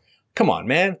 Come on,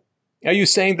 man. Are you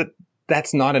saying that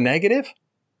that's not a negative?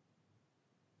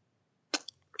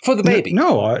 For the baby?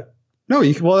 No,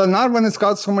 not when it's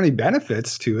got so many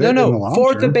benefits to it. No,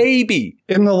 for the baby.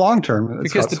 In the long term.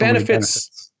 Because the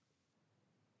benefits.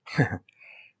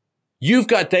 You've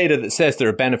got data that says there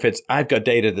are benefits. I've got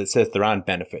data that says there aren't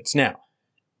benefits. Now,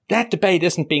 that debate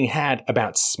isn't being had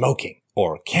about smoking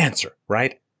or cancer,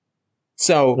 right?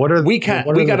 So we got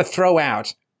to throw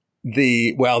out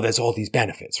there's all these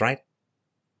benefits, right?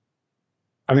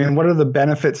 I mean, what are the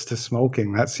benefits to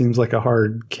smoking? That seems like a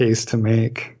hard case to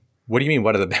make. What do you mean?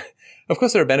 Of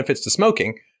course, there are benefits to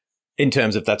smoking in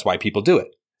terms of that's why people do it.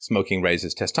 Smoking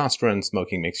raises testosterone.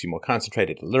 Smoking makes you more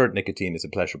concentrated, alert. Nicotine is a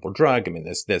pleasurable drug. I mean,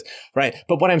 there's right.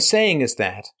 But what I'm saying is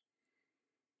that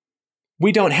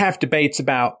we don't have debates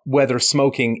about whether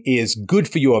smoking is good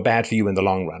for you or bad for you in the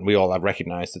long run. We all have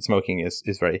recognized that smoking is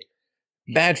very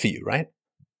bad for you, right?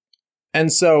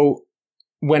 And so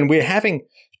when we're having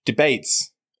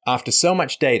debates after so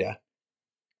much data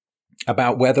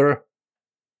about whether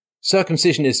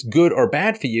circumcision is good or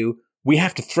bad for you, we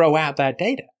have to throw out that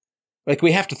data. Like,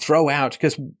 we have to throw out,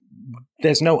 because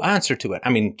there's no answer to it. I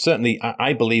mean, certainly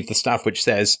I believe the stuff which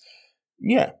says,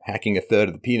 yeah, hacking a third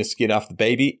of the penis skin off the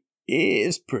baby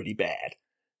is pretty bad.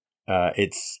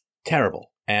 It's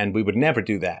terrible. And we would never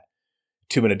do that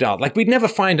to an adult. Like, we'd never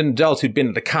find an adult who'd been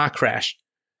in a car crash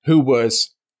who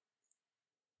was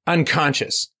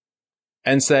unconscious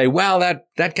and say, well,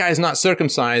 that guy's not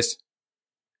circumcised.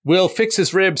 We'll fix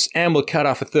his ribs and we'll cut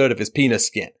off a third of his penis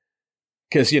skin.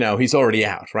 Because, he's already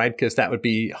out, right? Because that would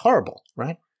be horrible,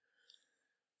 right?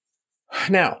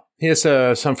 Now, here's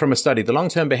some from a study. The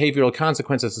long-term behavioral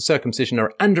consequences of circumcision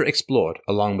are underexplored,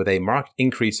 along with a marked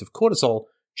increase of cortisol.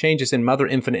 Changes in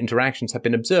mother-infant interactions have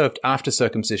been observed after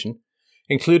circumcision,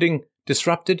 including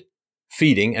disrupted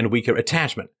feeding and weaker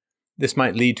attachment. This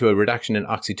might lead to a reduction in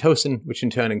oxytocin, which in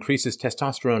turn increases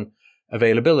testosterone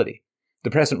availability.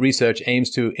 The present research aims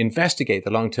to investigate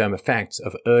the long-term effects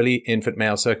of early infant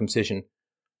male circumcision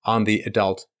on the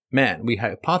adult man. We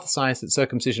hypothesize that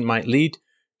circumcision might lead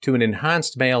to an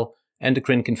enhanced male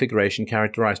endocrine configuration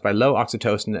characterized by low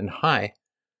oxytocin and high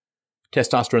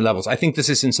testosterone levels. I think this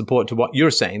is in support to what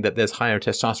you're saying, that there's higher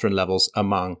testosterone levels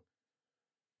among.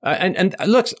 And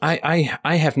look, I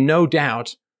have no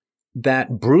doubt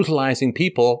that brutalizing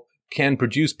people can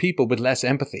produce people with less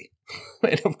empathy.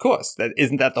 And of course,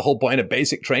 isn't that the whole point of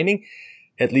basic training?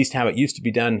 At least how it used to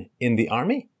be done in the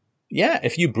army? Yeah,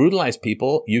 if you brutalize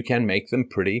people, you can make them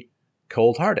pretty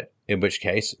cold-hearted. In which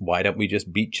case, why don't we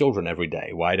just beat children every day?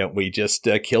 Why don't we just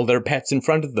kill their pets in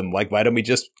front of them? Like, why don't we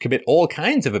just commit all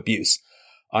kinds of abuse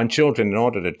on children in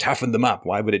order to toughen them up?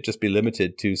 Why would it just be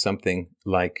limited to something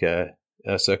like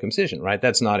circumcision, right?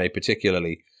 That's not a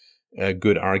particularly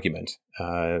good argument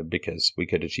because we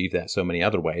could achieve that so many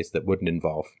other ways that wouldn't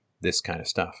involve this kind of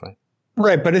stuff, right?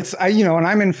 Right, but and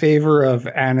I'm in favor of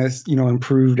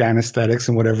improved anesthetics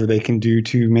and whatever they can do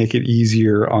to make it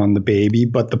easier on the baby.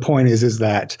 But the point is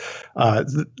that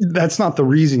that's not the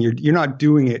reason. You're not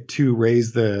doing it to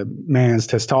raise the man's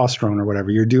testosterone or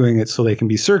whatever. You're doing it so they can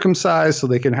be circumcised, so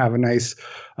they can have a nice,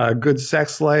 good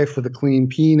sex life with a clean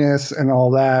penis and all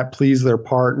that. Please their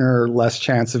partner, less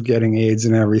chance of getting AIDS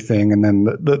and everything. And then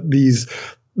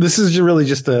this is really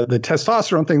just the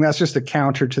testosterone thing. That's just a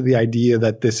counter to the idea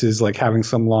that this is like having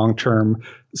some long-term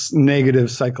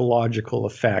negative psychological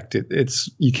effect.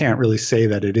 You can't really say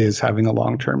that it is having a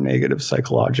long-term negative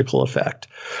psychological effect.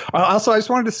 Also, I just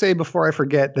wanted to say before I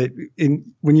forget that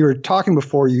when you were talking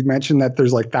before, you mentioned that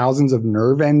there's like thousands of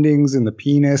nerve endings in the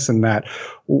penis and that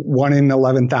 1 in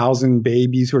 11,000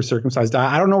 babies who are circumcised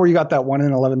die. I don't know where you got that 1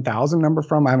 in 11,000 number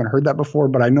from. I haven't heard that before,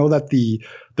 but I know that the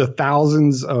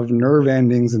thousands of nerve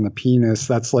endings in the penis,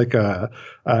 that's like a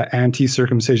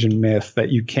anti-circumcision myth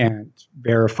that you can't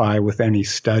verify with any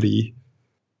study.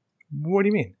 What do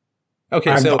you mean?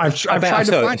 Okay, I've tried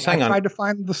to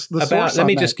find the source. Let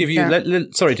me just give you.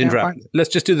 Sorry to interrupt. Let's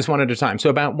just do this one at a time. So,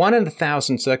 about 1 in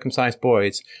 1,000 circumcised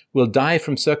boys will die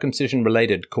from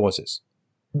circumcision-related causes.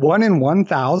 1 in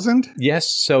 1,000? Yes.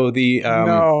 So the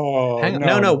no,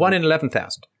 1 in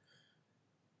 11,000.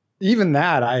 Even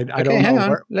that, I don't know. Hang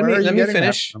on. Let me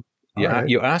finish. Yeah, right.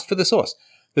 You asked for the source.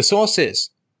 The source is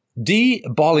D.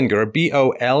 Bollinger,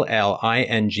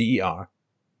 Bollinger.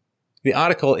 The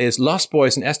article is Lost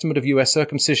Boys, an estimate of U.S.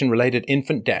 circumcision-related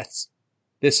infant deaths.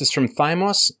 This is from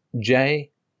Thymos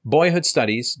J. Boyhood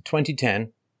Studies,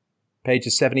 2010,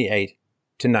 pages 78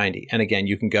 to 90. And again,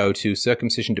 you can go to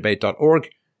circumcisiondebate.org.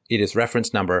 It is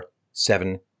reference number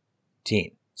 17.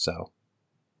 So,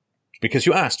 because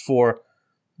you asked for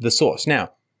the source.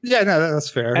 Now, yeah, no, that's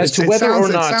fair. As to whether or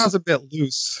not... It sounds a bit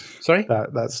loose. Sorry?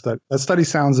 That study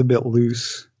sounds a bit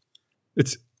loose.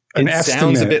 It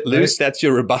sounds a bit loose. Right? That's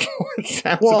your rebuttal. It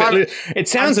sounds a bit loose. It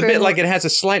sounds a bit like it has a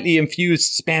slightly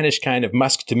infused Spanish kind of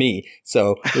musk to me.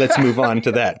 So let's move on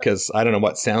to that because I don't know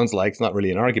what sounds like. It's not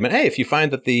really an argument. Hey, if you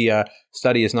find that the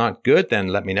study is not good, then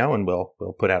let me know and we'll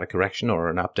put out a correction or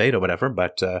an update or whatever.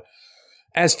 But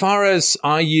as far as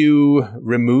are you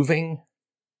removing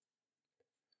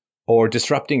or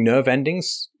disrupting nerve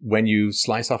endings when you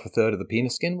slice off a third of the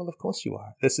penis skin? Well, of course you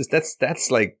are.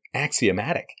 That's like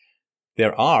axiomatic.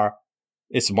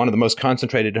 It's one of the most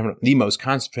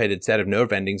concentrated set of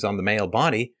nerve endings on the male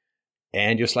body,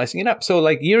 and you're slicing it up. So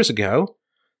like years ago,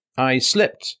 I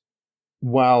slipped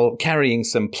while carrying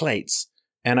some plates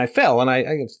and I fell and I have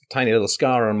a tiny little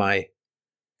scar on my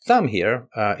thumb here.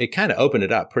 It kind of opened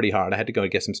it up pretty hard. I had to go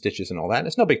and get some stitches and all that.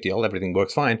 It's no big deal. Everything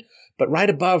works fine. But right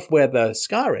above where the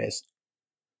scar is,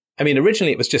 I mean,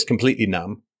 originally it was just completely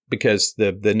numb because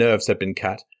the nerves had been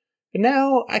cut. But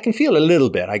now I can feel a little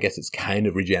bit. I guess it's kind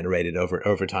of regenerated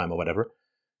over time or whatever.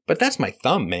 But that's my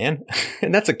thumb, man.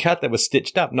 And that's a cut that was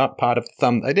stitched up, not part of the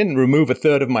thumb. I didn't remove a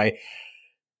third of my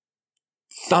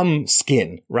thumb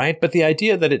skin, right? But the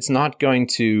idea that it's not going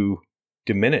to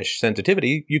diminish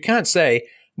sensitivity, you can't say,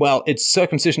 well,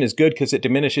 circumcision is good because it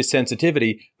diminishes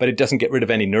sensitivity, but it doesn't get rid of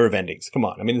any nerve endings. Come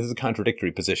on. I mean, this is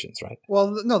contradictory positions, right?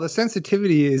 Well, no, the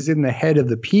sensitivity is in the head of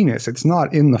the penis. It's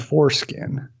not in the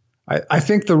foreskin. I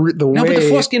think the way... No, but the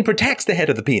foreskin protects the head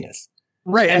of the penis.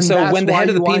 Right. And so when the head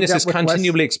of the penis is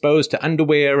continually exposed to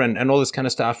underwear and all this kind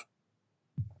of stuff,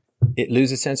 it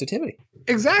loses sensitivity.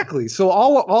 Exactly. So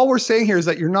all we're saying here is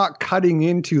that you're not cutting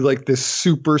into like this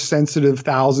super sensitive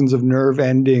thousands of nerve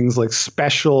endings, like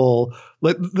special...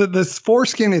 Like the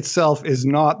foreskin itself is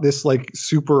not this like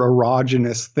super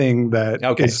erogenous thing that...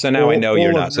 Okay, so now I know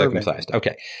you're not circumcised.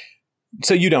 Okay.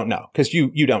 So you don't know because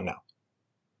you don't know.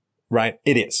 right?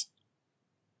 It is.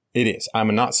 It is.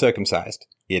 I'm not circumcised.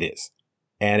 It is.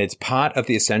 And it's part of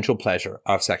the essential pleasure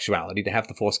of sexuality to have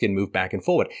the foreskin move back and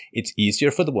forward. It's easier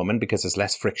for the woman because there's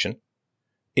less friction.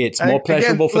 It's more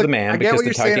pleasurable for the man because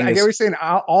the tugging is... I get what you're saying.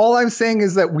 All I'm saying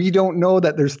is that we don't know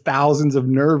that there's thousands of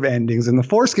nerve endings in the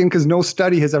foreskin because no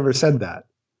study has ever said that.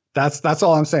 That's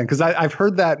all I'm saying. Because I've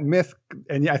heard that myth,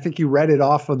 and I think you read it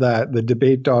off of the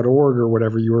debate.org or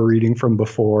whatever you were reading from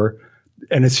before.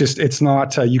 And it's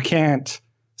not, you can't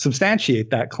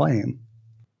substantiate that claim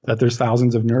that there's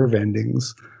thousands of nerve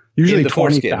endings. Usually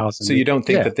 20,000. So you don't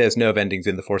think that there's nerve endings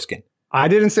in the foreskin? I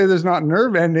didn't say there's not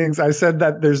nerve endings. I said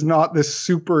that there's not this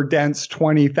super dense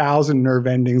 20,000 nerve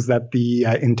endings that the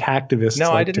intactivists.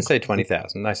 No, I didn't say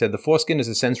 20,000. I said the foreskin is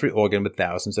a sensory organ with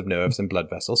thousands of nerves and blood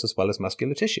vessels as well as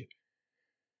muscular tissue.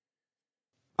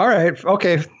 All right.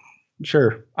 Okay.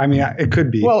 Sure. I mean, it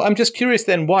could be. Well, I'm just curious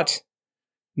then what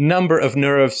number of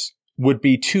nerves would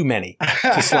be too many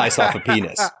to slice off a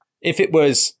penis? If it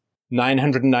was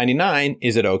 999,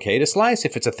 is it okay to slice?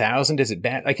 If it's 1,000, is it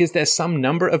bad? Like, is there some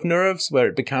number of nerves where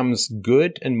it becomes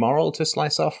good and moral to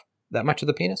slice off that much of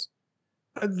the penis?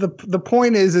 The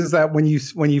point is that when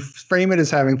you frame it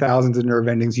as having thousands of nerve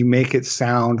endings, you make it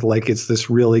sound like it's this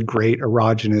really great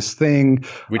erogenous thing,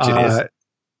 which it is.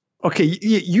 Okay,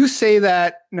 you say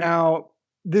that now.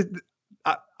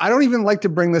 I don't even like to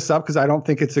bring this up because I don't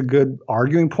think it's a good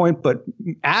arguing point, but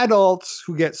adults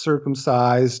who get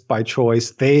circumcised by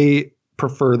choice, they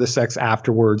prefer the sex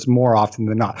afterwards more often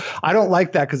than not. I don't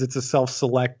like that because it's a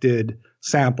self-selected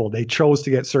sample. They chose to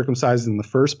get circumcised in the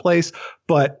first place,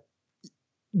 but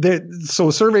so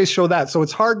surveys show that. So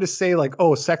it's hard to say like,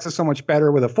 oh, sex is so much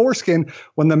better with a foreskin.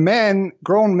 When the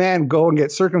grown men go and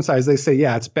get circumcised, they say,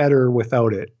 yeah, it's better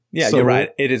without it. Yeah, you're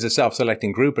right. It is a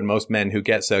self-selecting group, and most men who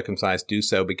get circumcised do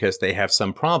so because they have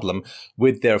some problem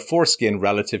with their foreskin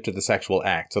relative to the sexual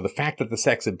act. So the fact that the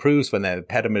sex improves when the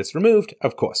pediment is removed,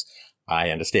 of course, I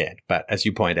understand. But as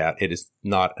you point out, it is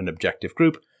not an objective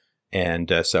group,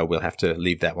 and so we'll have to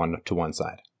leave that one to one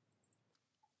side.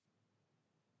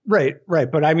 Right.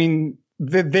 But I mean,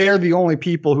 they're the only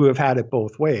people who have had it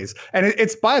both ways. And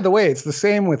it's, by the way, it's the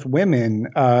same with women.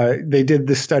 They did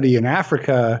this study in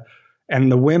Africa. And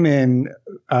the women,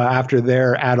 after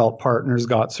their adult partners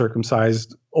got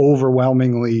circumcised,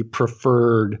 overwhelmingly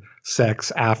preferred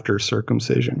sex after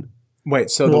circumcision. Wait,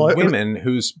 so the women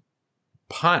whose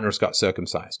partners got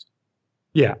circumcised?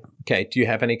 Yeah. Okay. Do you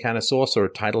have any kind of source or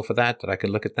title for that I could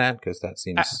look at that? Because that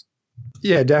seems...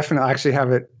 yeah, definitely. I actually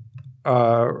have it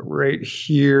right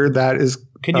here. That is...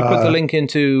 Can you put the link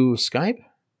into Skype?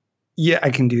 Yeah, I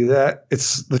can do that.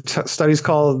 It's the study's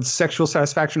called Sexual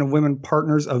Satisfaction of Women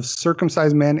Partners of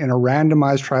Circumcised Men in a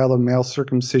Randomized Trial of Male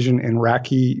Circumcision in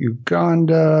Raki,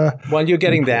 Uganda. While you're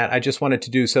getting that, I just wanted to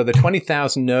do, so the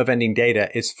 20,000 nerve ending data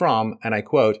is from, and I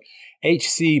quote,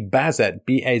 H.C. Bazett,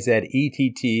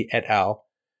 B-A-Z-E-T-T et al.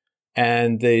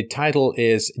 And the title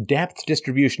is Depth,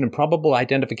 Distribution, and Probable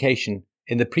Identification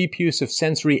in the Prepuce of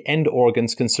Sensory End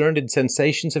Organs Concerned in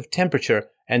Sensations of Temperature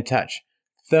and Touch.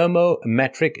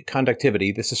 Thermometric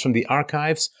conductivity. This is from the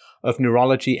Archives of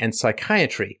Neurology and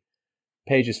Psychiatry,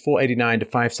 pages 489 to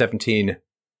 517.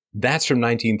 That's from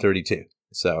 1932.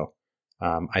 So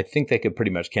I think they could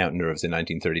pretty much count nerves in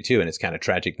 1932, and it's kind of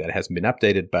tragic that it hasn't been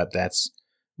updated, but that's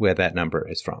where that number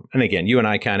is from. And again, you and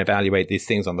I can evaluate these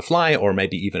things on the fly, or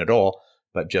maybe even at all,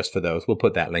 but just for those, we'll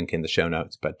put that link in the show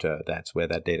notes, but that's where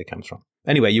that data comes from.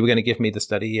 Anyway, you were going to give me the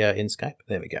study in Skype?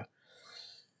 There we go.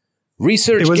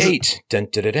 ResearchGate. Dun,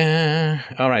 da, da, da.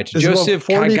 All right. Joseph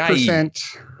Kagai.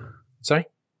 Sorry?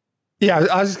 Yeah,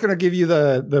 I was just going to give you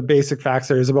the basic facts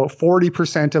there. Is about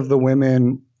 40% of the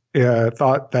women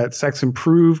thought that sex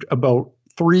improved. About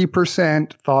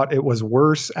 3% thought it was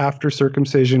worse after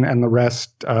circumcision, and the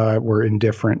rest were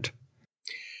indifferent.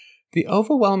 The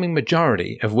overwhelming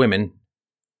majority of women,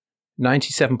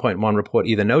 97.1%, report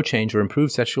either no change or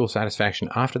improved sexual satisfaction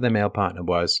after their male partner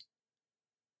was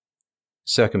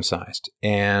circumcised,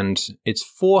 and it's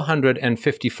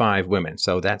 455 women,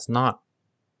 so that's not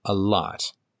a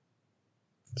lot.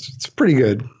 It's pretty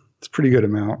good. It's a pretty good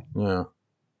amount. Yeah.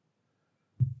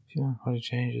 Body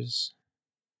changes.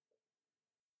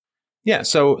 Yeah,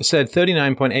 so it said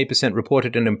 39.8%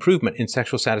 reported an improvement in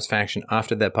sexual satisfaction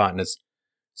after their partner's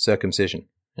circumcision.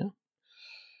 Yeah.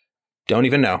 Don't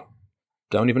even know.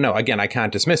 Again, I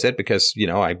can't dismiss it because,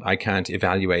 I can't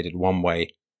evaluate it one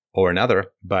way or another.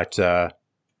 But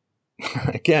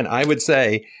again, I would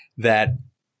say that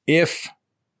if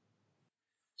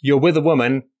you're with a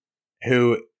woman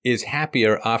who is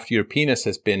happier after your penis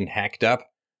has been hacked up,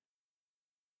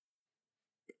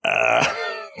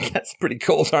 that's a pretty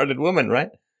cold-hearted woman,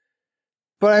 right?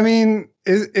 But I mean,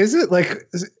 is it like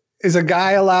is a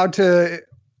guy allowed to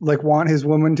like want his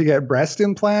woman to get breast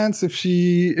implants if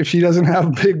she doesn't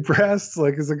have big breasts?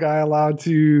 Like, is a guy allowed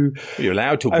to? You're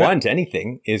allowed to want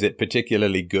anything. Is it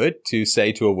particularly good to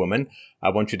say to a woman, "I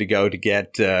want you to go to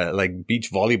get like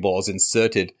beach volleyballs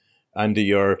inserted under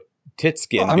your tit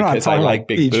skin because I like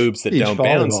big boobs that don't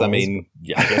bounce"? I mean,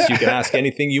 yeah, I guess you can ask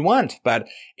anything you want, but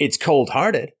it's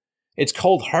cold-hearted. It's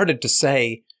cold-hearted to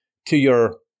say to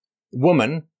your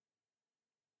woman,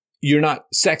 "You're not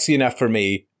sexy enough for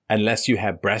me unless you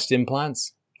have breast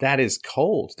implants." That is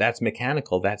cold. That's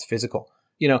mechanical. That's physical.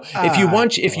 You know, if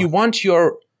you want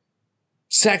your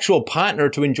sexual partner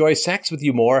to enjoy sex with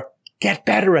you more, get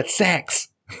better at sex.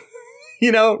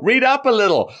 You know, read up a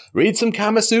little, read some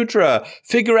Kama Sutra,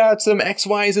 figure out some X,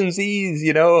 Y's, and Z's.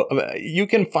 You know, you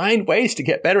can find ways to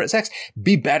get better at sex.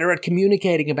 Be better at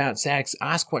communicating about sex.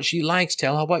 Ask what she likes.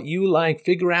 Tell her what you like.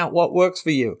 Figure out what works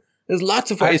for you. There's lots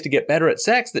of ways to get better at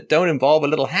sex that don't involve a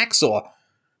little hacksaw.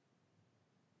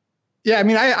 Yeah, I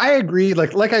mean, I agree.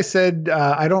 Like I said,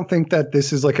 I don't think that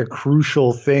this is like a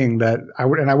crucial thing that I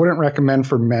wouldn't recommend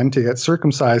for men to get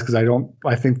circumcised because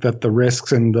I think that the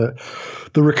risks and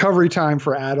the recovery time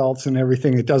for adults and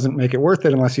everything, it doesn't make it worth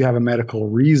it unless you have a medical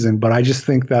reason. But I just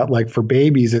think that like for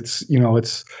babies, it's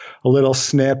a little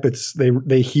snip.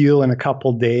 They heal in a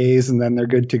couple days and then they're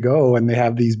good to go and they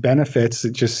have these benefits.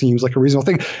 It just seems like a reasonable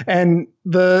thing. And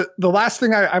the last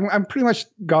thing I'm pretty much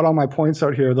got all my points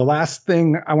out here. The last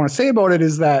thing I want to say about it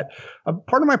is that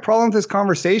part of my problem with this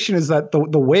conversation is that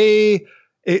the way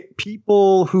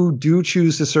people who do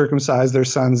choose to circumcise their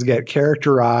sons get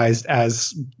characterized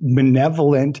as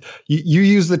benevolent. You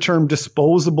use the term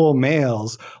disposable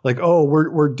males, like, oh,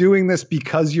 we're doing this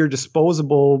because you're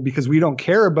disposable, because we don't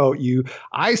care about you.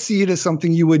 I see it as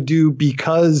something you would do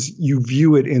because you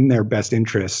view it in their best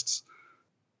interests.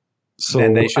 So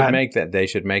then they should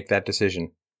make that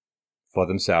decision for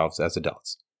themselves as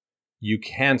adults. You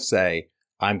can't say,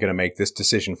 I'm going to make this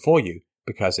decision for you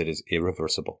because it is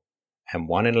irreversible. And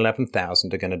 1 in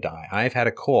 11,000 are going to die. I've had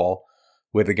a call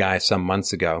with a guy some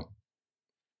months ago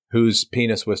whose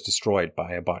penis was destroyed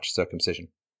by a botched circumcision.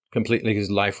 Completely,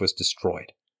 his life was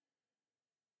destroyed.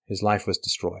 His life was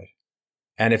destroyed.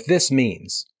 And if this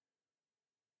means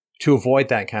to avoid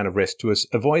that kind of risk, to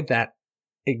avoid that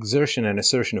exertion and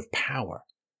assertion of power,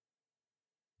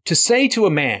 to say to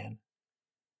a man,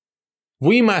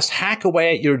 we must hack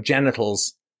away at your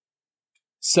genitals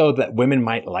so that women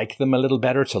might like them a little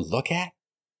better to look at?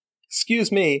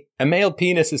 Excuse me, a male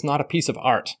penis is not a piece of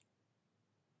art.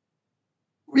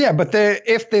 Yeah, but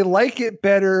if they like it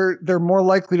better, they're more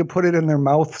likely to put it in their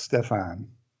mouth, Stefan.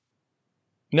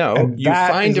 No, you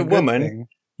find a woman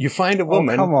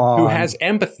who has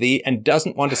empathy and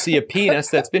doesn't want to see a penis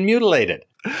that's been mutilated.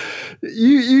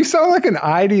 You sound like an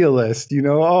idealist, you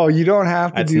know. Oh, you don't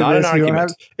have to do not this. An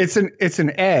argument. It's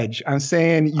an edge. I'm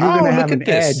saying you're going to have an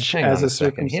edge as a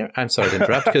second here. I'm sorry to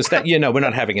interrupt because we're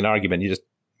not having an argument. You're just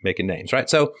making names, right?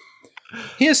 So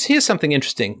here's something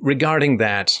interesting regarding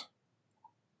that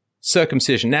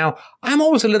circumcision. Now, I'm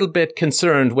always a little bit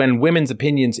concerned when women's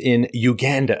opinions in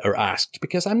Uganda are asked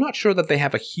because I'm not sure that they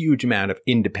have a huge amount of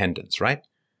independence, right?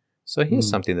 So here's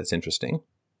something that's interesting.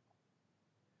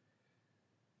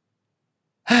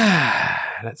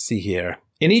 Let's see here.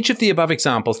 In each of the above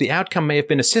examples, the outcome may have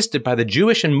been assisted by the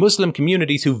Jewish and Muslim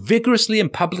communities who vigorously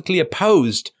and publicly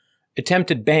opposed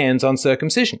attempted bans on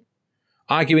circumcision,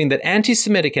 arguing that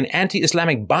anti-Semitic and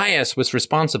anti-Islamic bias was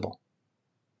responsible.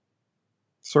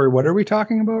 Sorry, what are we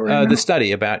talking about right now? The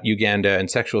study about Uganda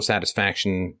and sexual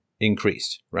satisfaction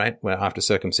increased, right, after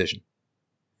circumcision.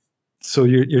 So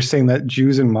you're saying that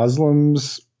Jews and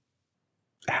Muslims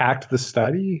hacked the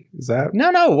study? Is that?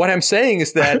 No. What I'm saying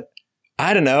is that,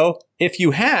 I don't know, if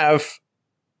you have,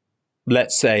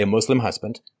 let's say, a Muslim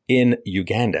husband in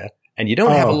Uganda, and you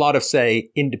don't have a lot of, say,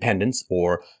 independence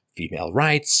or female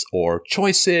rights or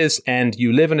choices, and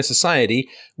you live in a society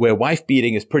where wife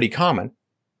beating is pretty common,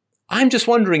 I'm just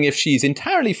wondering if she's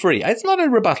entirely free. It's not a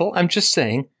rebuttal. I'm just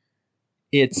saying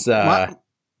it's...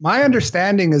 My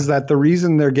understanding is that the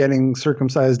reason they're getting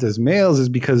circumcised as males is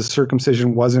because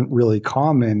circumcision wasn't really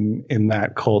common in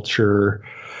that culture.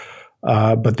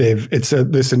 But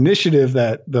this initiative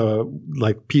that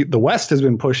the West has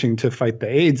been pushing to fight the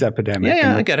AIDS epidemic.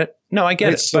 Yeah, I get it. No, I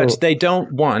get it. So, but they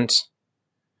don't want.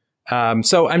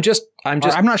 So I'm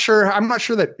not sure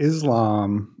that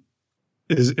Islam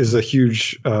is a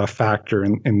huge factor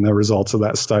in the results of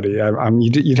that study.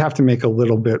 You'd have to make a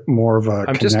little bit more of a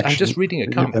connection. I'm just reading a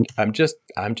comment. I'm just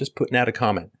putting out a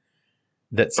comment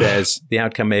that says the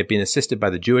outcome may have been assisted by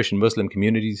the Jewish and Muslim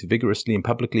communities who vigorously and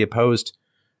publicly opposed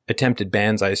attempted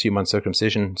bans, I assume, on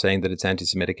circumcision, saying that it's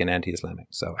anti-Semitic and anti-Islamic.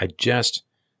 So I just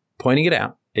pointing it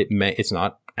out. It's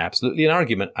not absolutely an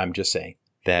argument. I'm just saying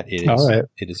that it is,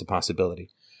 it is a possibility.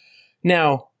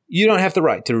 Now, you don't have the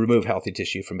right to remove healthy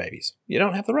tissue from babies. You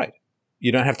don't have the right.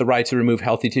 You don't have the right to remove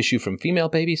healthy tissue from female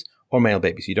babies or male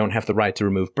babies. You don't have the right to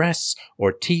remove breasts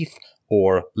or teeth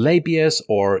or labias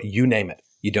or you name it.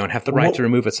 You don't have the right to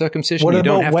remove a circumcision. You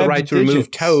don't have the right to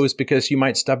remove toes because you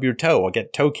might stub your toe or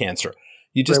get toe cancer.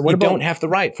 You just you don't have the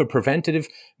right for preventative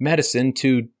medicine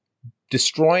to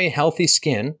destroy healthy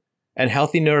skin and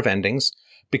healthy nerve endings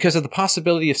because of the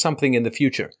possibility of something in the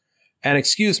future. And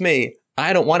excuse me,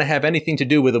 I don't want to have anything to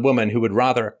do with a woman who would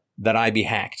rather that I be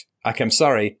hacked. Like, I'm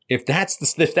sorry. If that's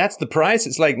the price,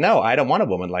 it's like, no, I don't want a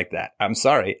woman like that. I'm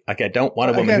sorry. Like, I don't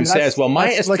want a woman who says, well, my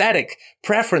aesthetic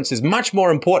preference is much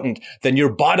more important than your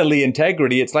bodily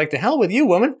integrity. It's like, to hell with you,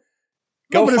 woman.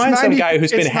 Go find some guy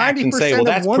who's been hacked and say, well,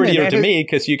 that's prettier to me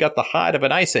because you got the heart of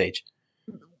an ice age.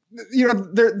 You know,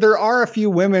 there are a few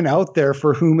women out there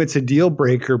for whom it's a deal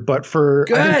breaker, but I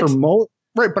think for most,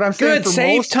 right? But I'm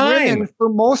saying for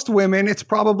most women, it's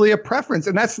probably a preference,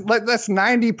 and that's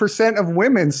 90% of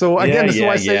women. So again, this is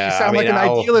why I say you sound like an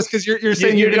idealist because you're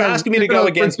saying you're asking me to go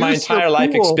against my entire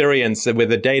life experience with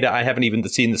the data I haven't even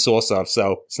seen the source of,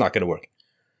 so it's not going to work.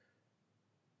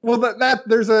 Well,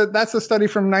 that's a study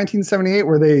from 1978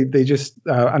 where they just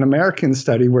an American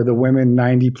study where the women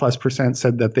 90+%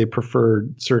 said that they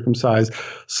preferred circumcised.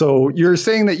 So you're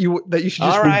saying that you should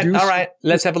just reduce. All right,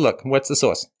 let's have a look. What's the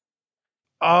source?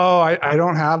 Oh, I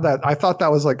don't have that. I thought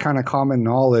that was like kind of common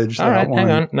knowledge. All right, hang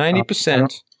on.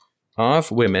 90% of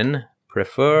women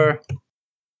prefer.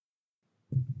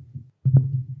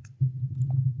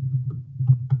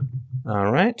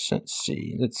 All right, let's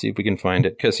see. Let's see if we can find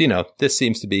it. Because, this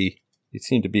seemed to be,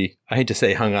 I hate to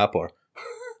say hung up or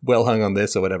well hung on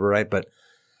this or whatever, right? But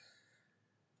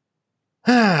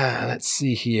let's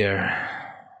see here.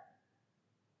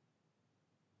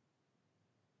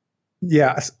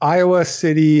 Yes, Iowa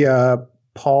City,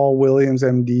 Paul Williams,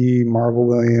 MD, Marvel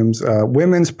Williams,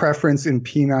 women's preference in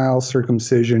penile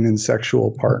circumcision in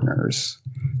sexual partners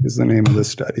is the name of the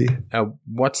study.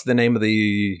 What's the name of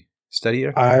the study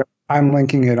here? I'm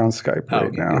linking it on Skype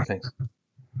right now. Good, thanks.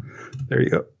 There you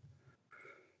go.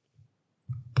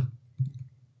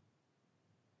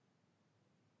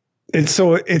 It's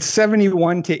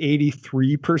 71 to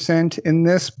 83% in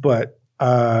this, but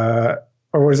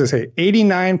or what does it say?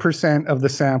 89% of the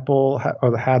sample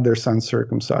had their son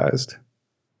circumcised.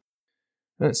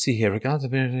 Let's see here. Regardless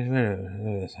of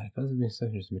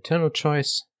maternal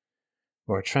choice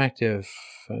or attractive.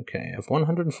 Okay, of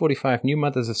 145 new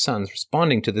mothers of sons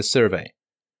responding to this survey.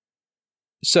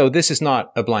 So this is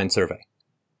not a blind survey.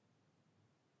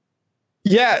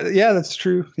 Yeah, that's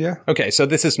true. Yeah. Okay, so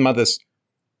this is mothers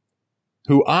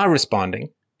who are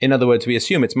responding. In other words, we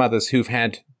assume it's mothers who've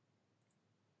had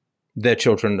their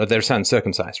children or their sons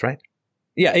circumcised, right?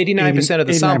 Yeah, 89% of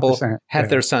the sample had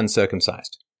their sons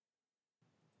circumcised.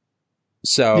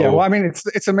 So yeah, well, I mean,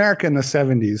 it's America in the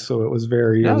 70s, so it was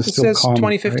very. No, it says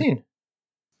 2015.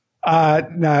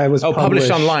 Right? No, it was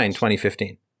published online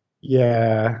 2015.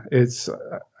 Yeah, it's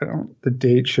the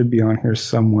date should be on here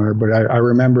somewhere, but I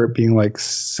remember it being like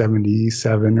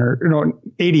 77 or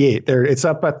 88. There, it's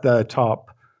up at the top,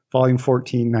 volume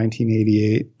 14,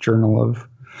 1988, Journal of.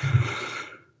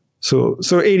 So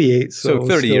 88. So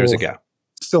 30 years ago.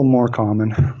 Still more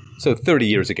common. So 30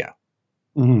 years ago.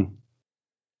 Mm-hmm.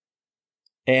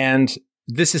 And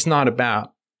this is not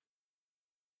about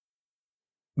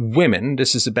women.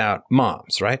 This is about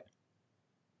moms, right?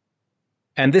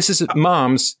 And this is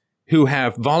moms who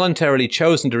have voluntarily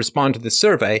chosen to respond to this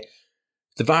survey.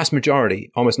 The vast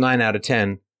majority, almost 9 out of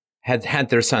 10, had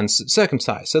their sons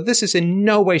circumcised. So this is in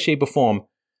no way, shape, or form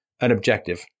an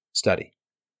objective study.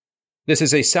 This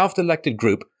is a self-elected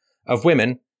group of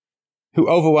women who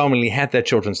overwhelmingly had their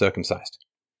children circumcised.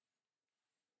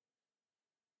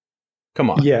 Come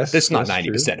on. Yes. This is not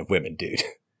 90% of women, dude.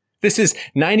 This is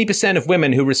 90% of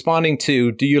women who responding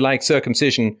to, do you like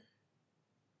circumcision,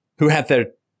 who had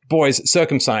their boys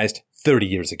circumcised 30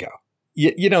 years ago.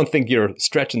 You don't think you're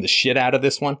stretching the shit out of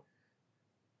this one?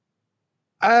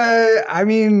 I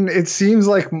mean, it seems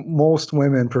like most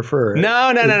women prefer it.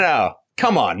 No.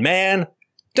 Come on, man.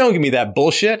 Don't give me that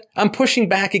bullshit. I'm pushing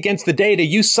back against the data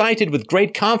you cited with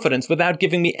great confidence without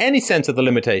giving me any sense of the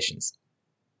limitations.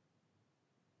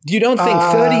 You don't think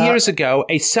 30 years ago,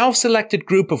 a self-selected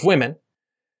group of women,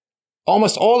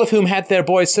 almost all of whom had their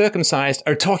boys circumcised,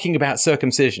 are talking about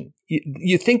circumcision?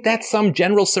 You think that's some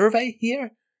general survey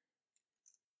here?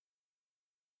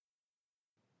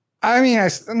 I mean, I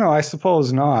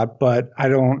suppose not, but I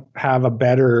don't have a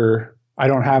better I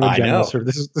don't have a I genital know.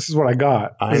 certificate. This is what I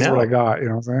got. I This is know. what I got. You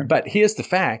know what I'm saying? But here's the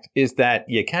fact, is that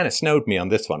you kind of snowed me on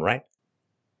this one, right?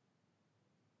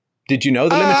 Did you know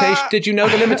the limitation? Did you know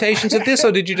the limitations of this,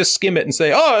 or did you just skim it and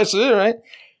say, "Oh, it's all right"?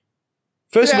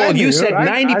 First of Yeah, I all, you knew. said I-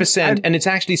 90%, and it's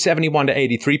actually 71 to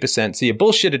 83%. So you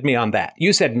bullshitted me on that.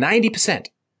 You said 90%,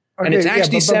 and Okay, it's yeah,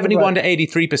 actually but- 71 to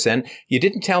 83%. You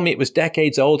didn't tell me it was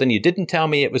decades old, and you didn't tell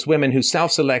me it was women who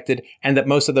self-selected, and that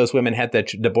most of those women had their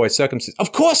boys circumcised.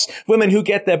 Of course, women who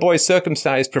get their boys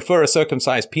circumcised prefer a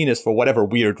circumcised penis for whatever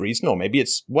weird reason, or maybe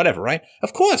it's whatever, right?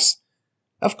 Of course.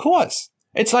 Of course.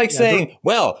 It's like saying,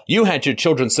 well, you had your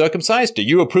children circumcised. Do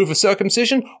you approve of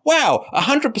circumcision? Wow,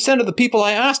 100% of the people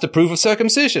I asked approve of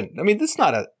circumcision. I mean, this is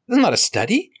not a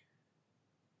study.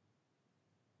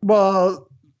 Well,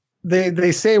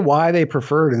 they say why they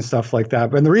preferred and stuff like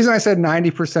that. But the reason I said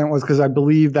 90% was because I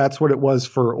believe that's what it was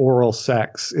for oral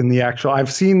sex in the actual.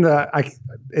 I've seen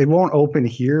it won't open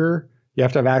here. You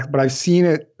have to have access, but I've seen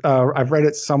it. I've read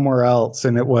it somewhere else,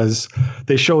 and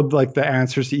they showed like the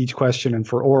answers to each question, and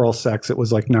for oral sex, it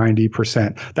was like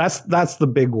 90%. That's the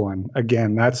big one.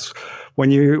 Again, that's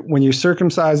when you're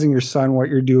circumcising your son. What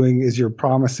you're doing is you're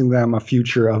promising them a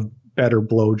future of better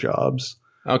blowjobs.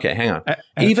 Okay, hang on.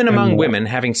 Even among women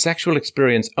having sexual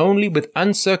experience only with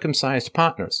uncircumcised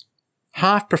partners,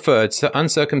 half preferred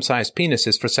uncircumcised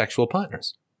penises for sexual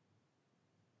partners.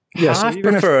 Yes, half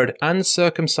preferred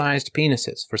uncircumcised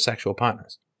penises for sexual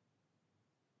partners.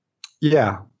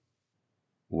 Yeah.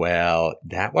 Well,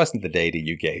 that wasn't the data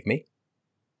you gave me.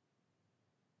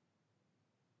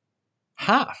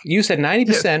 Half. You said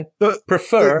 90%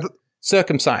 prefer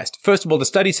circumcised. First of all, the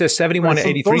study says 71 to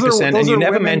 83%, and you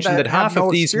never mentioned that half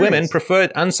of these women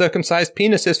preferred uncircumcised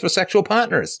penises for sexual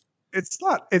partners.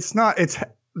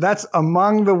 That's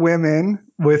among the women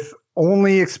with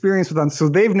only experience with them. So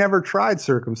they've never tried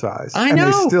circumcised. I know.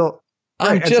 And they still,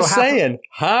 I'm just saying,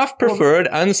 half preferred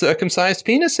uncircumcised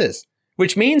penises,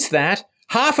 which means that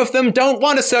half of them don't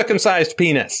want a circumcised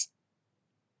penis.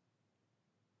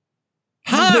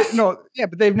 Half.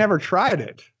 But they've never tried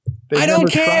it. I don't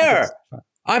care.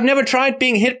 I've never tried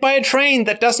being hit by a train.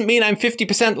 That doesn't mean I'm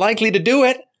 50% likely to do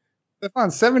it. Stefan,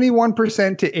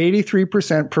 71% to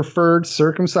 83% preferred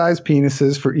circumcised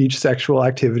penises for each sexual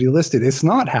activity listed. It's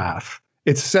not half.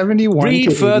 It's 71 Read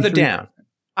to further 83. down.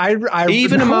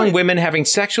 Even among women having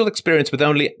sexual experience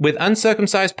with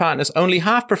uncircumcised partners, only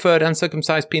half preferred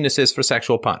uncircumcised penises for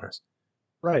sexual partners.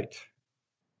 Right.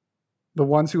 The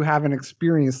ones who haven't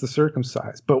experienced the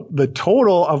circumcised. But the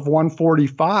total of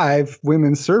 145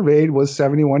 women surveyed was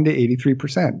 71 to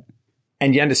 83%.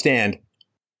 And you understand,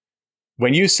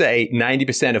 when you say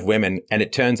 90% of women, and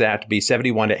it turns out to be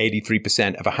 71 to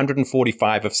 83% of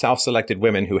 145 of self-selected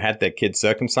women who had their kids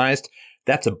circumcised,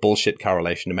 that's a bullshit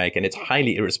correlation to make, and it's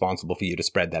highly irresponsible for you to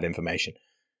spread that information.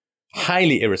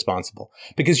 Highly irresponsible.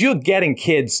 Because you're getting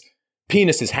kids'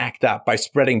 penises hacked up by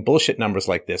spreading bullshit numbers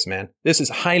like this, man. This is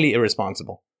highly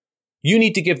irresponsible. You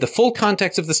need to give the full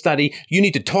context of the study, you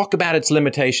need to talk about its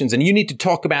limitations, and you need to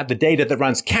talk about the data that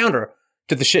runs counter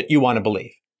to the shit you want to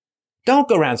believe. Don't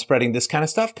go around spreading this kind of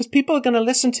stuff, because people are going to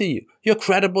listen to you. You're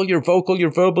credible, you're vocal,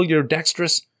 you're verbal, you're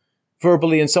dexterous,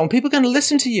 verbally and so on. People are going to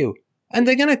listen to you, and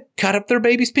they're going to cut up their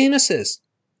babies' penises.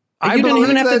 And you don't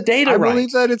even have the data right. I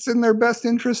believe that it's in their best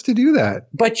interest to do that.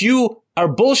 But you are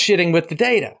bullshitting with the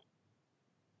data.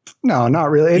 No,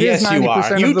 not really. Yes, you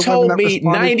are. You told me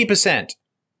 90%.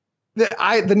 The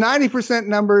 90%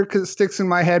 number sticks in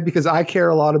my head because I care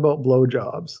a lot about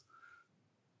blowjobs.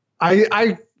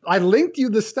 I linked you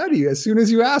the study as soon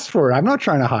as you asked for it. I'm not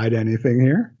trying to hide anything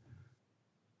here.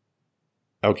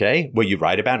 Okay. Were you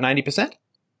right about 90%?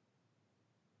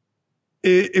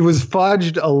 It was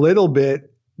fudged a little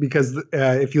bit because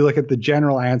if you look at the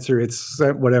general answer, it's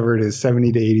whatever it is,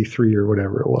 70 to 83 or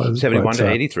whatever it was. 71 to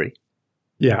 83.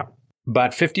 Yeah.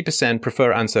 But 50%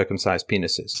 prefer uncircumcised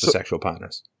penises for sexual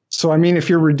partners. So, I mean, if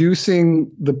you're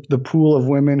reducing the pool of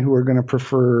women who are going to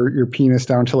prefer your penis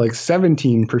down to like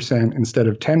 17% instead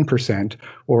of 10%,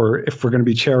 or if we're going to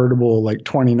be charitable, like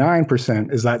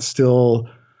 29%, is that still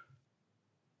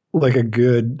like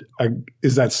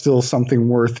is that still something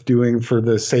worth doing for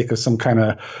the sake of some kind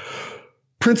of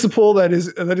principle that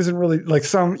isn't really like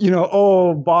some,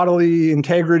 bodily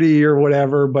integrity or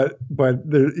whatever, but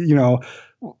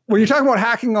when you're talking about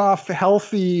hacking off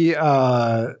healthy,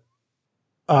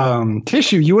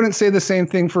 tissue, you wouldn't say the same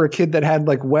thing for a kid that had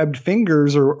like webbed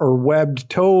fingers or webbed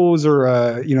toes or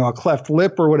a cleft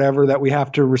lip or whatever, that we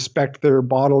have to respect their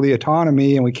bodily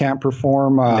autonomy and we can't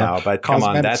perform no, but come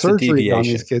on, that's a deviation. On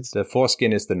these kids. The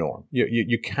foreskin is the norm.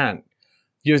 You can't.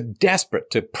 You're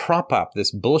desperate to prop up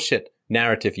this bullshit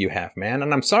narrative you have, man.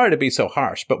 And I'm sorry to be so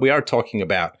harsh, but we are talking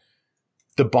about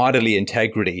the bodily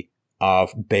integrity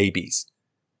of babies.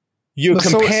 You're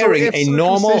So comparing if a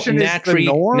normal, circumcision is the natural,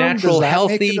 norm, natural, does that make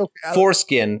healthy it okay?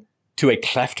 foreskin to a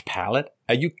cleft palate.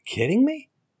 Are you kidding me?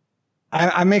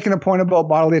 I'm making a point about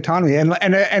bodily autonomy,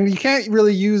 and you can't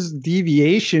really use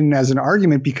deviation as an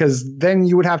argument because then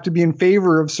you would have to be in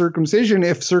favor of circumcision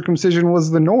if circumcision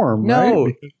was the norm. No,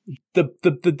 right?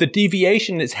 the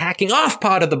deviation is hacking off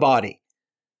part of the body,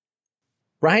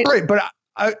 right? Right, but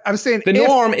I'm saying The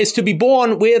norm is to be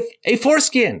born with a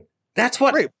foreskin. That's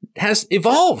what Right. has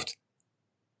evolved.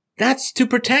 That's to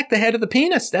protect the head of the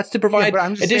penis. That's to provide but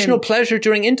I'm just additional saying- pleasure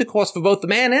during intercourse for both the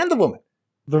man and the woman.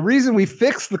 The reason we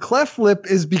fix the cleft lip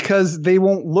is because they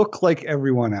won't look like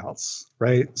everyone else,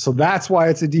 right? So that's why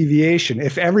it's a deviation.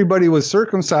 If everybody was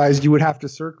circumcised, you would have to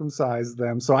circumcise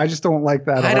them. So I just don't like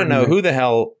that. I don't know argument. who the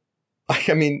hell.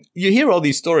 I mean, you hear all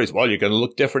these stories. Well, you're going to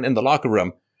look different in the locker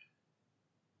room.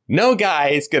 No guy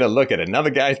is going to look at another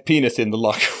guy's penis in the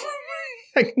locker room.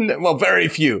 Well, very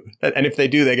few. And if they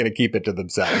do, they're going to keep it to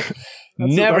themselves.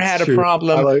 Never that's had a true.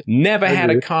 problem. Never I had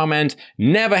a agree. comment.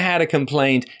 Never had a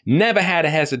complaint. Never had a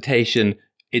hesitation.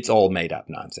 It's all made up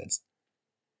nonsense.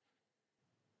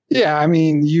 Yeah, I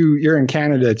mean, you're in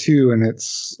Canada too, and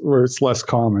it's where it's less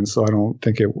common. So I don't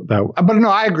think that. But no,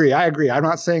 I agree. I'm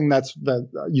not saying that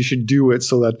you should do it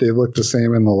so that they look the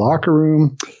same in the locker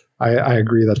room. I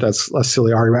agree that that's a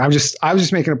silly argument. I was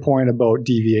just making a point about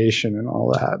deviation and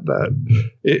all that.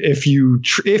 That if you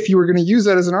were going to use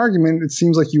that as an argument, it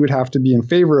seems like you would have to be in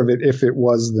favor of it if it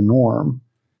was the norm.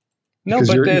 No,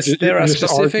 Because but there are just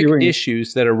specific arguing-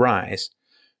 issues that arise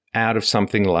out of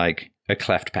something like a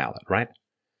cleft palate, right?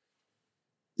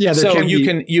 Yeah, there So can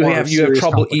be you more have serious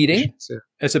trouble eating complications, yeah.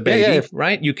 as a baby, yeah.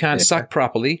 right? You can't Yeah. suck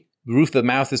properly. The roof of the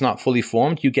mouth is not fully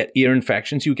formed. You get ear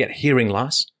infections. You get hearing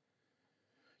loss.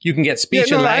 You can get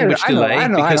speech Yeah, and no, language I know, delay I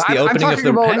know. because the I'm opening of talking the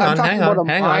about- hang I'm on. talking about a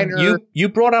minor- You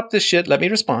brought up this shit. Let me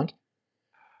respond.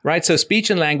 Right, so speech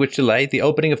and language delay, the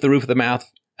opening of the roof of the mouth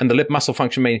and the lip muscle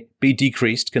function may be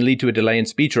decreased, can lead to a delay in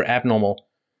speech or abnormal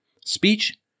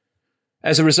speech.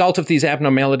 As a result of these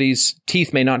abnormalities,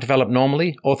 teeth may not develop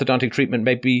normally. Orthodontic treatment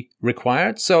may be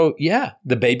required. So, yeah,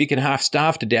 the baby can half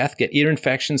starve to death, get ear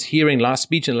infections, hearing loss,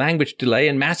 speech and language delay,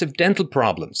 and massive dental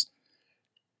problems.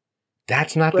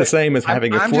 That's not the But same as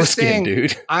having a I'm just foreskin, saying-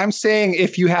 dude. I'm saying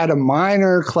if you had a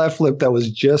minor cleft lip that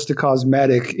was just a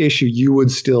cosmetic issue, you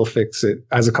would still fix it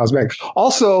as a cosmetic.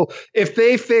 Also, if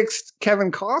they fixed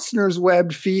Kevin Costner's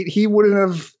webbed feet, he wouldn't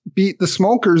have beat the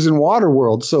smokers in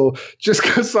Waterworld. So just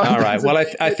because All right. Well,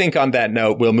 I think on that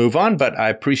note, we'll move on, but I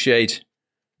appreciate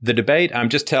the debate. I'm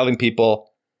just telling people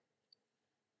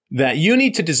that you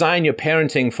need to design your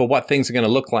parenting for what things are going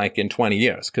to look like in 20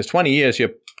 years. Because 20 years, your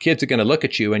kids are going to look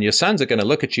at you and your sons are going to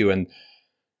look at you. And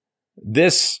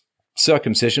this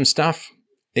circumcision stuff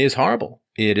is horrible.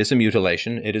 It is a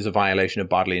mutilation. It is a violation of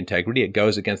bodily integrity. It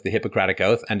goes against the Hippocratic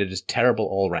Oath, and it is terrible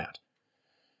all around.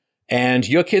 And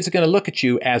your kids are going to look at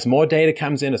you as more data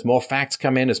comes in, as more facts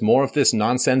come in, as more of this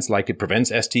nonsense, like it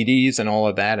prevents STDs and all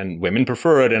of that, and women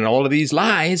prefer it, and all of these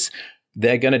lies,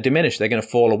 they're going to diminish. They're going to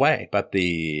fall away. But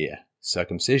the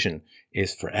circumcision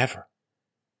is forever.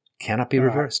 Cannot be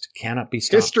reversed. Cannot be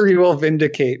stopped. history will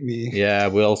vindicate me. Yeah,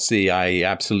 we'll see. I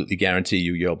absolutely guarantee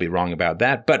you'll be wrong about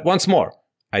that. But once more,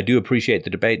 I do appreciate the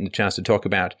debate and the chance to talk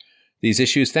about these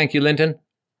issues. Thank you, Lyndon.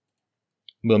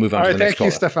 We'll move on All to right, the next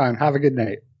thank you, caller. Stefan. Have a good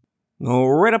night.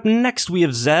 Right up next, we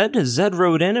have Zed. Zed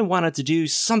wrote in and wanted to do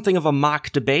something of a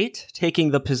mock debate, taking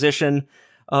the position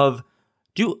of,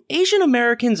 do Asian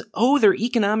Americans owe their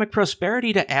economic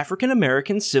prosperity to African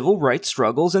American civil rights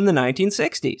struggles in the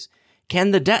 1960s?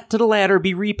 Can the debt to the latter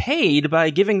be repaid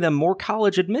by giving them more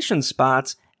college admission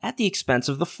spots at the expense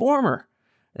of the former?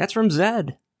 That's from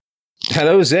Zed.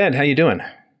 Hello, Zed. How you doing?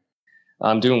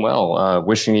 I'm doing well.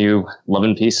 Wishing you love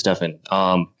and peace, Stefan.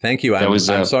 Thank you. That I'm was,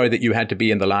 sorry that you had to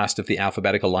be in the last of the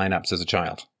alphabetical lineups as a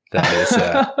child. That is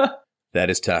that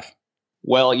is tough.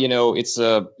 Well, it's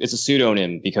a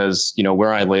pseudonym because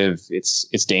where I live,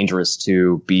 it's dangerous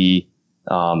to be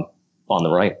on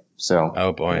the right. So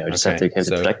Oh boy. I just have to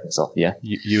protect myself. Yeah.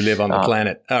 You live on the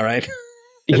planet. All right.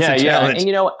 That's yeah, a yeah. challenge.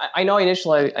 And I know I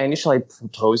initially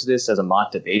proposed this as a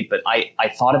mock debate, but I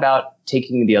thought about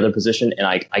taking the other position, and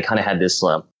I kind of had this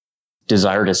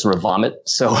desire to sort of vomit.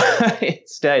 So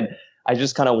instead, I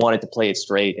just kind of wanted to play it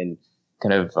straight and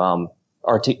kind of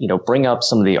bring up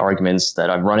some of the arguments that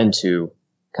I've run into,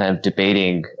 kind of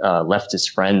debating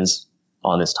leftist friends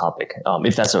on this topic,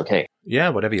 if that's okay. Yeah,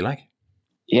 whatever you like.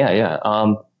 Yeah.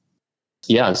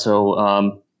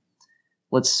 So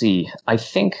let's see. I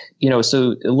think,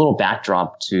 so a little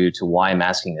backdrop to why I'm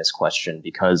asking this question,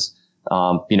 because,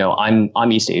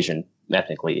 I'm East Asian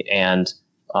ethnically, and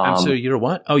So you're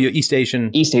what? Oh, you're East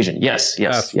Asian. East Asian. Yes.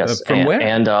 From where?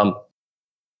 And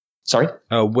sorry.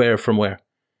 Where? From where?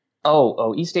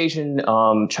 Oh, East Asian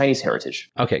Chinese heritage.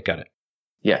 Okay, got it.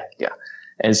 Yeah.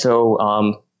 And so,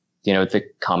 the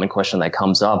common question that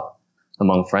comes up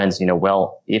among friends,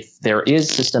 well, if there is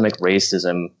systemic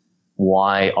racism,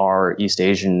 why are East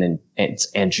Asian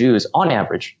and Jews, on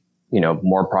average,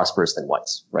 more prosperous than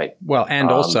whites, right? Well, and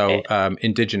also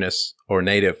indigenous or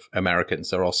Native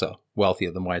Americans are also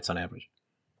wealthier than whites on average.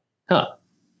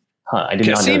 I did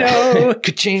Casino, not know that.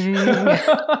 Ka-ching.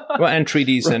 Well, and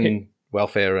treaties and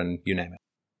welfare and you name it.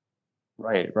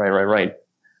 Right.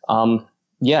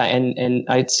 Yeah, and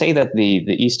I'd say that the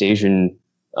East Asian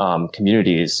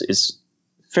community is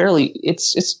fairly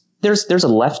there's a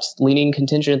left leaning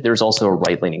contingent. There's also a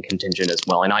right leaning contingent as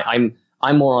well, and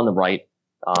I'm more on the right.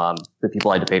 The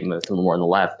people I debate with are more on the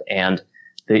left, and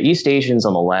the East Asians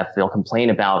on the left, they'll complain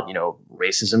about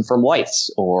racism from whites,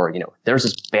 or there's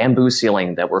this bamboo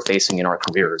ceiling that we're facing in our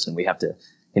careers, and we have to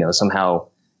somehow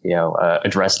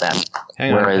address that.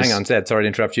 Hang on, Zed. Sorry to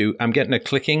interrupt you. I'm getting a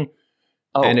clicking.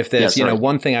 Oh, and if there's,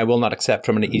 one thing I will not accept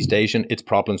from an East Asian, it's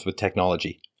problems with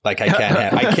technology. Like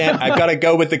I've got to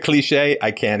go with the cliche.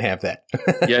 I can't have that.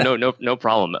 Yeah, no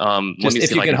problem. Just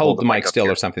if you can hold the mic still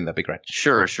or something, that'd be great.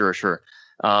 Sure.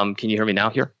 Can you hear me now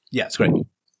here? Yeah, it's great.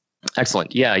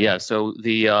 Excellent. Yeah. So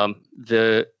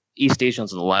the East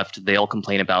Asians on the left, they all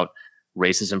complain about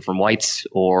racism from whites,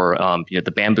 or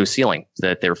the bamboo ceiling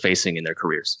that they're facing in their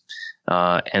careers.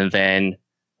 And then,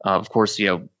 of course,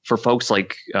 for folks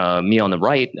like me on the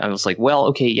right, I was like, well,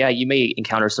 okay, yeah, you may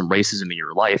encounter some racism in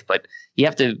your life, but you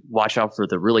have to watch out for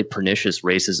the really pernicious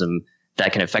racism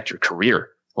that can affect your career,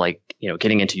 like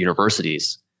getting into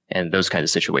universities and those kinds of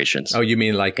situations. Oh, you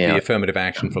mean like the affirmative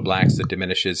action for blacks that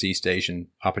diminishes East Asian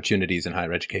opportunities in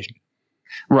higher education?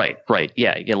 Right.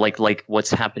 Yeah. Like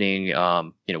what's happening,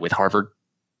 with Harvard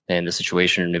and the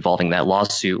situation involving that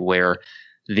lawsuit, where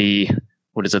the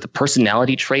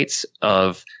personality traits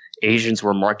of Asians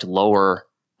were marked lower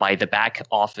by the back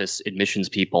office admissions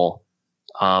people,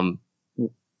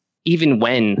 even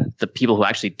when the people who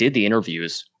actually did the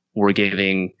interviews were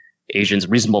giving Asians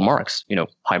reasonable marks,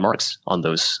 high marks on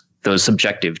those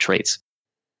subjective traits.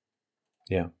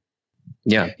 Yeah.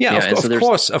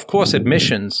 Of course,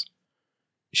 admissions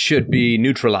should be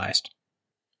neutralized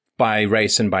by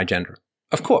race and by gender.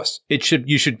 Of course,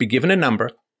 you should be given a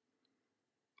number,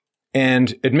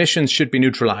 and admissions should be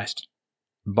neutralized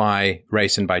by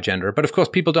race and by gender. But of course,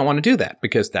 people don't want to do that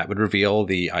because that would reveal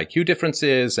the IQ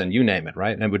differences and you name it,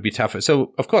 right? And it would be tougher.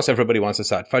 So of course, everybody wants to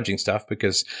start fudging stuff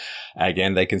because,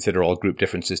 again, they consider all group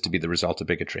differences to be the result of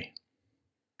bigotry.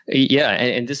 Yeah,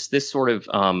 and this sort of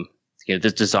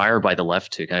this desire by the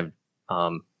left to kind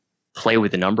of play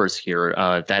with the numbers here,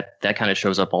 that kind of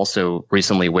shows up also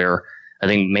recently, where I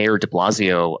think Mayor de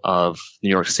Blasio of New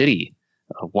York City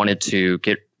wanted to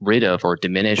get rid of or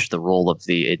diminish the role of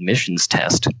the admissions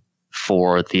test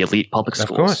for the elite public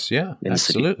schools. Of course, yeah,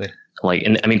 absolutely.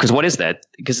 Because what is that?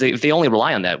 Because if they only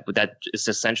rely on that is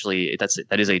essentially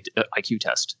that is a IQ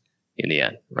test in the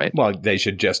end, right? Well, they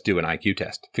should just do an IQ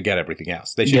test. Forget everything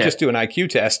else. They should just do an IQ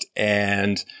test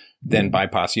and then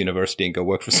bypass university and go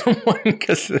work for someone,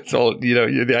 because it's all, the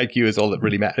IQ is all that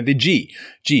really matters. The G,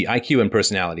 IQ and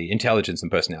personality, intelligence and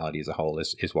personality as a whole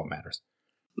is what matters.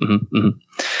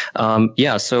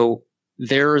 Yeah. So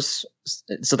that's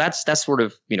sort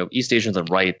of, East Asians on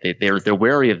the right, they're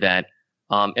wary of that.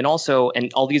 And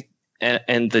all these,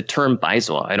 and the term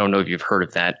Baizuo, I don't know if you've heard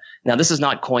of that. Now, this is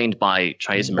not coined by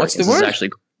Chinese Americans. What's the word? This is actually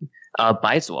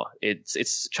Baizuo.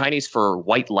 It's Chinese for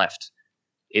white left.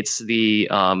 It's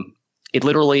it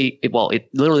literally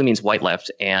means white left,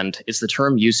 and it's the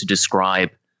term used to describe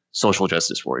social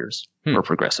justice warriors or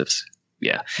progressives.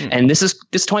 Yeah. And this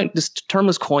term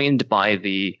was coined by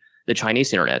the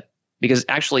Chinese internet, because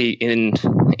actually in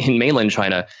mainland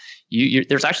China,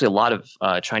 there's actually a lot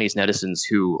of Chinese netizens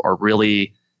who are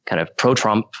really kind of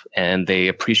pro-Trump, and they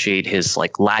appreciate his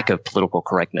lack of political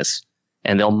correctness,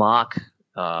 and they'll mock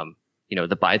the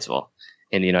Baizuo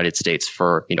in the United States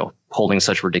for holding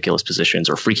such ridiculous positions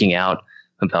or freaking out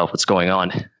about what's going on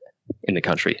in the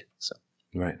country. So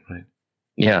right.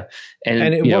 Yeah.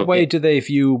 And in what way do they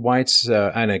view whites?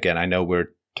 And again, I know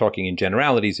we're talking in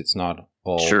generalities. It's not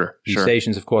all East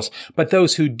Asians, of course. But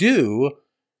those who do,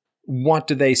 what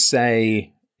do they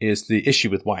say is the issue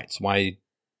with whites? Why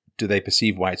do they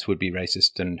perceive whites would be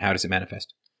racist, and how does it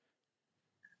manifest?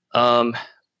 Are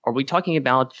we talking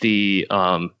about the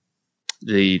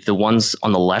ones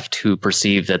on the left who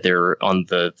perceive that they're on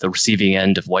the receiving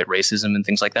end of white racism and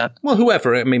things like that? Well,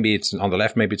 whoever. Maybe it's on the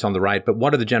left, maybe it's on the right. But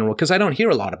what are the general? Because I don't hear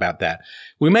a lot about that.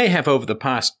 We may have over the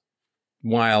past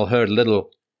while heard a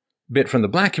little bit from the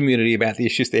black community about the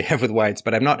issues they have with whites,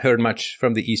 but I've not heard much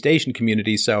from the East Asian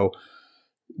community. So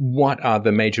what are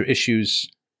the major issues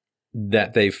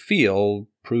that they feel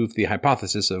prove the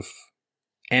hypothesis of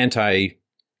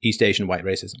anti-East Asian white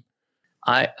racism?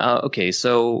 Okay,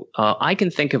 so I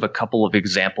can think of a couple of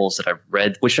examples that I've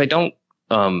read, which I don't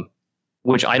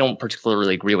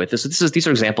particularly agree with. These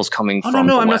are examples coming from.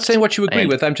 No, the I'm not left. saying what you agree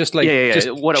with. I'm just like just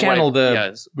channel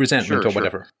the resentment Sure. or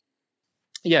whatever.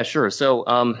 Yeah, sure. So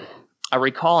I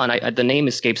recall, and the name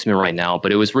escapes me right now,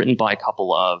 but it was written by a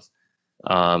couple of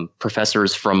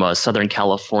professors from Southern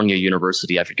California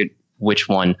University. I forget which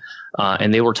one,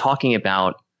 and they were talking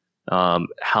about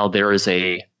how there is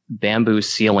a bamboo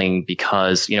ceiling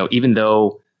because, even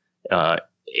though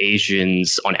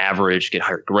Asians on average get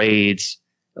higher grades,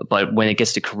 but when it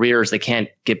gets to careers, they can't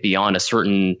get beyond a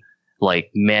certain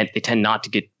they tend not to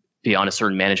get beyond a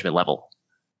certain management level,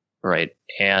 right?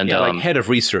 And like head of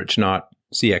research, not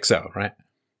CXO, right?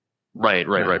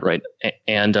 Right.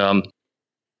 And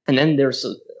then there's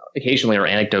occasionally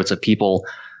anecdotes of people.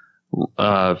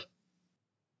 There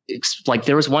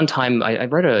was one time I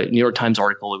read a New York Times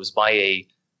article. It was by a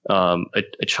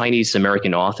Chinese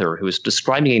American author who was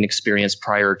describing an experience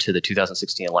prior to the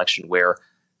 2016 election where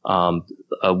a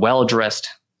well-dressed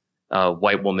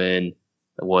white woman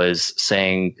was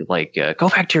saying go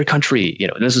back to your country,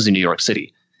 and this was in New York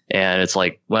City, and it's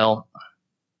like, well,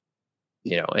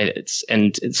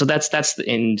 so that's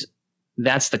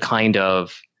the kind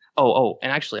of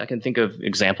and actually I can think of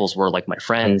examples where my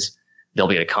friends, they'll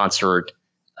be at a concert,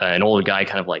 an older guy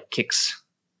kind of kicks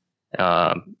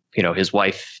his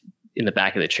wife in the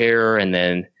back of the chair, and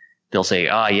then they'll say,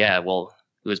 yeah, well,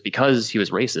 it was because he was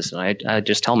racist. And I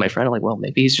just tell my friend, well,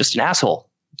 maybe he's just an asshole.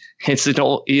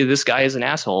 This guy is an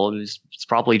asshole. It's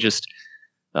probably just,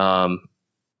 we're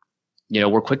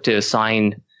quick to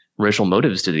assign racial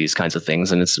motives to these kinds of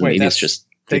things. And it's just.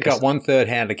 They got 1/3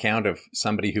 hand account of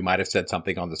somebody who might have said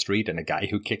something on the street and a guy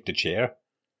who kicked a chair.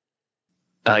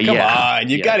 Come on,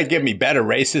 you got to give me better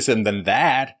racism than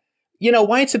that.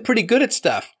 Whites are pretty good at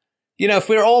stuff. If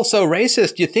we're all so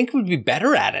racist, you think we'd be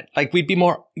better at it? We'd be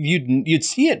more, you'd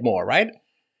see it more, right? I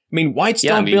mean, whites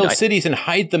don't build cities and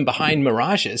hide them behind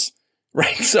mirages,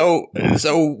 right? So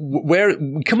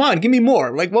come on, give me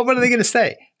more. What are they going to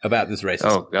say about this racism?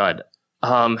 Oh God.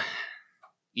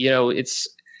 It's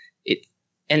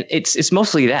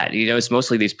mostly that, it's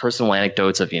mostly these personal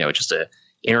anecdotes of, just a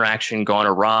interaction gone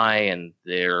awry, and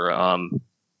they're,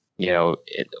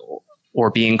 or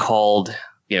being called,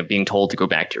 being told to go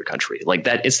back to your country,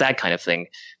 that. It's that kind of thing.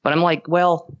 But I'm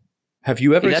well, have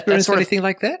you ever experienced anything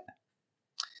like that?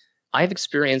 I've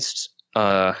experienced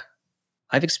that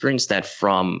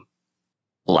from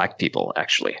black people,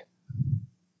 actually.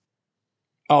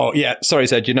 Oh, yeah. Sorry,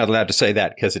 Zed, you're not allowed to say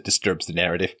that because it disturbs the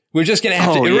narrative. We're just going to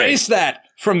have to erase that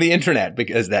from the internet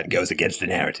because that goes against the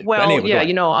narrative. Well, I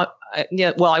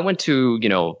went to,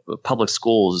 public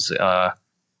schools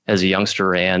as a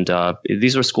youngster, and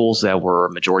these are schools that were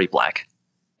majority black.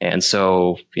 And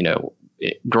so,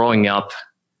 growing up,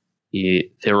 I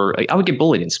would get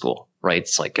bullied in school, right?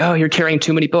 It's oh, you're carrying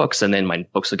too many books. And then my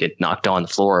books would get knocked on the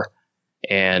floor.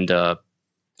 And do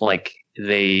you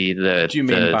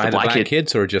mean by the black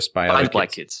kids or just by other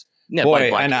black kids? Yeah,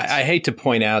 boy, and I hate to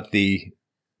point out the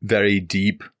very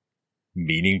deep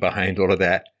meaning behind all of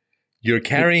that. You're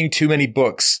carrying too many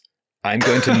books. I'm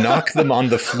going to knock them on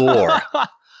the floor.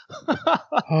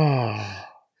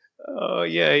 Oh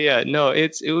yeah. No,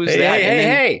 it was hey, that.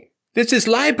 Hey! This is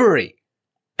library.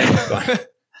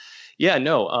 Yeah,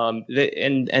 no. I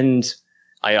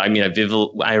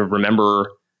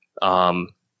remember,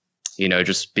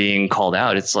 just being called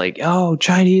out. It's oh,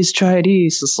 Chinese.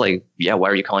 It's yeah, why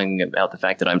are you calling out the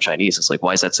fact that I'm Chinese? It's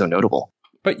why is that so notable?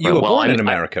 But you were born in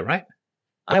America, right?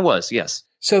 I was, yes.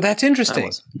 So that's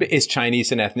interesting. Is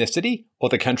Chinese an ethnicity or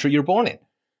the country you're born in?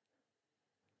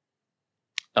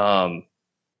 I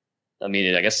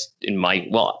guess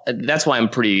that's why I'm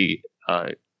pretty,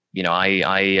 I'll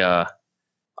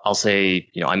say,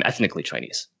 I'm ethnically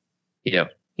Chinese.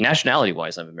 Nationality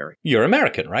wise, I'm American. You're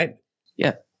American, right? Yeah,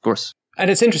 of course.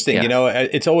 And it's interesting,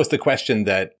 it's always the question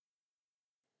that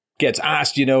gets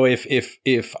asked,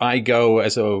 if I go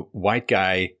as a white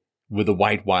guy with a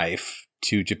white wife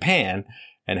to Japan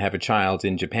and have a child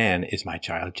in Japan, is my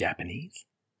child Japanese?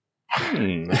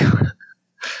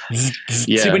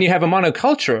 See, when you have a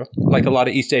monoculture, like a lot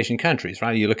of East Asian countries,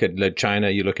 right? You look at China,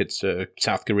 you look at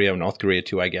South Korea, North Korea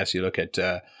too, I guess. You look at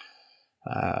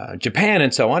Japan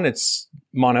and so on. It's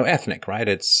monoethnic, right?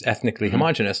 It's ethnically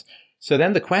homogenous. So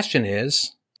then the question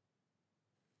is,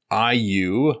 are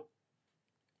you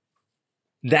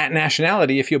that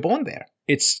nationality if you're born there.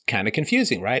 It's kind of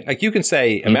confusing, right? Like you can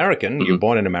say American, you're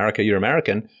born in America, you're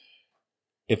American.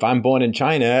 If I'm born in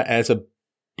China as a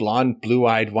blonde,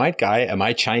 blue-eyed white guy, am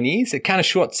I Chinese? It kind of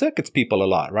short circuits people a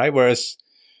lot, right? Whereas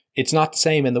it's not the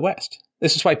same in the West.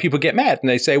 This is why people get mad and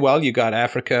they say, well, you got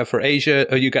Africa for Asia,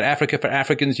 or you got Africa for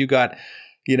Africans, you got,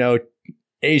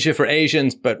 Asia for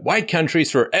Asians, but white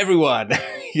countries for everyone.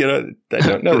 I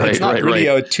don't know. It's not really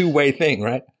a two-way thing,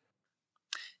 right?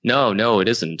 No, it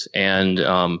isn't. And,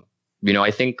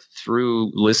 I think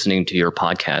through listening to your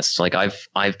podcasts, like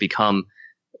I've become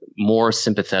more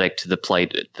sympathetic to the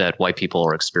plight that white people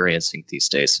are experiencing these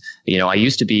days. I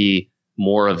used to be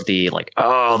more of the like,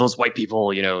 oh, those white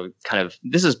people, kind of,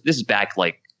 this is back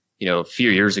like, a few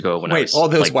years ago when I was all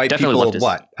those like, white people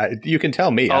what? You can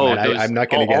tell me. I'm not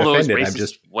going to get offended. I'm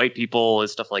just white people and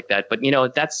stuff like that. But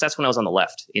that's when I was on the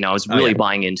left. I was really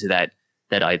buying into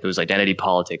those identity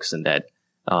politics and that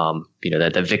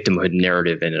that victimhood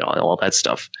narrative and all that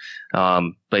stuff.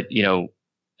 But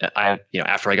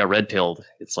after I got red pilled,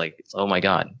 it's like, oh my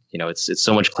God, it's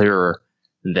so much clearer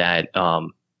that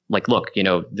look,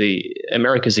 the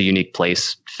America is a unique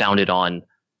place founded on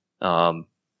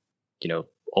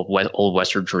old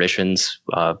Western traditions,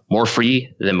 more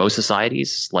free than most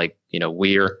societies. Like,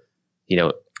 we're,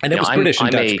 and it was British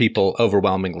and Dutch people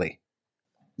overwhelmingly.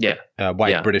 Yeah.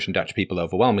 White British and Dutch people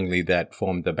overwhelmingly that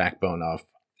formed the backbone of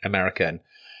America and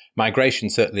migration,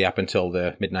 certainly up until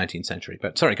the mid-19th century.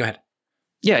 But sorry, go ahead.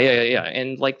 Yeah.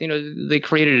 And they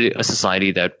created a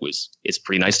society that it's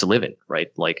pretty nice to live in,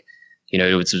 right? Like,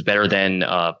 it's better than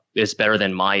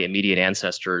my immediate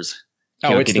ancestors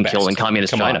getting killed in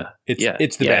communist China.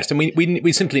 It's the best. And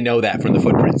we simply know that from the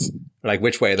footprints, like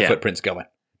which way are the footprints going.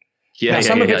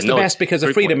 Some of it's the best because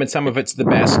of freedom, and some of it's the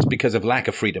best because of lack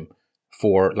of freedom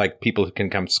for like people who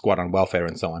can come squat on welfare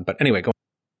and so on. But anyway, go on.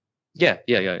 Yeah,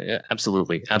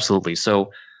 absolutely.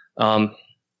 So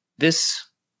this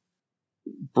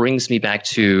brings me back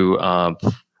to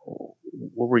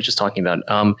what were we just talking about?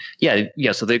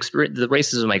 So the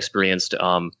racism I experienced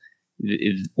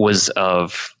was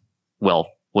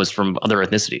from other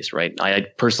ethnicities, right? I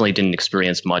personally didn't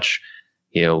experience much,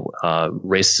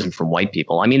 racism from white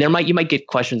people. I mean, you might get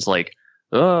questions like,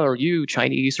 "Oh, are you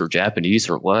Chinese or Japanese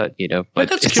or what?" But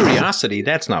that's curiosity.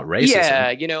 That's not racism. Yeah,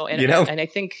 and I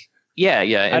think,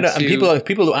 and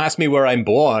people who ask me where I'm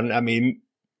born, I mean,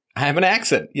 I have an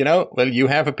accent, well, you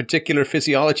have a particular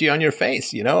physiology on your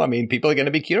face, I mean, people are going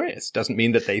to be curious. Doesn't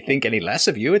mean that they think any less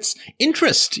of you. It's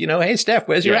interest, hey, Steph,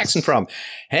 where's your accent from?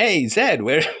 Hey, Zed,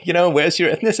 where's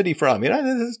your ethnicity from?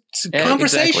 It's a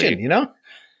conversation, exactly.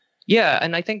 Yeah.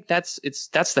 And I think that's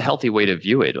the healthy way to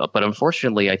view it. But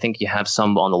unfortunately, I think you have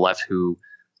some on the left who,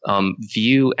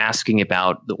 view asking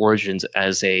about the origins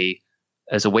as a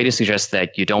way to suggest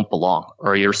that you don't belong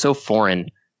or you're so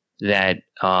foreign that,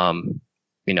 I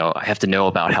have to know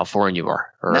about how foreign you are.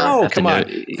 No, come on.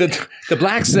 The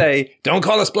blacks say, don't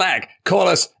call us black, call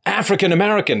us African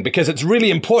American because it's really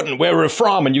important where we're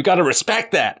from and you got to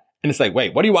respect that. And it's like,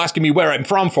 wait, what are you asking me where I'm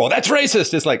from for? That's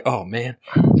racist. It's like, oh man,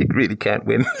 you really can't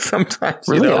win sometimes.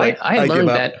 Really? I learned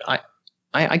that.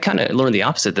 I kind of learned the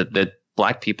opposite, that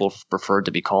black people preferred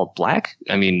to be called black.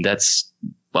 I mean,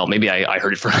 maybe I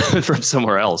heard it from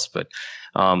somewhere else, but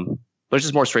it's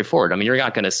just more straightforward. I mean, you're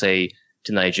not going to say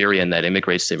to Nigerian that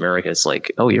immigrates to America, it's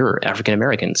like, oh, you're African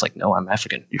American. It's like, no, I'm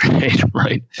African.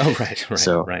 Right. Oh, right.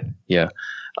 So, right. Yeah.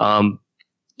 Like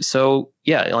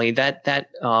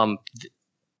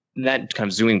that kind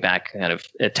of zooming back kind of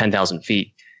at 10,000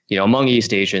 feet, among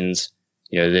East Asians,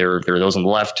 there are those on the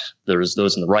left, there's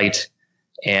those on the right.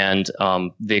 And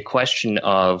the question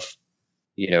of,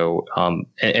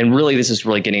 and really this is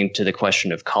really getting to the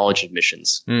question of college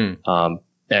admissions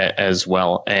as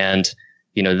well. And,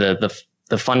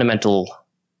 the fundamental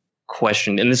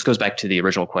question, and this goes back to the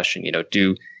original question,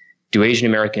 do Asian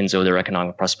Americans owe their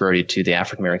economic prosperity to the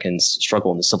African Americans'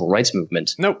 struggle in the civil rights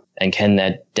movement? Nope. And can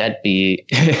that debt be,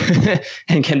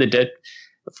 and can the debt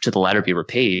to the latter be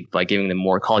repaid by giving them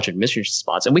more college admission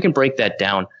spots? And we can break that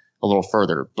down a little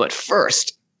further. But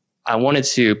first, I wanted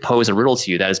to pose a riddle to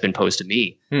you that has been posed to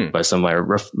me by some of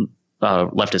my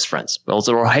leftist friends. Well, it's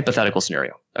a hypothetical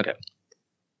scenario. Okay.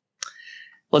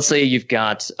 Let's say you've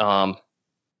got,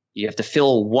 you have to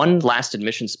fill one last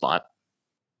admission spot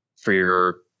for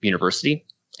your university,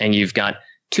 and you've got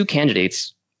two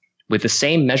candidates with the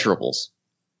same measurables,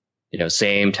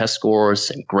 same test scores,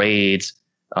 same grades,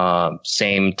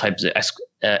 same types of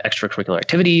extracurricular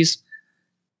activities.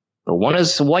 But one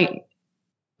is white,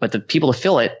 but the people to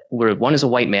fill it, where one is a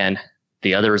white man,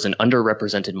 the other is an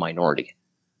underrepresented minority.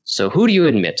 So who do you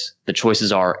admit? The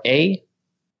choices are A,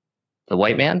 the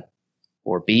white man,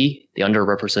 or B, the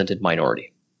underrepresented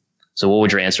minority? So what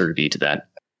would your answer be to that?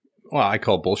 Well, I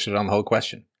call bullshit on the whole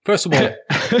question. First of all,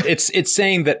 it's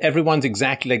saying that everyone's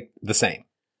exactly like the same.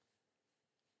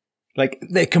 Like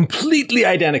they're completely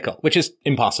identical, which is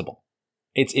impossible.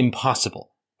 It's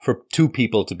impossible for two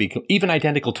people to be, even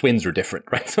identical twins are different,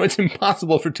 right? So it's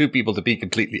impossible for two people to be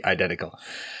completely identical.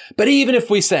 But even if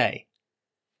we say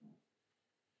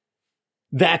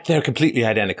that they're completely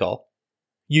identical,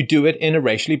 you do it in a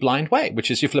racially blind way, which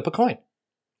is you flip a coin.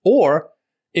 Or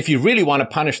if you really want to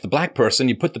punish the black person,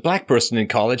 you put the black person in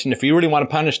college. And if you really want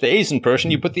to punish the Asian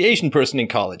person, you put the Asian person in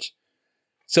college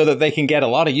so that they can get a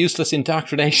lot of useless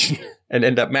indoctrination and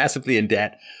end up massively in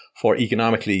debt for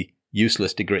economically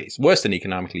useless degrees. Worse than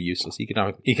economically useless,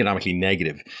 economically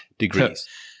negative degrees.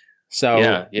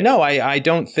 So, no, I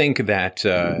don't think that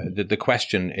the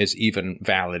question is even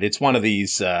valid. It's one of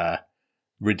these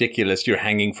ridiculous, you're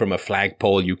hanging from a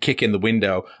flagpole, you kick in the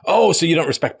window. Oh, so you don't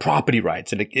respect property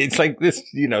rights. And it's like this,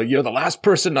 you're the last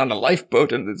person on a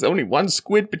lifeboat and there's only one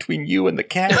squid between you and the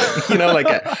cat.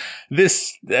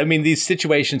 These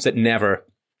situations that never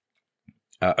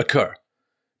occur.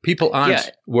 People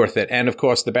aren't worth it. And of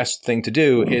course, the best thing to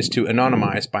do is to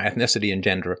anonymize by ethnicity and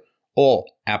gender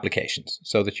all applications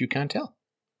so that you can't tell.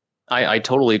 I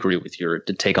totally agree with your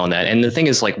take on that. And the thing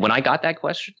is, like, when I got that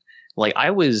question, like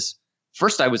I was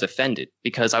offended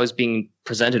because I was being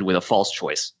presented with a false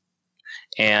choice.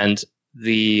 And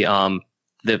I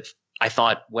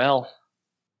thought, well,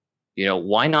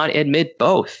 why not admit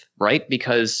both, right?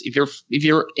 Because if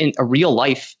you're in a real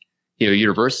life,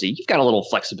 university, you've got a little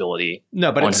flexibility.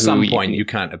 No, but at some point you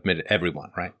can't admit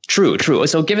everyone, right? True.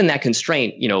 So given that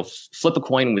constraint, flip a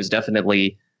coin was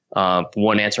definitely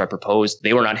one answer I proposed.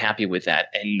 They were not happy with that.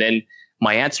 And then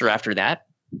my answer after that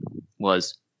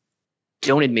was,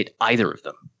 don't admit either of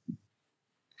them,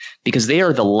 because they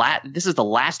are this is the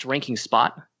last ranking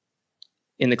spot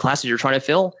in the classes you're trying to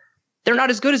fill. They're not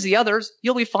as good as the others.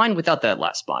 You'll be fine without that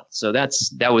last spot. So that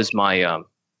was my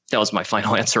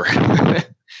final answer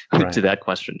to that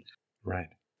question. Right.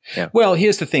 Yeah. Well,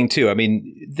 here's the thing too. I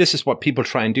mean, this is what people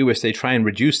try and do is they try and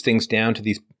reduce things down to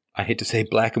these, I hate to say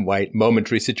black and white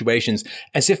momentary situations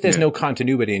as if there's no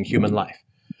continuity in human life.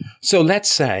 So let's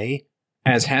say,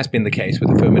 as has been the case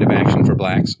with affirmative action for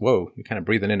blacks. Whoa, you're kind of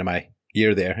breathing into my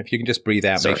ear there. If you can just breathe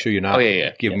out, make sure you're not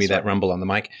giving me that rumble on the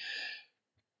mic.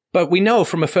 But we know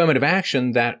from affirmative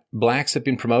action that blacks have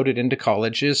been promoted into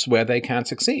colleges where they can't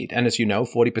succeed. And as you know,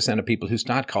 40% of people who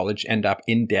start college end up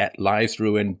in debt, lives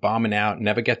ruined, bombing out,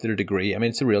 never get their degree. I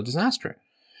mean, it's a real disaster.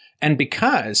 And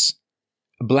because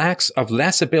blacks of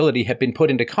less ability have been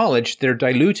put into college, they're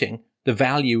diluting the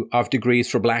value of degrees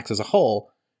for blacks as a whole,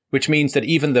 which means that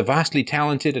even the vastly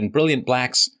talented and brilliant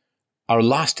blacks are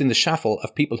lost in the shuffle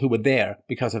of people who were there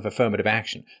because of affirmative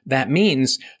action. That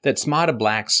means that smarter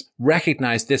blacks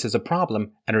recognize this as a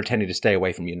problem and are tending to stay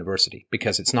away from university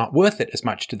because it's not worth it as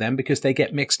much to them because they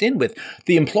get mixed in with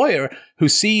the employer who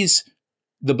sees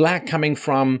the black coming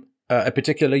from a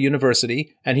particular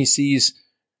university and he sees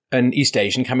an East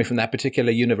Asian coming from that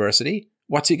particular university.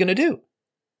 What's he going to do?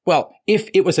 Well, if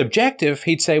it was objective,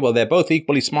 he'd say, well, they're both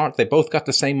equally smart. They both got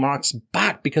the same marks.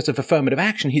 But because of affirmative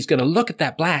action, he's going to look at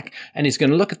that black and he's going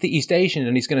to look at the East Asian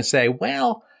and he's going to say,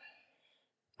 well,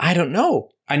 I don't know.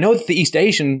 I know that the East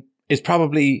Asian is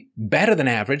probably better than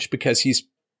average because he's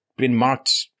been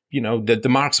marked, the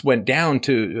marks went down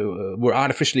were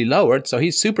artificially lowered. So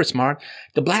he's super smart.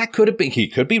 The black he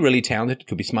could be really talented,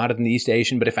 could be smarter than the East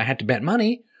Asian. But if I had to bet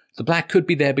money, the black could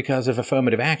be there because of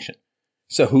affirmative action.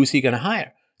 So who's he going to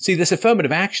hire? See, this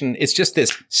affirmative action is just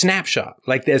this snapshot.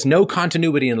 Like there's no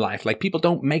continuity in life. Like people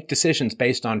don't make decisions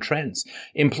based on trends.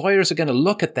 Employers are going to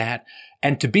look at that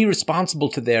and to be responsible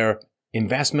to their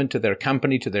investment, to their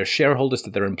company, to their shareholders,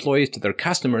 to their employees, to their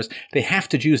customers, they have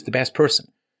to choose the best person.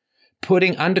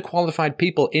 Putting underqualified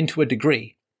people into a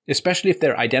degree, especially if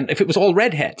they're if it was all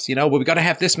redheads, we've got to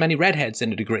have this many redheads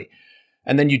in a degree.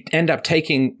 And then you end up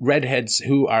taking redheads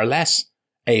who are less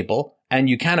able and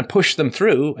you kind of push them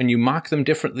through and you mark them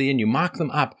differently and you mark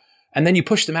them up and then you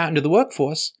push them out into the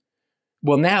workforce.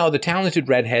 Well, now the talented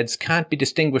redheads can't be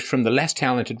distinguished from the less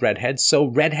talented redheads, so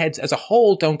redheads as a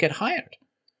whole don't get hired.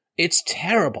 It's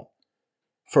terrible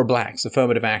for blacks,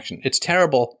 affirmative action. It's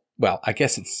terrible. Well, I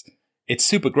guess it's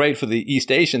super great for the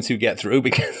East Asians who get through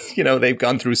because, they've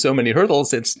gone through so many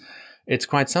hurdles. It's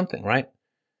quite something, right?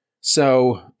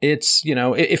 So it's,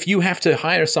 if you have to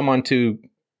hire someone to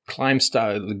climb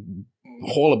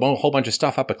haul a whole bunch of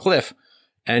stuff up a cliff,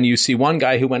 and you see one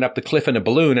guy who went up the cliff in a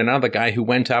balloon, and another guy who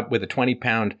went up with a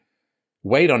 20-pound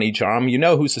weight on each arm,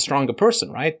 who's the stronger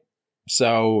person, right?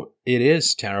 So it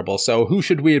is terrible. So who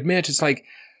should we admit? It's like,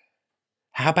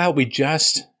 how about we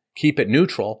just keep it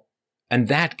neutral? And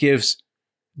that gives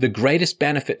the greatest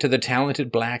benefit to the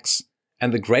talented blacks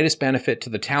and the greatest benefit to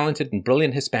the talented and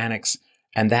brilliant Hispanics.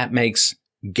 And that makes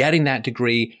getting that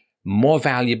degree more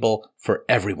valuable for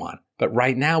everyone. But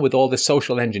right now, with all this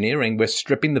social engineering, we're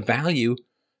stripping the value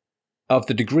of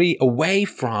the degree away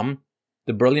from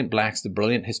the brilliant blacks, the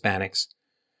brilliant Hispanics.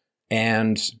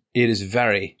 And it is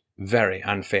very, very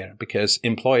unfair because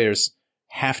employers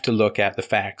have to look at the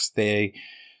facts. I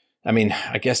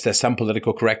guess there's some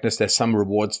political correctness, there's some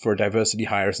rewards for diversity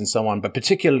hires and so on, but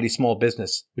particularly small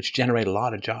business, which generate a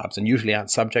lot of jobs and usually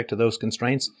aren't subject to those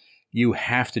constraints, you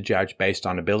have to judge based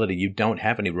on ability. You don't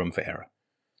have any room for error.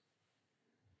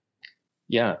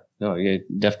 Yeah, no, yeah,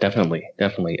 definitely.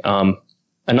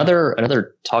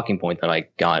 Another talking point that I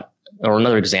got, or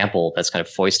another example that's kind of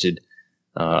foisted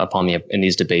upon me in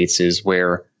these debates is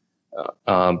where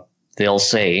they'll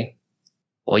say,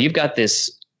 well, you've got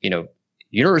this,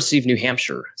 University of New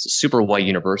Hampshire. It's a super white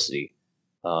university.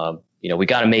 We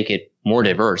got to make it more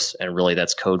diverse, and really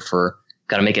that's code for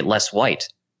got to make it less white.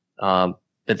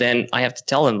 But then I have to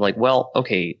tell them, like, well,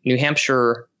 okay, New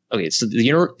Hampshire. Okay, so the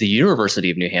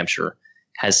University of New Hampshire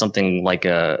has something like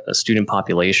a student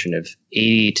population of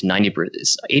 80 to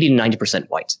 90%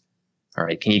 white. All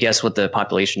right, can you guess what the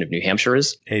population of New Hampshire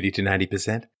is? 80 to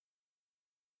 90%.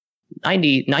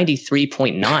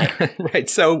 93.9. Right.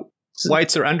 So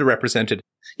whites are underrepresented.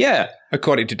 Yeah.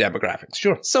 According to demographics.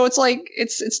 Sure. So it's like,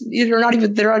 sometimes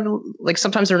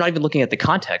they're not even looking at the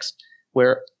context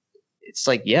where it's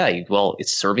like, yeah, well,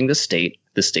 it's serving the state.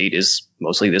 The state is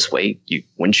mostly this way.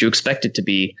 Wouldn't you expect it to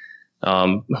be,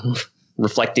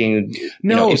 reflecting?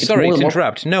 No, sorry to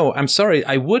interrupt. No, I'm sorry.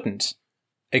 I wouldn't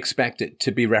expect it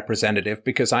to be representative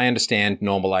because I understand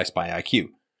normalized by IQ.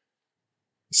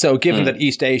 So given that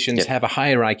East Asians have a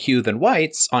higher IQ than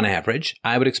whites on average,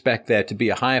 I would expect there to be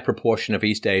a higher proportion of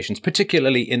East Asians,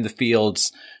 particularly in the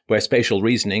fields where spatial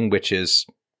reasoning, which is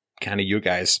kind of your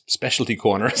guys' specialty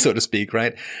corner, so to speak,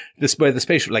 right? Where the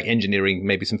spatial, like engineering,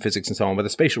 maybe some physics and so on, where the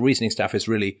spatial reasoning stuff is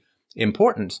really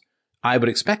important. I would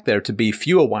expect there to be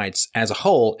fewer whites as a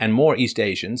whole and more East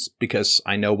Asians because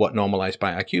I know what normalized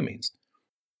by IQ means.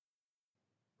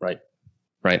 Right.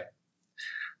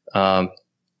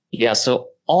 Yeah. So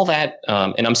all that,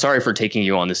 and I'm sorry for taking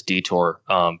you on this detour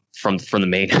from the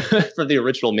main, from the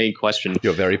original main question.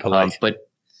 You're very polite. But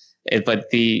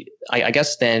I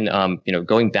guess then,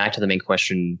 going back to the main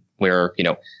question where,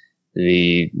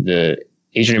 the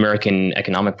Asian American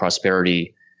economic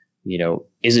prosperity,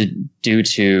 is it due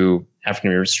to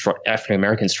African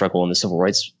American struggle in the civil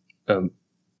rights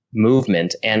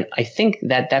movement? And I think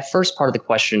that first part of the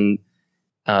question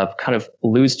kind of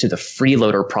alludes to the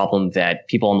freeloader problem that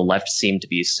people on the left seem to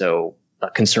be so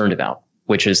concerned about,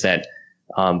 which is that,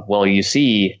 you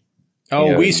see,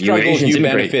 we struggled, you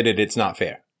benefited, it's not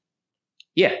fair.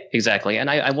 Yeah, exactly. And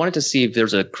I wanted to see if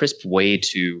there's a crisp way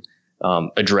to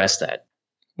address that.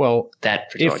 Well,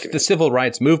 if argument. The civil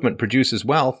rights movement produces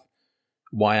wealth,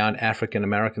 why aren't African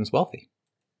Americans wealthy?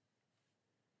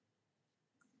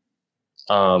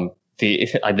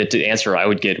 The answer I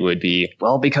would get would be,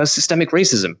 well, because systemic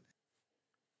racism.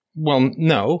 Well,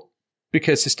 no,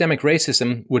 because systemic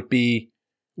racism would be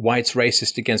whites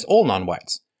racist against all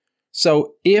non-whites.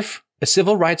 So if a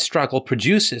civil rights struggle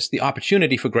produces the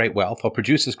opportunity for great wealth or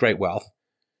produces great wealth,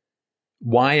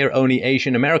 why are only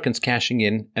Asian Americans cashing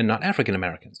in and not African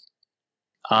Americans?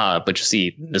 But you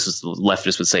see, this is the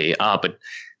leftists would say, but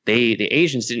the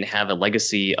Asians didn't have a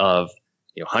legacy of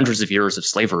hundreds of years of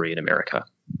slavery in America.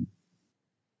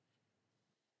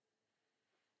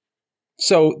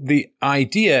 So the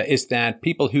idea is that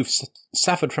people who've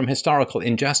suffered from historical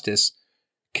injustice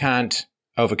can't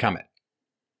overcome it.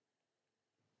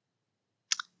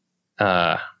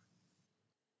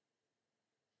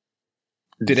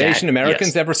 Did Asian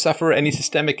Americans ever suffer any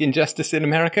systemic injustice in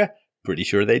America? Pretty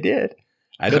sure they did.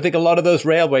 I don't think a lot of those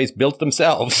railways built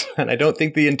themselves, and I don't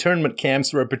think the internment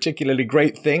camps were a particularly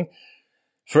great thing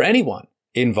for anyone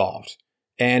involved.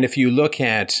 And if you look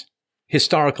at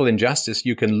historical injustice,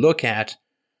 you can look at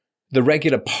the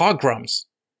regular pogroms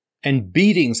and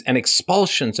beatings and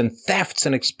expulsions and thefts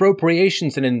and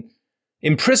expropriations and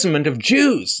imprisonment of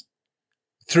Jews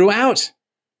throughout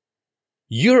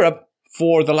Europe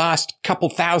for the last couple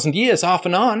thousand years, off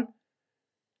and on.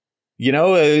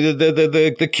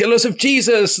 The killers of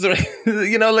Jesus, like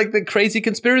the crazy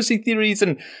conspiracy theories,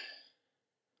 and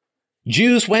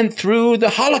Jews went through the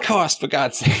Holocaust, for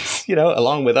God's sakes,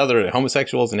 along with other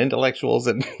homosexuals and intellectuals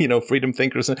and, freedom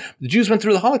thinkers. The Jews went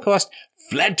through the Holocaust,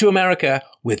 fled to America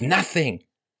with nothing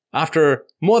after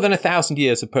more than 1,000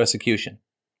 years of persecution,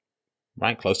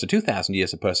 right? Close to 2,000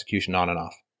 years of persecution on and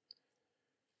off.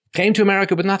 came to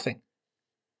America with nothing.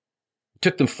 It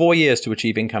took them 4 years to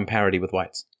achieve income parity with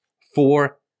whites.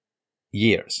 4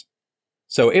 years.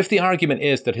 So if the argument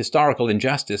is that historical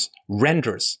injustice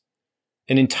renders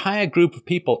an entire group of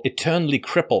people eternally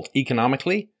crippled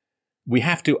economically, we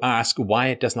have to ask why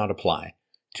it does not apply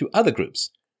to other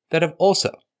groups that have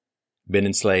also been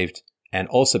enslaved and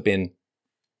also been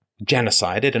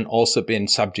genocided and also been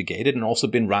subjugated and also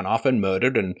been run off and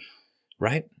murdered. And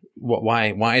right?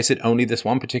 Why is it only this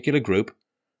one particular group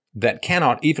that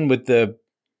cannot, even with the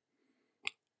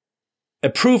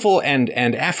approval and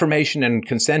affirmation and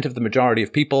consent of the majority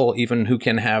of people, even who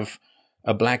can have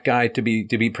a black guy to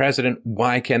be president,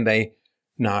 why can they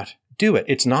not do it?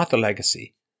 It's not the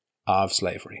legacy of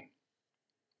slavery.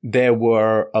 There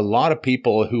were a lot of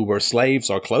people who were slaves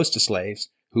or close to slaves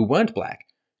who weren't black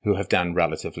who have done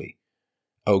relatively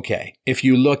okay. If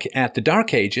you look at the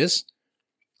Dark Ages,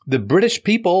 the British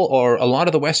people or a lot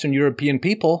of the Western European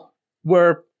people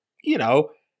were,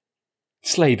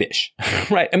 slavish,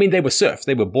 right? I mean, they were serfs.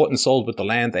 They were bought and sold with the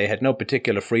land. They had no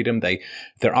particular freedom.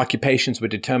 Their occupations were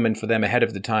determined for them ahead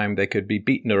of the time. They could be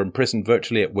beaten or imprisoned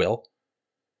virtually at will.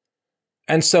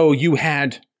 And so you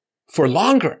had, for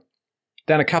longer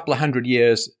than a couple of 100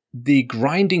 years, the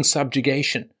grinding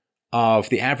subjugation of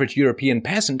the average European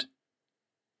peasant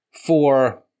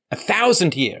for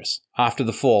 1,000 years after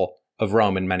the fall of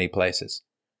Rome in many places.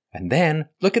 And then,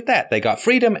 look at that. They got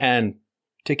freedom and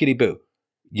tickety-boo.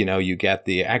 You get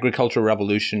the agricultural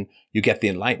revolution, you get the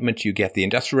Enlightenment, you get the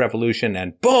Industrial Revolution,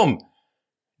 and boom!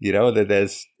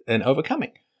 There's an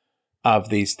overcoming of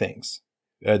these things.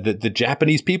 The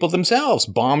Japanese people themselves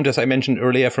bombed, as I mentioned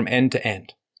earlier, from end to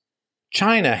end.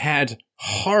 China had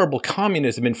horrible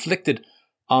communism inflicted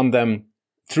on them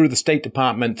through the State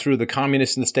Department, through the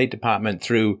communists in the State Department,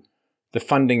 through the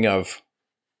funding of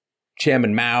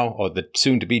Chairman Mao, or the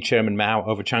soon-to-be Chairman Mao,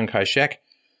 over Chiang Kai-shek,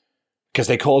 because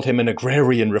they called him an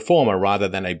agrarian reformer rather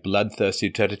than a bloodthirsty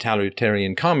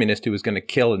totalitarian communist who was going to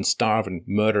kill and starve and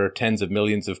murder tens of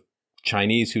millions of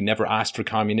Chinese who never asked for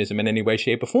communism in any way,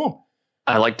 shape, or form.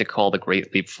 I like to call the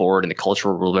Great Leap Forward and the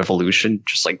Cultural Revolution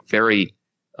just like very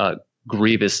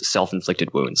grievous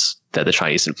self-inflicted wounds that the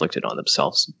Chinese inflicted on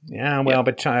themselves.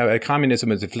 But communism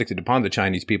was inflicted upon the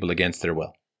Chinese people against their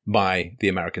will by the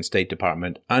American State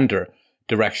Department under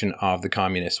direction of the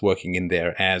communists working in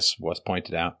there, as was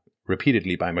pointed out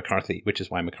repeatedly by McCarthy, which is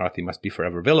why McCarthy must be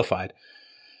forever vilified.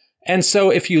 And so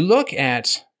if you look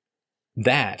at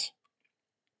that,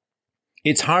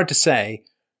 it's hard to say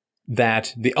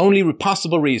that the only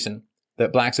possible reason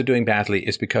that blacks are doing badly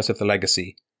is because of the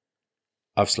legacy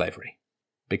of slavery,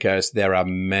 because there are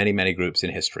many, many groups in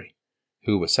history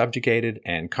who were subjugated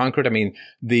and conquered. I mean,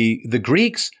 the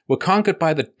Greeks were conquered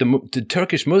by the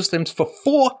Turkish Muslims for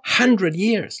 400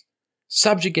 years.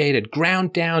 Subjugated,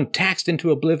 ground down, taxed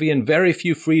into oblivion, very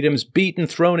few freedoms, beaten,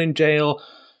 thrown in jail,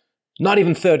 not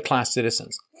even third-class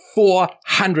citizens.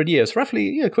 400 years,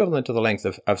 roughly equivalent to the length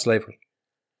of slavery.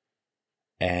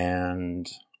 And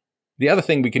the other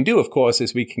thing we can do, of course,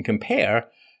 is we can compare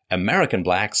American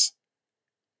blacks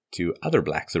to other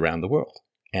blacks around the world.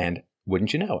 And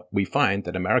wouldn't you know it, we find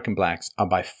that American blacks are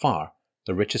by far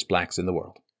the richest blacks in the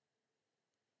world.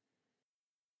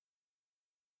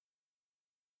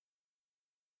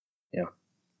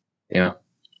 Yeah.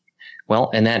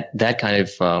 Well, and that kind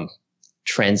of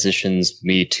transitions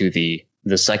me to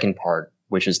the second part,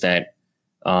 which is that,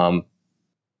 could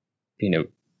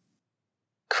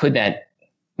that,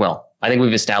 I think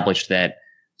we've established that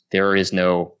there is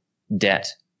no debt,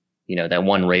 that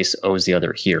one race owes the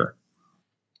other here.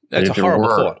 That's a horrible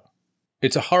thought.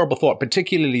 It's a horrible thought,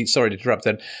 particularly, sorry to interrupt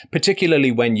that,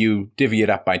 particularly when you divvy it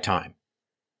up by time.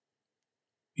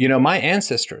 My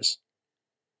ancestors,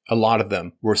 a lot of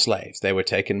them were slaves. They were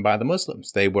taken by the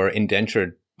Muslims. They were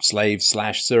indentured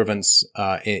slaves/servants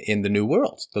in the New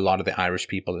World, a lot of the Irish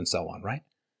people and so on, right?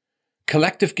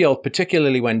 Collective guilt,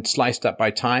 particularly when sliced up by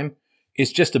time,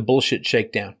 is just a bullshit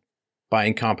shakedown by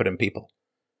incompetent people.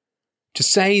 To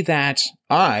say that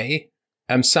I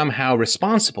am somehow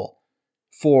responsible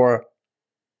for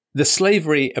the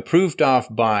slavery approved of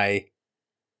by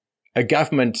a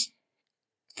government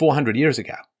 400 years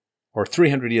ago or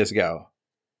 300 years ago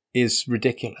is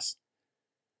ridiculous.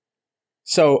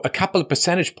 So a couple of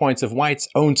percentage points of whites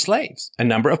owned slaves. A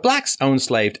number of blacks owned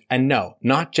slaves. And no,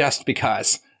 not just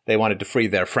because they wanted to free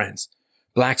their friends.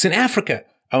 Blacks in Africa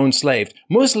owned slaves.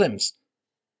 Muslims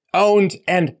owned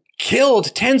and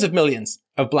killed tens of millions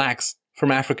of blacks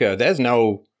from Africa. There's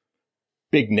no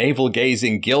big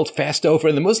navel-gazing guilt fest over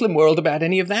in the Muslim world about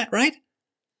any of that, right?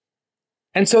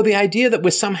 And so the idea that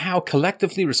we're somehow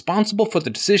collectively responsible for the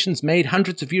decisions made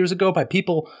hundreds of years ago by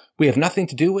people we have nothing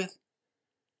to do with,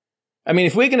 I mean,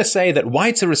 if we're going to say that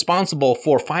whites are responsible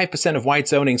for 5% of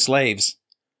whites owning slaves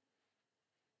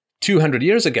 200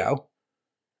 years ago,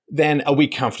 then are we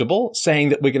comfortable saying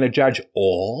that we're going to judge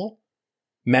all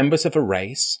members of a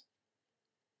race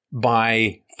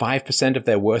by 5% of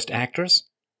their worst actors?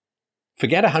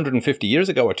 Forget 150 years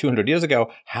ago or 200 years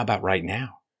ago. How about right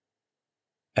now?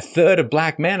 A third of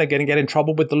black men are going to get in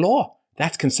trouble with the law.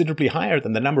 That's considerably higher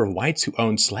than the number of whites who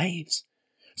own slaves.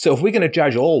 So if we're going to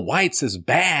judge all whites as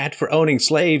bad for owning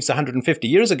slaves 150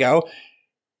 years ago,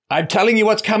 I'm telling you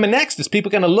what's coming next is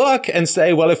people going to look and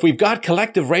say, well, if we've got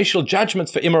collective racial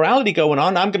judgments for immorality going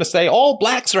on, I'm going to say all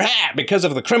blacks are hat because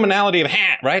of the criminality of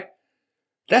hat, right?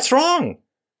 That's wrong.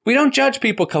 We don't judge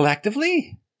people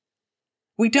collectively.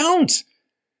 We don't.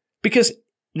 Because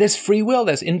there's free will,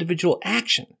 there's individual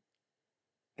action.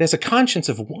 There's a conscience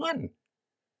of one.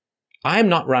 I'm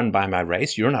not run by my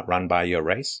race. You're not run by your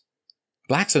race.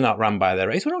 Blacks are not run by their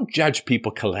race. We don't judge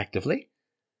people collectively.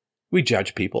 We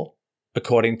judge people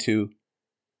according to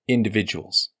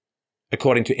individuals,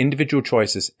 according to individual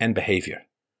choices and behavior.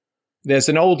 There's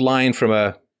an old line from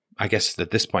I guess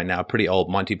at this point now, a pretty old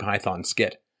Monty Python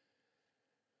skit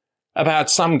about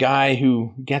some guy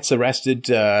who gets arrested,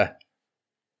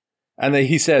 and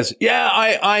he says, yeah,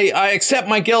 I accept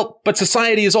my guilt, but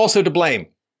society is also to blame.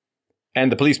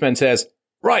 And the policeman says,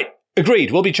 right,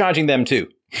 agreed, we'll be charging them too.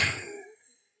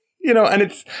 You know,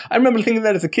 and I remember thinking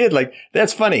that as a kid, like,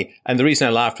 that's funny. And the reason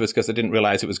I laughed was because I didn't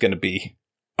realize it was going to be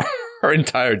our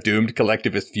entire doomed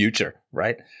collectivist future,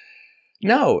 right?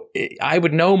 No, I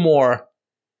would no more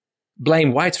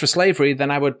blame whites for slavery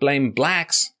than I would blame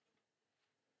blacks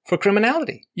for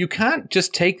criminality. You can't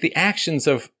just take the actions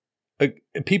of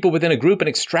people within a group and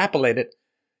extrapolate it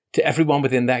to everyone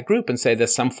within that group and say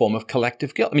there's some form of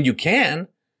collective guilt. I mean, you can,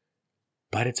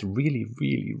 but it's really,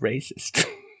 really racist.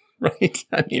 Right?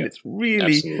 I mean, it's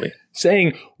really Absolutely.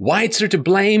 saying whites are to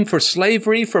blame for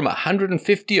slavery from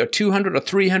 150 or 200 or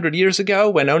 300 years ago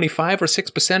when only 5 or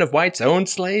 6% of whites owned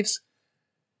slaves.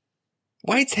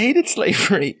 Whites hated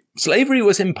slavery. Slavery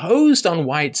was imposed on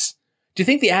whites. Do you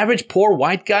think the average poor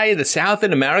white guy in the South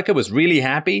in America was really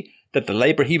happy that the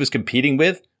labor he was competing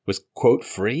with was, quote,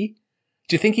 free?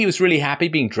 Do you think he was really happy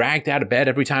being dragged out of bed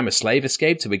every time a slave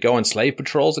escaped so he'd go on slave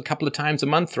patrols a couple of times a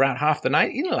month throughout half the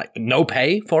night? He didn't like no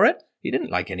pay for it. He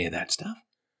didn't like any of that stuff.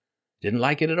 Didn't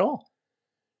like it at all.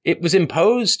 It was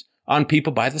imposed on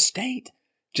people by the state,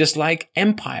 just like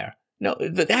empire. No,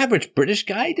 the average British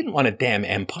guy didn't want a damn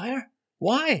empire.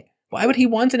 Why? Why would he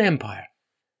want an empire?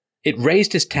 It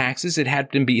raised his taxes. It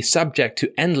had to be subject to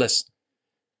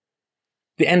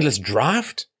the endless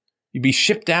draft. You'd be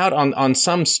shipped out on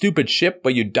some stupid ship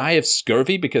where you'd die of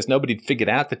scurvy because nobody'd figured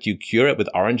out that you cure it with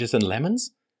oranges and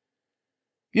lemons.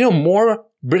 You know, more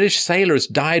British sailors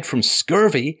died from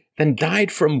scurvy than died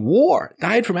from war,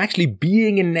 died from actually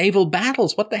being in naval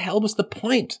battles. What the hell was the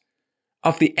point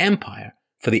of the empire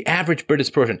for the average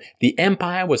British person? The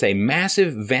empire was a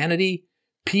massive vanity,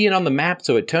 peeing on the map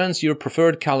so it turns your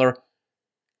preferred color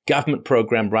government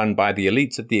program run by the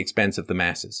elites at the expense of the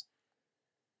masses.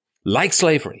 Like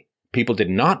slavery. People did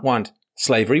not want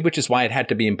slavery, which is why it had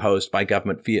to be imposed by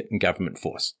government fiat and government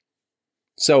force.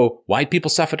 So white people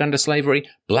suffered under slavery.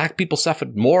 Black people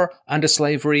suffered more under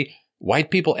slavery.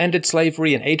 White people ended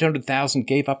slavery and 800,000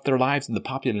 gave up their lives in the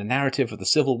popular narrative of the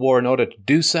Civil War in order to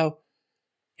do so.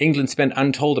 England spent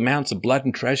untold amounts of blood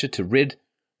and treasure to rid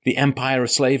the empire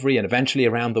of slavery and eventually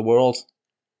around the world.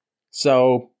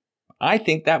 So I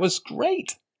think that was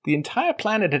great. The entire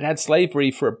planet had had slavery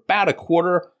for about a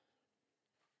quarter,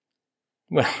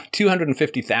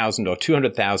 250,000 or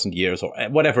 200,000 years or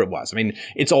whatever it was. I mean,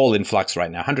 it's all in flux right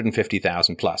now,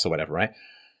 150,000 plus or whatever, right?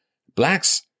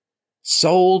 Blacks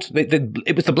sold,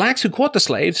 it was the blacks who caught the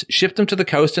slaves, shipped them to the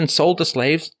coast and sold the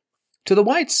slaves to the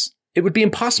whites. It would be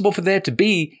impossible for there to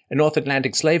be a North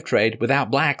Atlantic slave trade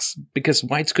without blacks because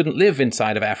whites couldn't live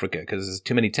inside of Africa because there's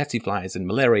too many tsetse flies and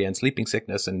malaria and sleeping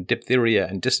sickness and diphtheria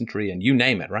and dysentery and you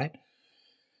name it, right?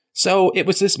 So it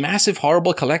was this massive,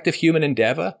 horrible collective human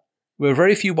endeavor where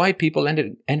very few white people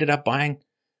ended up buying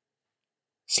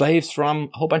slaves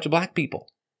from a whole bunch of black people.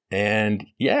 And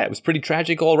yeah, it was pretty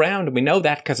tragic all around, and we know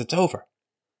that because it's over.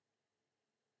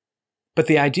 But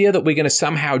the idea that we're going to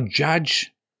somehow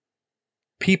judge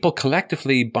people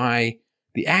collectively by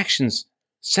the actions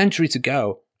centuries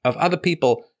ago of other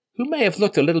people who may have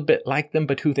looked a little bit like them,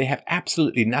 but who they have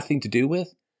absolutely nothing to do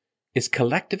with, is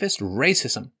collectivist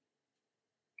racism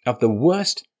of the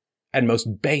worst and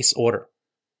most base order.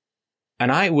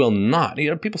 And I will not,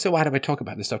 people say, why do I talk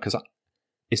about this stuff? Because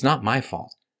it's not my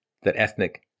fault that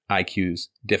ethnic IQs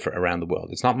differ around the world.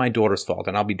 It's not my daughter's fault,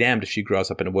 and I'll be damned if she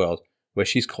grows up in a world where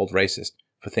she's called racist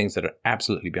for things that are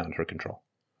absolutely beyond her control.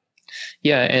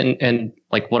 Yeah, and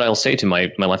like what I'll say to my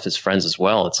leftist friends as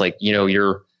well, it's like,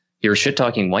 you're shit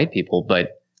talking white people,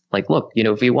 but like, look,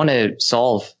 if we want to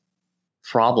solve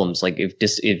problems, like if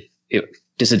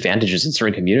disadvantages in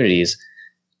certain communities,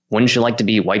 wouldn't you like to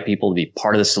be white people to be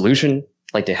part of the solution,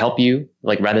 like to help you,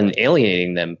 like rather than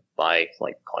alienating them by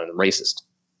like calling them racist,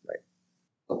 right?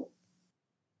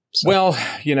 So. Well,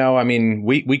 I mean,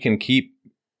 we can keep,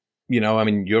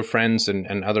 your friends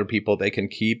and other people, they can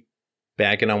keep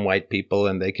bagging on white people,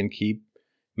 and they can keep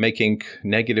making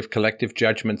negative collective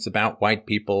judgments about white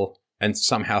people and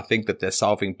somehow think that they're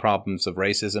solving problems of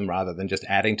racism rather than just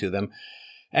adding to them.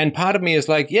 And part of me is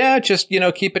like, yeah, just,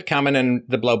 keep it coming and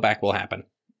the blowback will happen.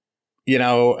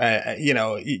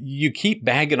 You keep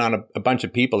bagging on a bunch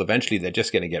of people, eventually they're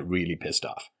just going to get really pissed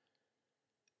off.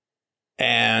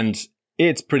 And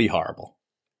it's pretty horrible.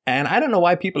 And I don't know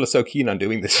why people are so keen on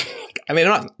doing this. I mean,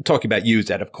 I'm not talking about you,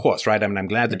 Zed, of course, right? I mean, I'm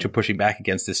glad that you're pushing back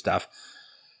against this stuff.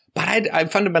 But I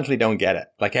fundamentally don't get it.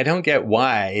 Like, I don't get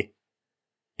why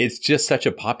it's just such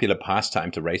a popular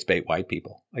pastime to race bait white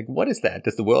people. Like, what is that?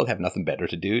 Does the world have nothing better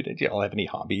to do? Did you all have any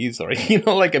hobbies? Or,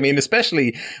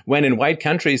 especially when in white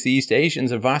countries, the East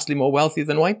Asians are vastly more wealthy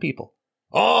than white people.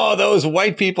 Oh, those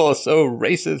white people are so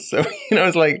racist. So,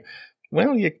 it's like,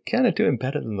 well, you're kind of doing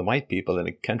better than the white people in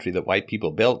a country that white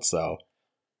people built. So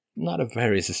not a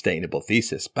very sustainable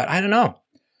thesis, but I don't know.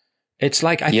 It's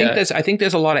like, I think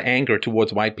there's a lot of anger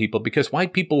towards white people because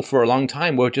white people for a long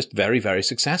time were just very, very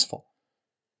successful.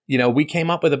 We came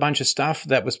up with a bunch of stuff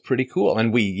that was pretty cool.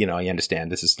 And we, I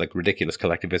understand this is like ridiculous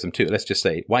collectivism too. Let's just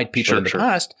say white people in the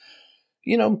past,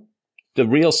 the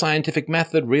real scientific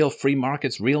method, real free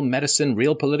markets, real medicine,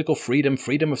 real political freedom,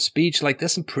 freedom of speech. Like,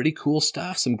 there's some pretty cool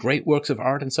stuff, some great works of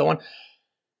art and so on.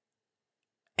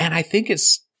 And I think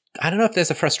I don't know if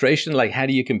there's a frustration, like, how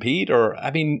do you compete? Or,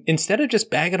 I mean, instead of just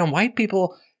bagging on white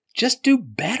people, just do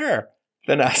better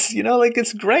than us.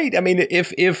 It's great. I mean,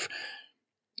 if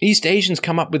East Asians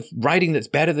come up with writing that's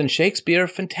better than Shakespeare,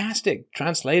 fantastic.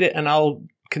 Translate it and I'll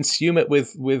consume it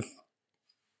with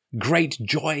great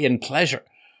joy and pleasure.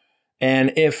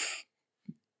 And if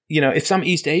some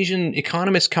East Asian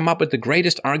economists come up with the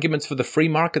greatest arguments for the free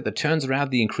market that turns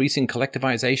around the increasing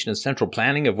collectivization and central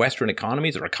planning of Western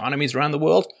economies or economies around the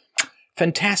world,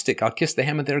 fantastic. I'll kiss the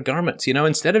hem of their garments,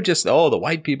 instead of just, the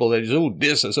white people, they're just,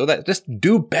 this or so that, just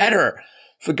do better.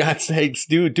 For God's sakes,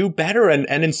 do better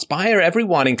and inspire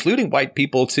everyone, including white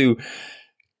people, to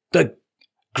the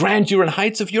grandeur and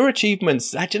heights of your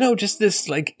achievements. Just this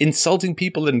like insulting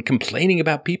people and complaining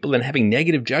about people and having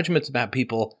negative judgments about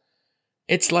people.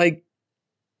 It's like,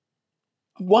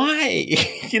 why?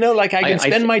 I can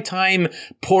spend my time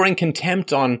pouring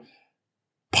contempt on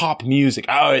pop music.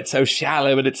 Oh, it's so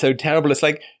shallow and it's so terrible. It's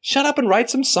like, shut up and write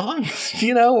some songs,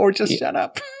 or just shut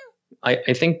up.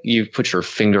 I think you've put your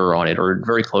finger on it, or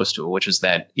very close to it, which is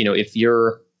that, if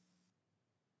you're,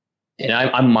 and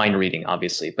I'm mind reading,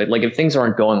 obviously, but like if things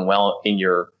aren't going well in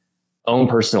your own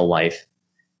personal life,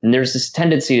 and there's this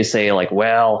tendency to say like,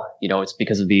 well, it's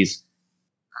because of these,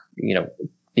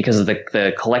 because of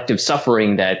the collective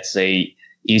suffering that, say,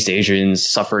 East Asians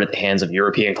suffered at the hands of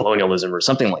European colonialism or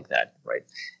something like that, right?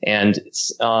 And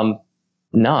it's, no,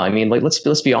 I mean, like,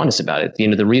 let's be honest about it.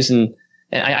 The reason,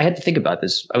 and I had to think about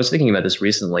this. I was thinking about this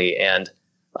recently, and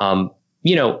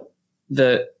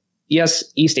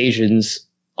East Asians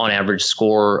on average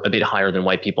score a bit higher than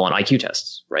white people on IQ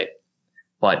tests, right?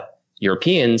 But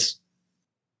Europeans,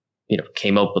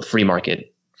 came up with free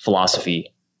market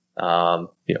philosophy,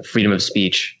 freedom of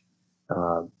speech,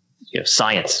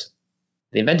 science.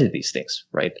 They invented these things,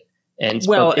 right? And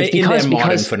in their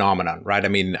modern phenomenon, right? I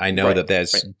mean, I know that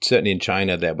there's certainly in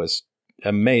China there was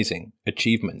amazing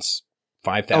achievements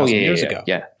 5,000 years ago.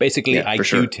 Yeah. Basically,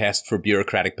 IQ tests for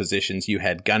bureaucratic positions. You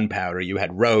had gunpowder, you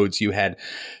had roads, you had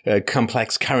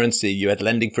complex currency, you had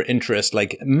lending for interest,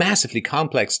 like massively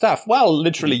complex stuff. While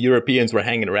literally Europeans were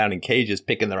hanging around in cages,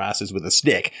 picking their asses with a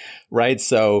stick, right?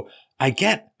 So I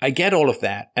get all of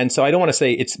that. And so I don't want to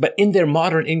say but in their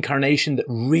modern incarnation that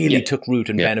really took root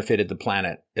and benefited the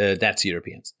planet, that's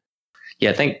Europeans.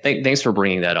 Yeah. Thanks for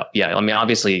bringing that up. Yeah. I mean,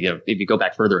 obviously, if you go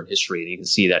back further in history, you can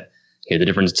see that the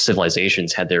different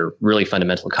civilizations had their really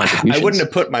fundamental contributions. I wouldn't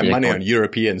have put my money on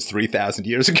Europeans 3,000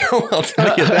 years ago. I'll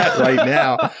tell you that right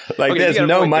now. Like, there's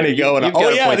no money going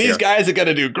on. These guys are going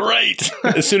to do great.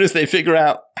 As soon as they figure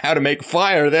out how to make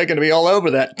fire, they're going to be all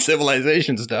over that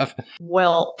civilization stuff.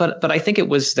 Well, but I think it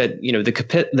was that,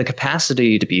 the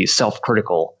capacity to be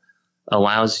self-critical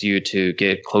allows you to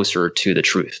get closer to the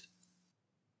truth,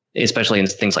 especially in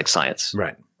things like science.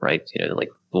 Right. Like,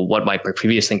 what my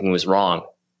previous thinking was wrong.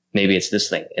 maybe it's this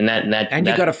thing. And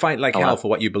you got to fight like hell for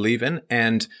what you believe in.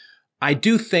 And I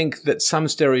do think that some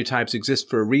stereotypes exist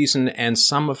for a reason, and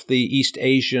some of the East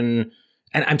Asian,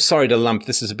 and I'm sorry to lump,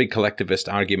 this is a big collectivist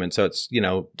argument, so it's,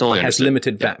 totally has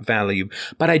limited value.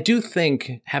 But I do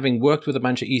think, having worked with a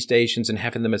bunch of East Asians and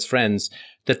having them as friends,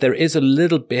 that there is a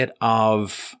little bit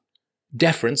of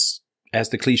deference, as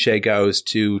the cliche goes,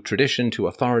 to tradition, to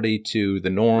authority, to the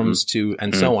norms,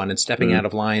 and so on. And stepping out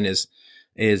of line is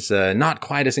not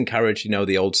quite as encouraged.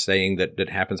 The old saying that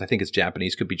happens, I think it's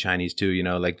Japanese, could be Chinese too,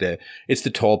 it's the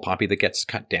tall poppy that gets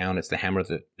cut down. It's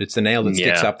it's the nail that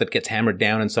sticks up that gets hammered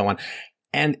down, and so on.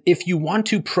 And if you want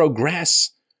to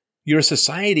progress your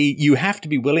society, you have to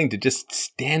be willing to just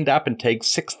stand up and take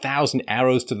 6,000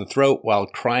 arrows to the throat while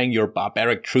crying your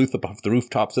barbaric truth above the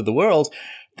rooftops of the world.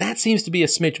 That seems to be a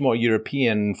smidge more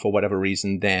European, for whatever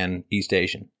reason, than East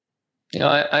Asian.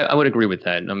 I would agree with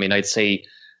that. I mean, I'd say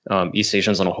East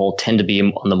Asians on a whole tend to be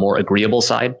on the more agreeable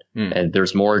side, and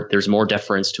there's more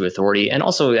deference to authority, and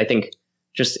also I think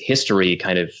just history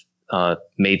kind of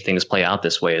made things play out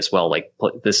this way as well. Like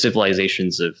the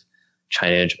civilizations of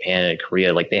China and Japan and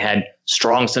Korea, like they had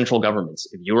strong central governments.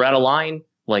 If you were out of line,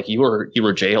 like you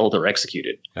were jailed or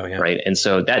executed. Oh, yeah. Right. And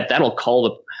so that'll call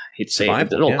the,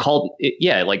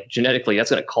 like genetically, that's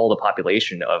going to call the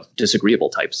population of disagreeable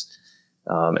types.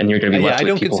 And you're going to be left with I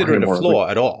don't people consider it a flaw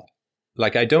agree. At all.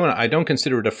 Like I don't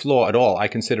consider it a flaw at all. I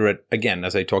consider it, again,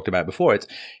 as I talked about before,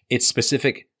 it's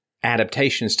specific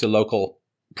adaptations to local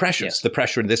pressures. Yes. The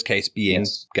pressure in this case being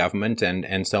government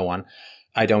and so on.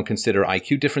 I don't consider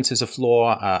IQ differences a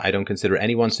flaw. I don't consider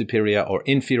anyone superior or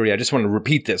inferior. I just want to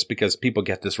repeat this because people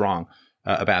get this wrong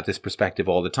about this perspective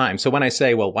all the time. So when I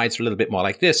say, well, whites are a little bit more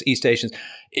like this, East Asians,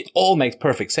 it all makes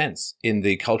perfect sense in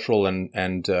the cultural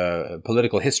and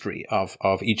political history of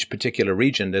each particular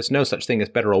region. There's no such thing as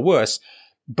better or worse,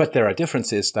 but there are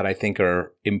differences that I think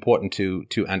are important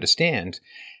to understand.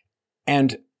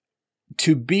 And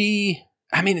to be,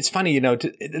 I mean, it's funny,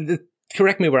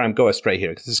 correct me where I'm going astray here,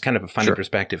 because this is kind of a funny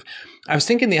perspective. I was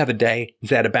thinking the other day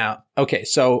that about, okay,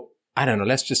 so I don't know,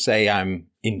 let's just say I'm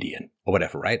Indian or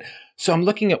whatever, right? So I'm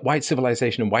looking at white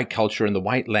civilization and white culture and the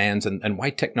white lands and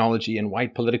white technology and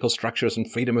white political structures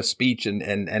and freedom of speech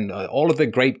and all of the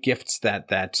great gifts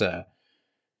that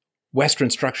Western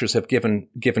structures have given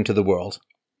to the world.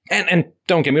 And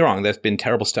don't get me wrong, there's been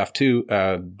terrible stuff too.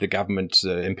 The government's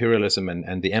imperialism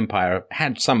and the empire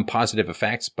had some positive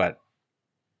effects, but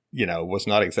was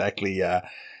not exactly an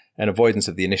avoidance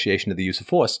of the initiation of the use of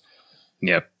force.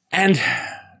 Yep. And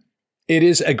it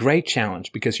is a great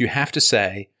challenge because you have to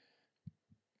say,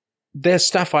 there's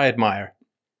stuff I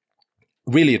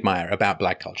really admire about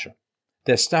Black culture.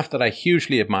 There's stuff that I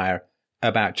hugely admire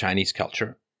about Chinese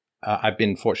culture. I've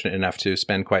been fortunate enough to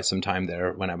spend quite some time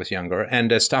there when I was younger.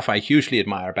 And there's stuff I hugely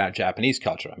admire about Japanese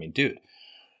culture. I mean, dude,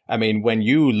 when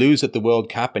you lose at the World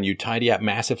Cup and you tidy up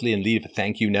massively and leave a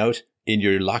thank you note in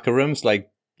your locker rooms, like,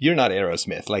 you're not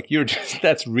Aerosmith. Like, you're just,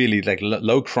 that's really like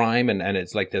low crime. And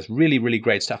it's like, there's really, really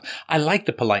great stuff. I like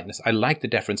the politeness. I like the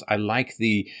deference. I like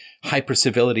the hyper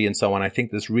civility and so on. I think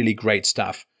there's really great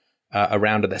stuff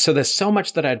around it. So there's so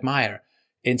much that I admire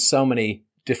in so many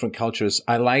different cultures.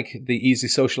 I like the easy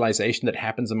socialization that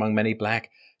happens among many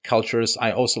Black cultures.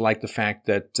 I also like the fact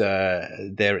that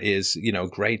there is, a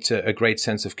great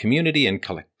sense of community and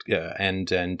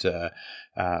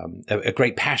a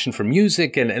great passion for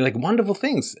music and like wonderful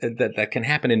things that can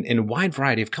happen in a wide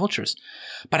variety of cultures.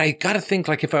 But I got to think,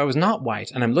 like, if I was not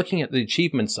white and I'm looking at the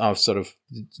achievements of sort of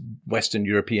Western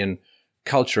European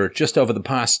culture just over the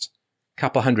past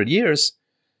couple hundred years,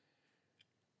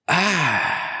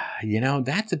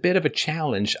 that's a bit of a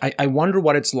challenge. I wonder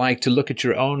what it's like to look at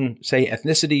your own, say,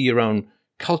 ethnicity, your own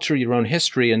culture, your own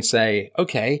history and say,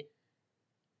 okay,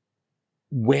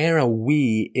 where are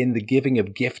we in the giving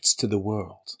of gifts to the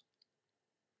world?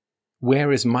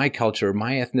 Where is my culture,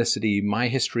 my ethnicity, my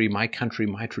history, my country,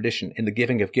 my tradition in the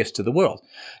giving of gifts to the world?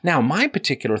 Now, my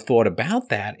particular thought about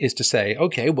that is to say,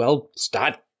 okay, well,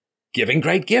 start giving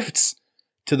great gifts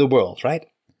to the world, right?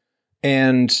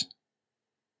 And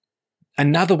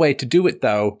another way to do it,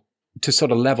 though, to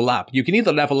sort of level up, you can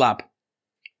either level up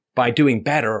by doing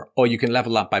better or you can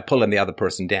level up by pulling the other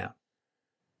person down.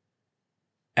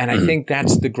 And I think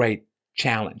that's the great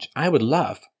challenge. I would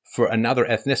love for another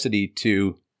ethnicity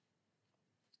to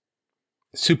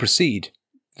supersede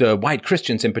the white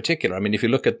Christians in particular. I mean, if you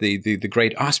look at the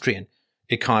great Austrian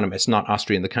economists, not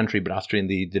Austrian the country, but Austrian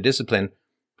the discipline,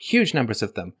 huge numbers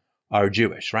of them are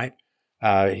Jewish, right?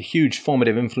 Huge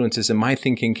formative influences in my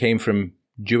thinking came from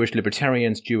Jewish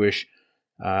libertarians, Jewish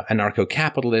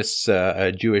anarcho-capitalists,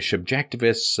 Jewish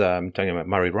objectivists, talking about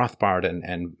Murray Rothbard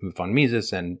and von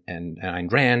Mises and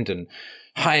Ayn Rand and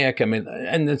Hayek. I mean,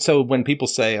 and so when people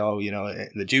say, oh, you know,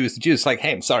 the Jews, like,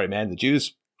 hey, I'm sorry, man, the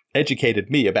Jews educated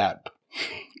me about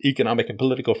economic and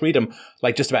political freedom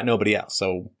like just about nobody else.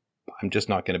 So I'm just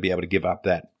not going to be able to give up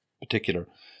that particular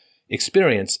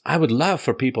experience. I would love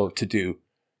for people to do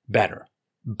better,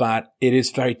 but it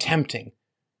is very tempting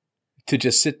to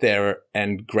just sit there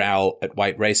and growl at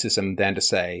white racism than to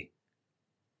say,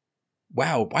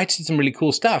 wow, whites did some really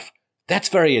cool stuff. That's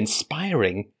very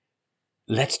inspiring.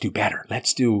 Let's do better.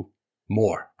 Let's do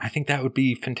more. I think that would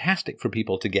be fantastic for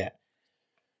people to get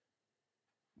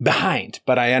behind.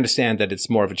 But I understand that it's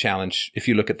more of a challenge if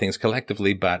you look at things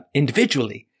collectively, but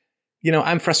individually, you know,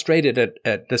 I'm frustrated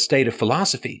at the state of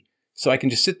philosophy. So I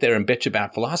can just sit there and bitch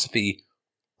about philosophy,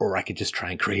 or I could just try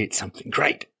and create something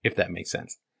great, if that makes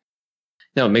sense.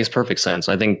 No, it makes perfect sense.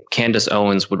 I think Candace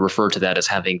Owens would refer to that as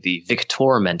having the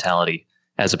victor mentality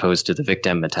as opposed to the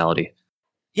victim mentality.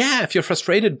 Yeah, if you're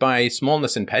frustrated by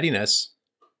smallness and pettiness,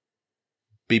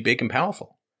 be big and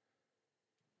powerful.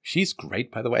 She's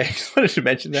great, by the way. I just wanted to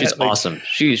mention that. She's awesome.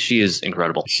 She is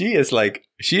incredible. She is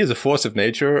a force of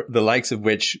nature, the likes of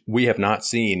which we have not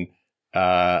seen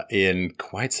in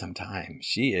quite some time.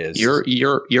 She is.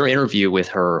 Your interview with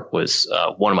her was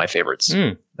one of my favorites.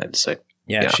 I have to say.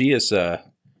 Yeah, she is.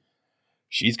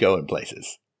 She's going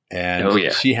places,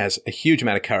 and she has a huge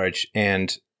amount of courage.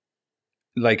 And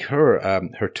like her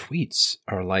tweets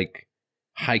are like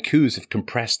haikus of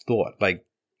compressed thought. Like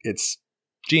it's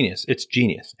genius. It's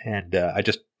genius. And I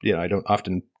just, you know, I don't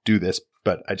often do this,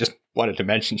 but I just wanted to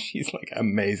mention she's like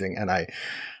amazing. And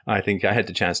I think I had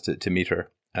the chance to meet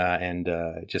her, and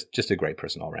just a great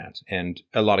person all around, and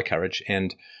a lot of courage,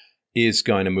 and is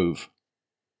going to move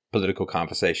political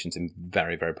conversations in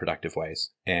very, very productive ways.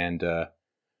 And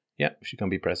she's going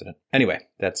to be president. Anyway,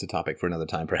 that's a topic for another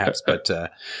time, perhaps. But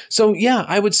so, yeah,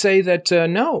 I would say that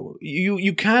no,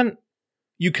 you can't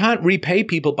repay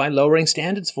people by lowering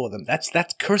standards for them. That's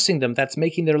cursing them. That's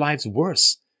making their lives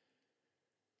worse.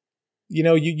 You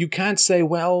know, you can't say,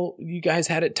 well, you guys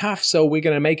had it tough, so we're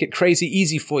going to make it crazy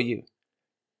easy for you.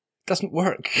 It doesn't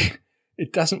work.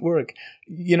 It doesn't work.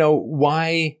 You know,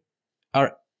 why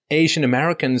are Asian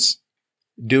Americans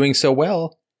doing so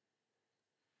well?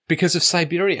 Because of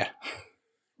Siberia,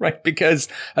 right? Because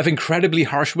of incredibly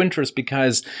harsh winters,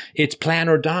 because it's plan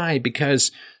or die,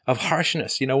 because of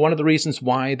harshness. You know, one of the reasons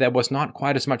why there was not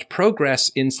quite as much progress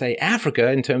in, say,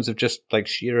 Africa in terms of just like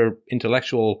sheer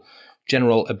intellectual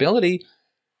general ability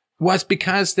was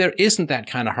because there isn't that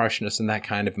kind of harshness in that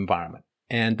kind of environment.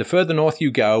 And the further north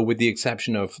you go, with the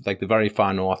exception of like the very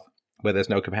far north where there's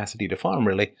no capacity to farm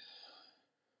really,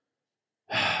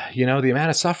 you know, the amount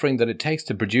of suffering that it takes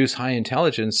to produce high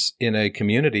intelligence in a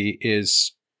community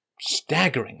is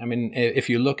staggering. I mean, if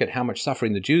you look at how much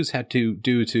suffering the Jews had to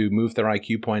do to move their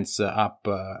IQ points up,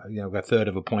 a third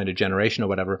of a point a generation or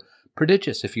whatever,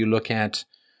 prodigious. If you look at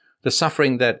the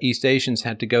suffering that East Asians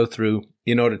had to go through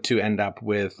in order to end up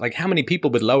with, like, how many people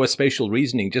with lower spatial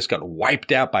reasoning just got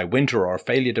wiped out by winter, or a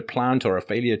failure to plant, or a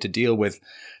failure to deal with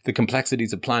the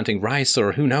complexities of planting rice,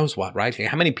 or who knows what, right? Like,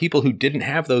 how many people who didn't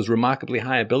have those remarkably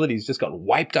high abilities just got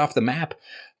wiped off the map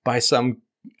by some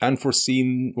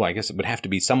unforeseen, well, I guess it would have to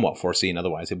be somewhat foreseen,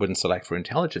 otherwise it wouldn't select for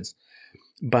intelligence.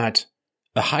 But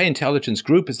a high intelligence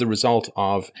group is the result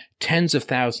of tens of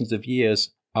thousands of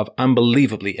years of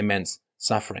unbelievably immense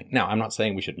suffering. Now, I'm not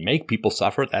saying we should make people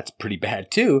suffer. That's pretty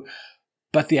bad too.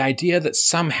 But the idea that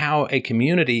somehow a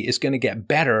community is going to get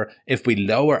better if we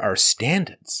lower our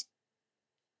standards,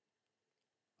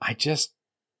 I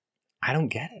don't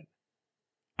get it.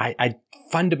 I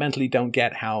fundamentally don't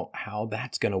get how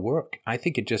that's going to work. I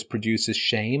think it just produces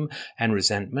shame and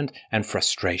resentment and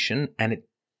frustration, and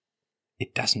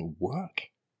it doesn't work.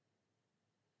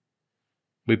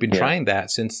 We've been trying that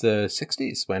since the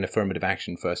 60s when affirmative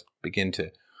action first began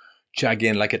to chug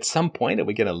in. Like, at some point, are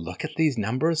we going to look at these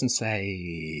numbers and say,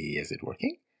 is it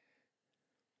working?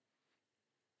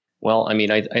 Well, I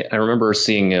mean, I remember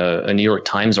seeing a New York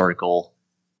Times article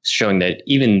showing that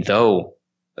even though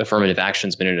affirmative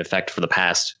action's been in effect for the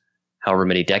past however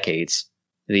many decades,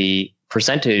 the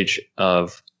percentage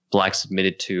of blacks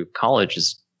admitted to college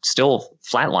is still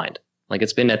flatlined. Like,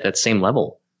 it's been at that same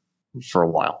level for a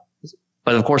while.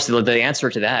 But of course, the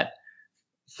answer to that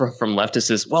from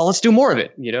leftists is, well, let's do more of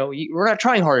it. You know, we're not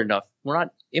trying hard enough. We're not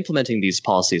implementing these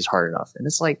policies hard enough. And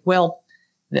it's like, well,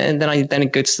 then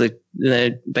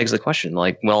it begs the question,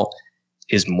 like, well,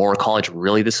 is more college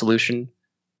really the solution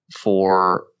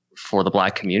for the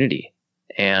black community?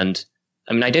 And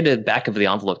I mean, I did a back of the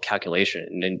envelope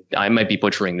calculation, and I might be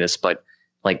butchering this, but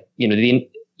like,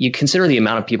 you consider the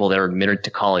amount of people that are admitted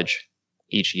to college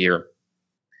each year.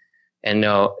 And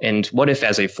what if,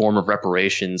 as a form of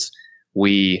reparations,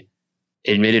 we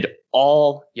admitted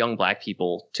all young Black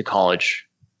people to college,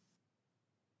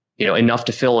 enough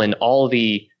to fill in all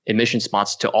the admission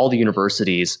spots to all the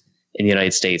universities in the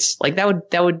United States? Like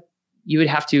you would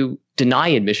have to deny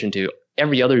admission to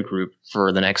every other group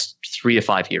for the next 3 to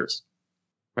 5 years.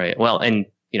 Right. Well, and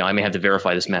I may have to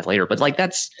verify this math later, but like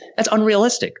that's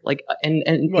unrealistic. Like,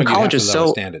 and college is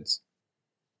so standards.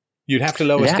 You'd have to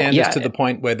lower standards to the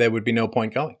point where there would be no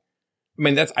point going. I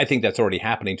mean, I think that's already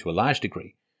happening to a large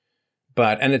degree.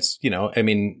 And it's,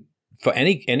 for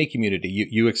any community,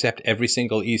 you accept every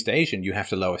single East Asian, you have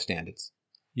to lower standards.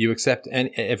 You accept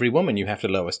every woman, you have to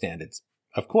lower standards.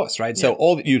 Of course, right? Yeah. So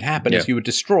all that would happen is you would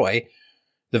destroy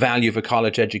the value of a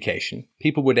college education.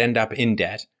 People would end up in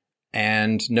debt,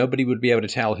 and nobody would be able to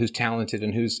tell who's talented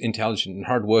and who's intelligent and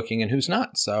hardworking and who's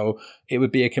not. So it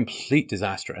would be a complete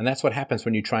disaster. And that's what happens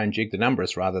when you try and jig the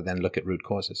numbers rather than look at root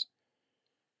causes.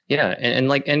 Yeah,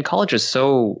 and college is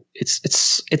so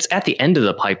it's at the end of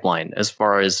the pipeline as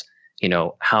far as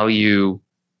how you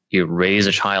raise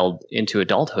a child into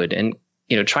adulthood, and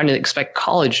trying to expect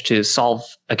college to solve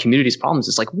a community's problems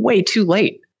is like way too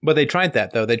late. But they tried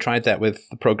that though. They tried that with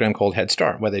the program called Head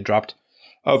Start, where they dropped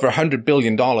over $100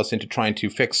 billion into trying to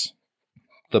fix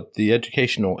the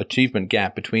educational achievement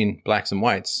gap between Blacks and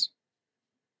whites.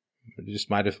 They just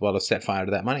might as well have set fire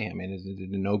to that money. I mean, it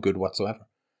did no good whatsoever.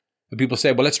 And people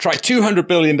say, well, let's try $200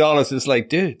 billion. It's like,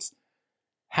 dudes,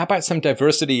 how about some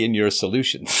diversity in your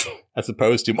solutions as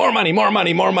opposed to more money, more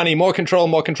money, more money, more control,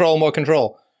 more control, more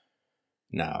control.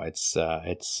 No, it's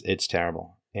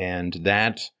terrible. And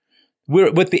that we're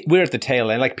at the tail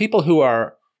end. Like, people who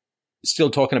are still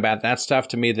talking about that stuff,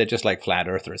 to me, they're just like flat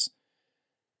earthers.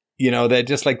 They're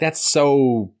just like, that's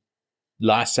so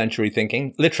last century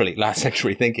thinking, literally last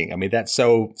century thinking. I mean, that's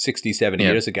so 60, 70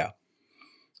 years ago.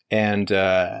 And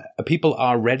people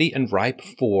are ready and ripe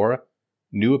for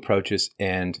new approaches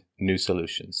and new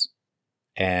solutions.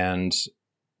 And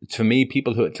to me,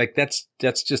 people who like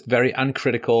that's just very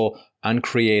uncritical,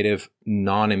 uncreative,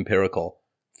 non-empirical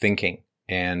thinking.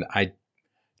 And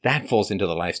that falls into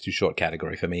the life's too short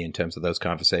category for me in terms of those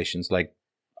conversations. Like,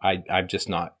 I'm just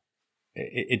not.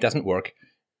 It doesn't work.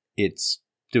 It's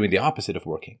doing the opposite of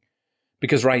working,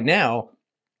 because right now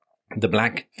the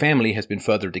Black family has been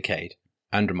further decayed,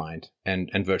 undermined, and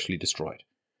virtually destroyed.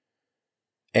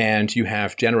 And you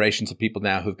have generations of people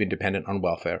now who've been dependent on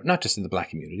welfare, not just in the Black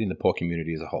community, in the poor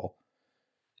community as a whole.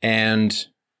 And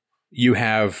you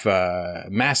have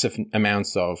massive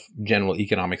amounts of general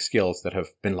economic skills that have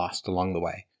been lost along the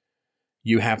way.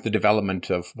 You have the development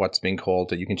of what's being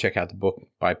called, you can check out the book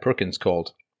by Perkins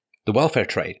called The Welfare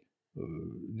Trade,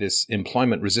 this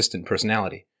employment-resistant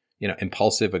personality.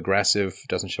 Impulsive, aggressive,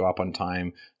 doesn't show up on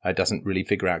time, doesn't really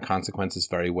figure out consequences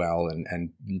very well, and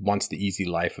wants the easy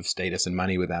life of status and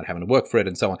money without having to work for it,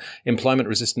 and so on.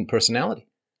 Employment-resistant personality.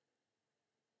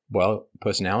 Well,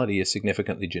 personality is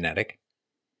significantly genetic.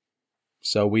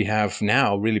 So we have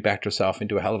now really backed ourselves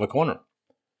into a hell of a corner.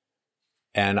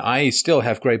 And I still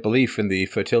have great belief in the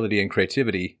fertility and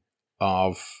creativity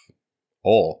of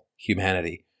all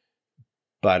humanity.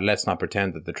 But let's not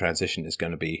pretend that the transition is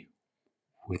going to be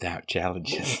without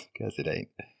challenges, because it ain't.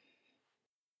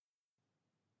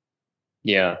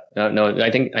 Yeah, no.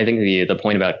 I think the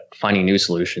point about finding new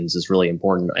solutions is really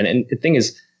important. And the thing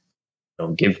is,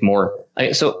 give more.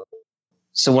 So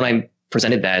when I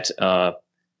presented that,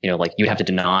 like, you have to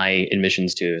deny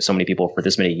admissions to so many people for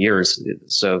this many years.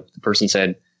 So the person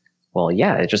said, well,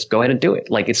 yeah, just go ahead and do it.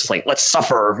 Like, it's like, let's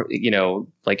suffer,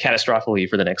 like catastrophically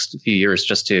for the next few years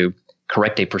just to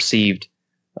correct a perceived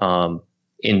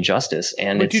injustice.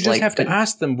 And but you just have to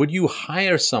ask them, would you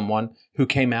hire someone who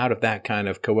came out of that kind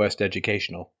of coerced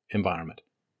educational environment?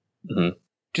 Mm-hmm.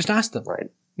 Just ask them. Right.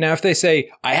 Now, if they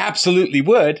say, I absolutely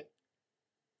would,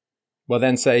 well,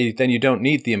 then you don't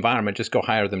need the environment. Just go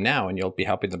hire them now and you'll be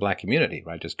helping the Black community,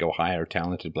 right? Just go hire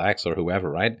talented Blacks or whoever,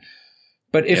 right?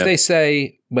 But if they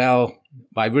say, well,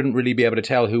 I wouldn't really be able to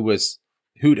tell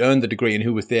who'd earned the degree and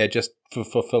who was there just for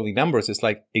fulfilling numbers, it's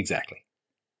like, exactly.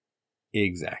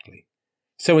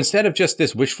 So instead of just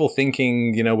this wishful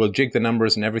thinking, we'll jig the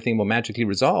numbers and everything will magically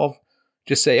resolve,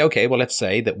 just say, okay, well, let's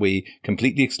say that we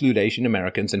completely exclude Asian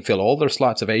Americans and fill all their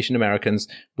slots of Asian Americans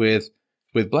with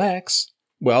Blacks.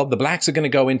 Well, the Blacks are going to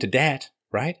go into debt,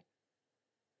 right?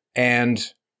 And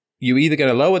you're either going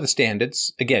to lower the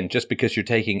standards, again, just because you're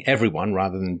taking everyone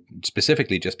rather than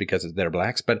specifically just because they're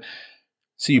Blacks. But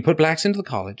so you put Blacks into the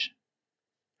college.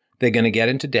 They're going to get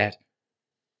into debt.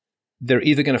 they're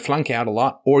either going to flunk out a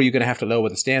lot or you're going to have to lower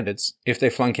the standards. If they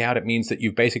flunk out, it means that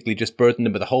you've basically just burdened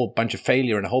them with a whole bunch of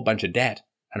failure and a whole bunch of debt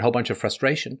and a whole bunch of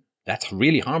frustration. That's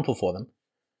really harmful for them.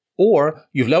 Or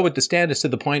you've lowered the standards to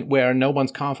the point where no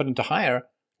one's confident to hire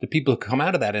the people who come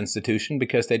out of that institution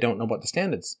because they don't know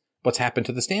what's happened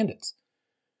to the standards.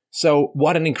 So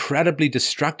what an incredibly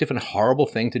destructive and horrible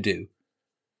thing to do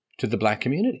to the Black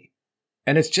community.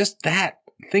 And it's just that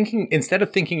instead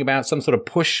of thinking about some sort of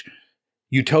push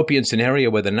utopian scenario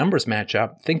where the numbers match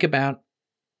up, think about,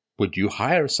 would you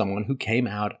hire someone who came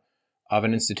out of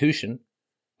an institution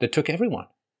that took everyone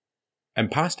and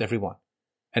passed everyone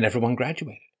and everyone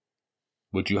graduated?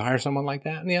 Would you hire someone like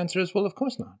that? And the answer is, well, of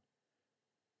course not.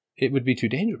 It would be too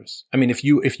dangerous. I mean, if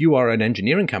you are an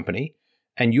engineering company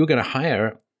and you're going to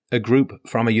hire a group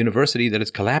from a university that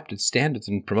has collapsed its standards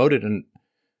and promoted, and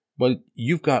well,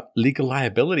 you've got legal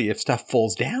liability if stuff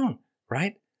falls down,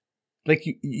 right? Like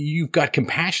you've got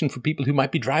compassion for people who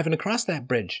might be driving across that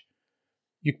bridge.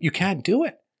 You can't do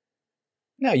it.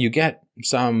 Now you get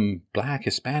some Black,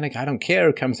 Hispanic, I don't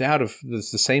care, comes out of the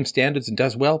same standards and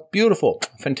does well. Beautiful,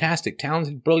 fantastic,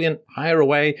 talented, brilliant, hire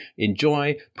away,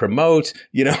 enjoy, promote,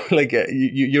 like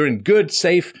you're in good,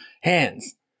 safe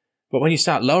hands. But when you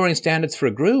start lowering standards for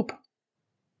a group,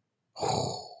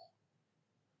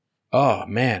 oh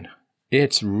man,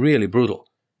 it's really brutal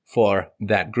for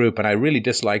that group. And I really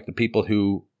dislike the people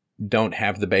who don't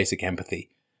have the basic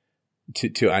empathy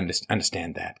to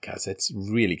understand that, because it's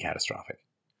really catastrophic.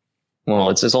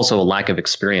 Well, it's also a lack of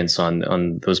experience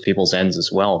on those people's ends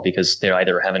as well, because they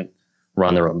either haven't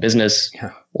run their own business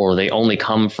or they only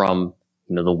come from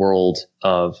the world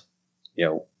of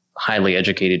highly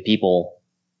educated people,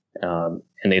 and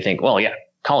they think, well, yeah,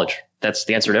 college, that's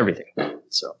the answer to everything.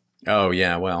 So oh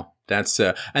yeah, well, that's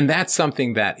and that's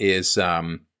something that is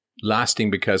lasting,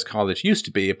 because college used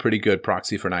to be a pretty good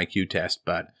proxy for an IQ test,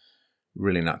 but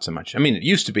really not so much. I mean, it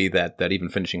used to be that even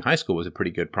finishing high school was a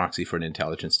pretty good proxy for an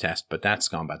intelligence test, but that's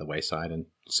gone by the wayside, and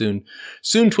soon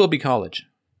 'twill be college.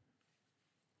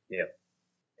 Yeah.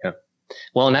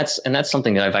 Well, and that's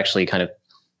something that I've actually kind of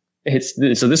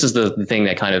so this is the thing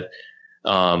that kind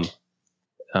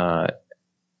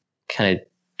of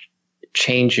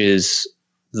changes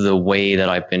the way that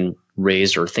I've been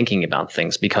raised or thinking about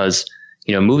things, because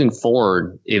moving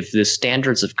forward, if the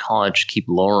standards of college keep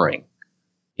lowering,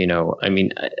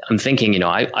 I'm thinking,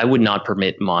 I would not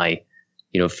permit my,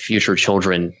 future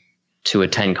children to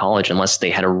attend college unless they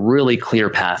had a really clear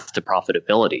path to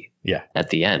profitability. Yeah. At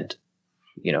the end,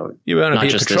 you want to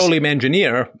be a petroleum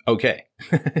engineer. Okay.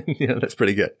 That's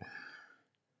pretty good.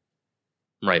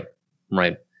 Right.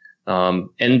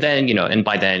 And then, and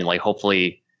by then, like,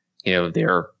 hopefully,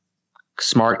 they're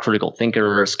smart, critical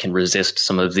thinkers, can resist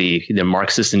some of the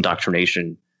Marxist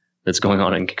indoctrination that's going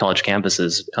on in college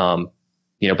campuses.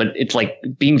 But it's like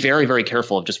being very, very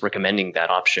careful of just recommending that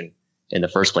option in the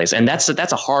first place. And that's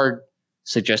a hard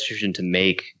suggestion to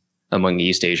make among the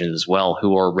East Asians as well,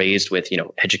 who are raised with,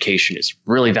 education is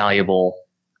really valuable.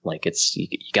 Like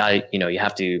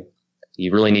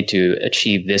you really need to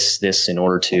achieve this in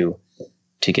order to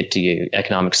get to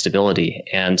economic stability,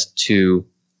 and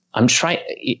I'm trying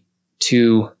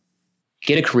to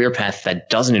get a career path that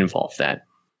doesn't involve that.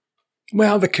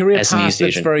 Well, the career path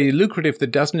that's very lucrative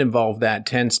that doesn't involve that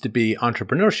tends to be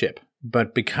entrepreneurship.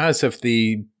 But because of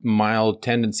the mild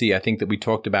tendency, I think, that we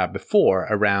talked about before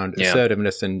around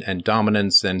assertiveness and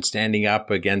dominance and standing up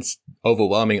against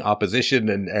overwhelming opposition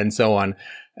and so on,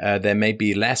 there may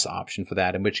be less option for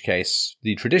that, in which case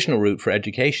the traditional route for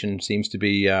education seems to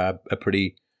be a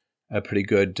pretty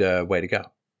good way to go.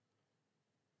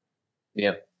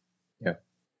 Yeah.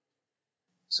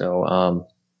 So,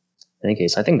 in any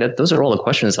case, I think that those are all the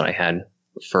questions that I had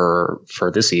for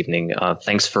this evening.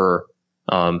 Thanks for,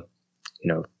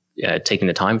 taking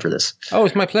the time for this. Oh,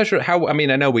 it's my pleasure. I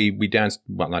know we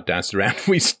not danced around.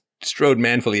 We strode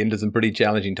manfully into some pretty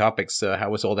challenging topics. How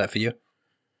was all that for you?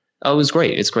 Oh, it was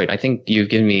great. It's great. I think you've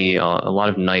given me a lot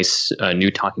of nice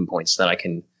new talking points that I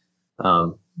can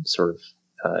sort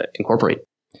of incorporate.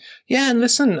 Yeah, and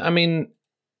listen, I mean,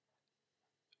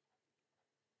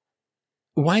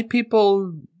 white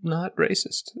people not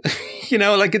racist.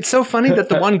 It's so funny that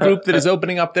the one group that is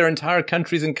opening up their entire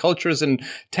countries and cultures and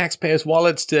taxpayers'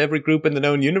 wallets to every group in the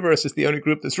known universe is the only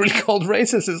group that's really called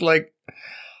racist. Is like,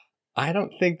 I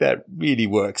don't think that really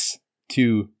works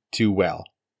too well.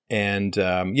 And,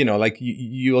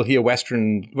 you'll hear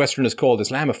Westerners called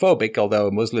Islamophobic, although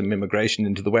Muslim immigration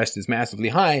into the West is massively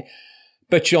high.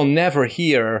 But you'll never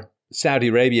hear Saudi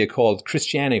Arabia called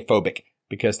Christianophobic,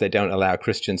 because they don't allow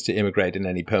Christians to immigrate in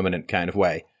any permanent kind of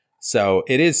way. So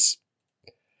it is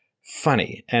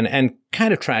funny and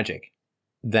kind of tragic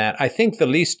that I think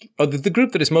the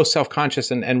group that is most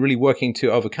self-conscious and really working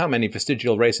to overcome any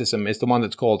vestigial racism is the one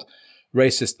that's called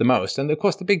Racist the Most. And of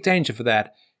course, the big danger for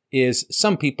that is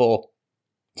some people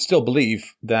still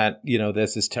believe that,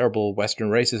 there's this terrible Western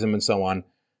racism and so on,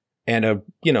 and are,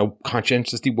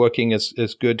 conscientiously working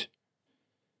as good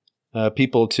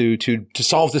people to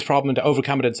solve this problem and to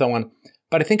overcome it and so on.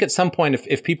 But I think at some point,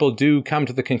 if people do come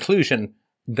to the conclusion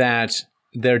that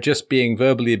they're just being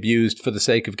verbally abused for the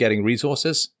sake of getting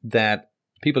resources, that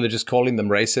people are just calling them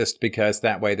racist because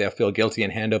that way they'll feel guilty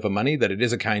and hand over money, that it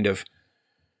is a kind of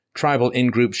tribal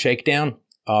in-group shakedown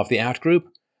of the out-group.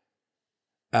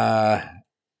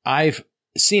 I've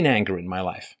seen anger in my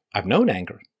life. I've known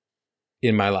anger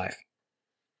in my life.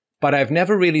 But I've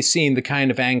never really seen the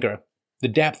kind of anger, the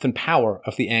depth and power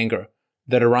of the anger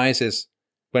that arises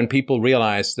when people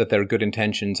realize that their good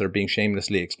intentions are being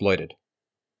shamelessly exploited.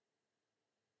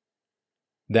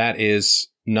 That is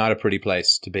not a pretty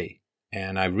place to be.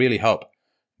 And I really hope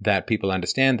that people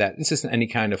understand that. This isn't any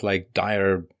kind of like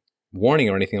dire warning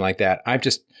or anything like that. I've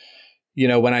just,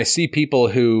 when I see people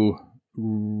who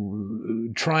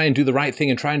try and do the right thing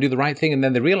and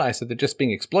then they realize that they're just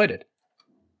being exploited.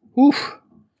 Oof.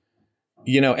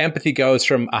 Empathy goes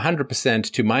from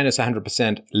 100% to minus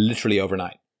 100% literally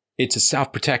overnight. It's a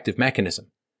self-protective mechanism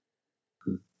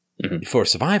for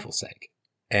survival's sake.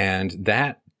 And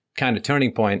that kind of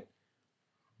turning point,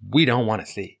 we don't want to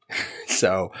see.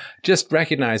 So just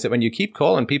recognize that when you keep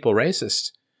calling people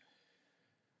racist,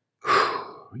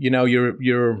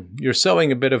 you're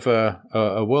sowing a bit of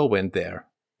a whirlwind there.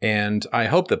 And I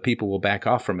hope that people will back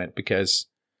off from it because,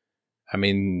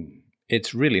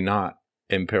 it's really not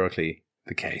empirically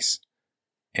the case.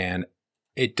 And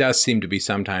it does seem to be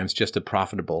sometimes just a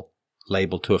profitable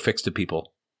label to affix to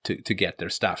people to get their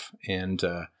stuff. And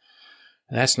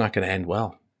that's not going to end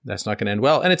well.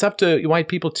 And it's up to white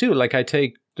people too. Like I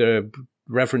take the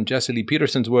Reverend Jesse Lee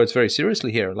Peterson's words very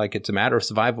seriously here. Like it's a matter of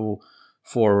survival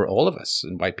for all of us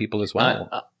and white people as well.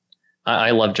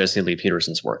 I love Jesse Lee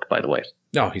Peterson's work, by the way.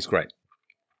 Oh, he's great.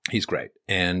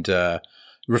 And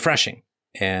refreshing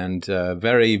and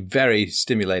very, very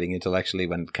stimulating intellectually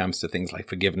when it comes to things like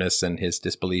forgiveness and his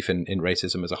disbelief in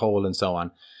racism as a whole and so on.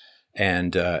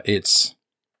 And he's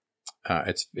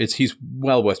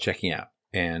well worth checking out.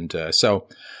 And so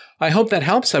I hope that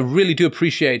helps. I really do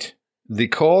appreciate the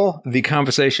call, the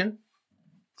conversation.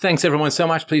 Thanks, everyone, so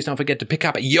much. Please don't forget to pick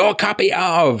up your copy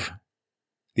of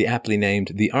the aptly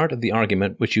named The Art of the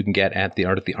Argument, which you can get at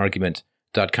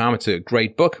theartoftheargument.com. It's a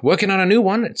great book. Working on a new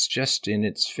one. It's just in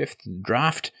its 5th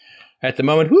draft at the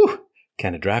moment. Whew,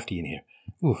 kind of drafty in here.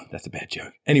 Ooh, that's a bad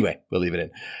joke. Anyway, we'll leave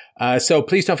it in. So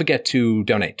please don't forget to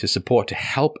donate, to support, to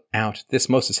help out this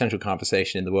most essential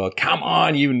conversation in the world. Come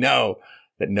on,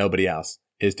 that nobody else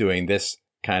is doing this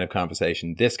kind of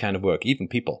conversation, this kind of work, even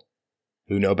people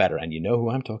who know better, and you know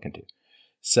who I'm talking to.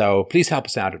 So please help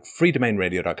us out at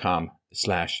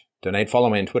freedomainradio.com/donate. Follow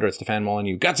me on Twitter at Stefan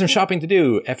Molyneux. Got some shopping to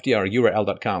do.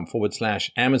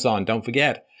 FDRURL.com/Amazon. Don't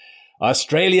forget.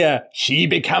 Australia, she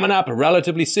be coming up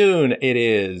relatively soon. It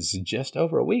is just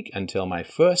over a week until my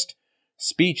first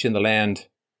speech in the land.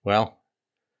 Well,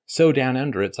 so down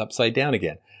under, it's upside down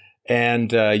again.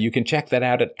 And you can check that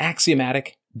out at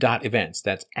axiomatic.events.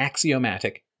 That's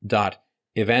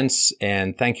axiomatic.events.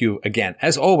 And thank you again,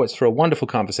 as always, for a wonderful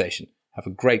conversation. Have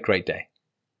a great, great day.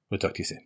 We'll talk to you soon.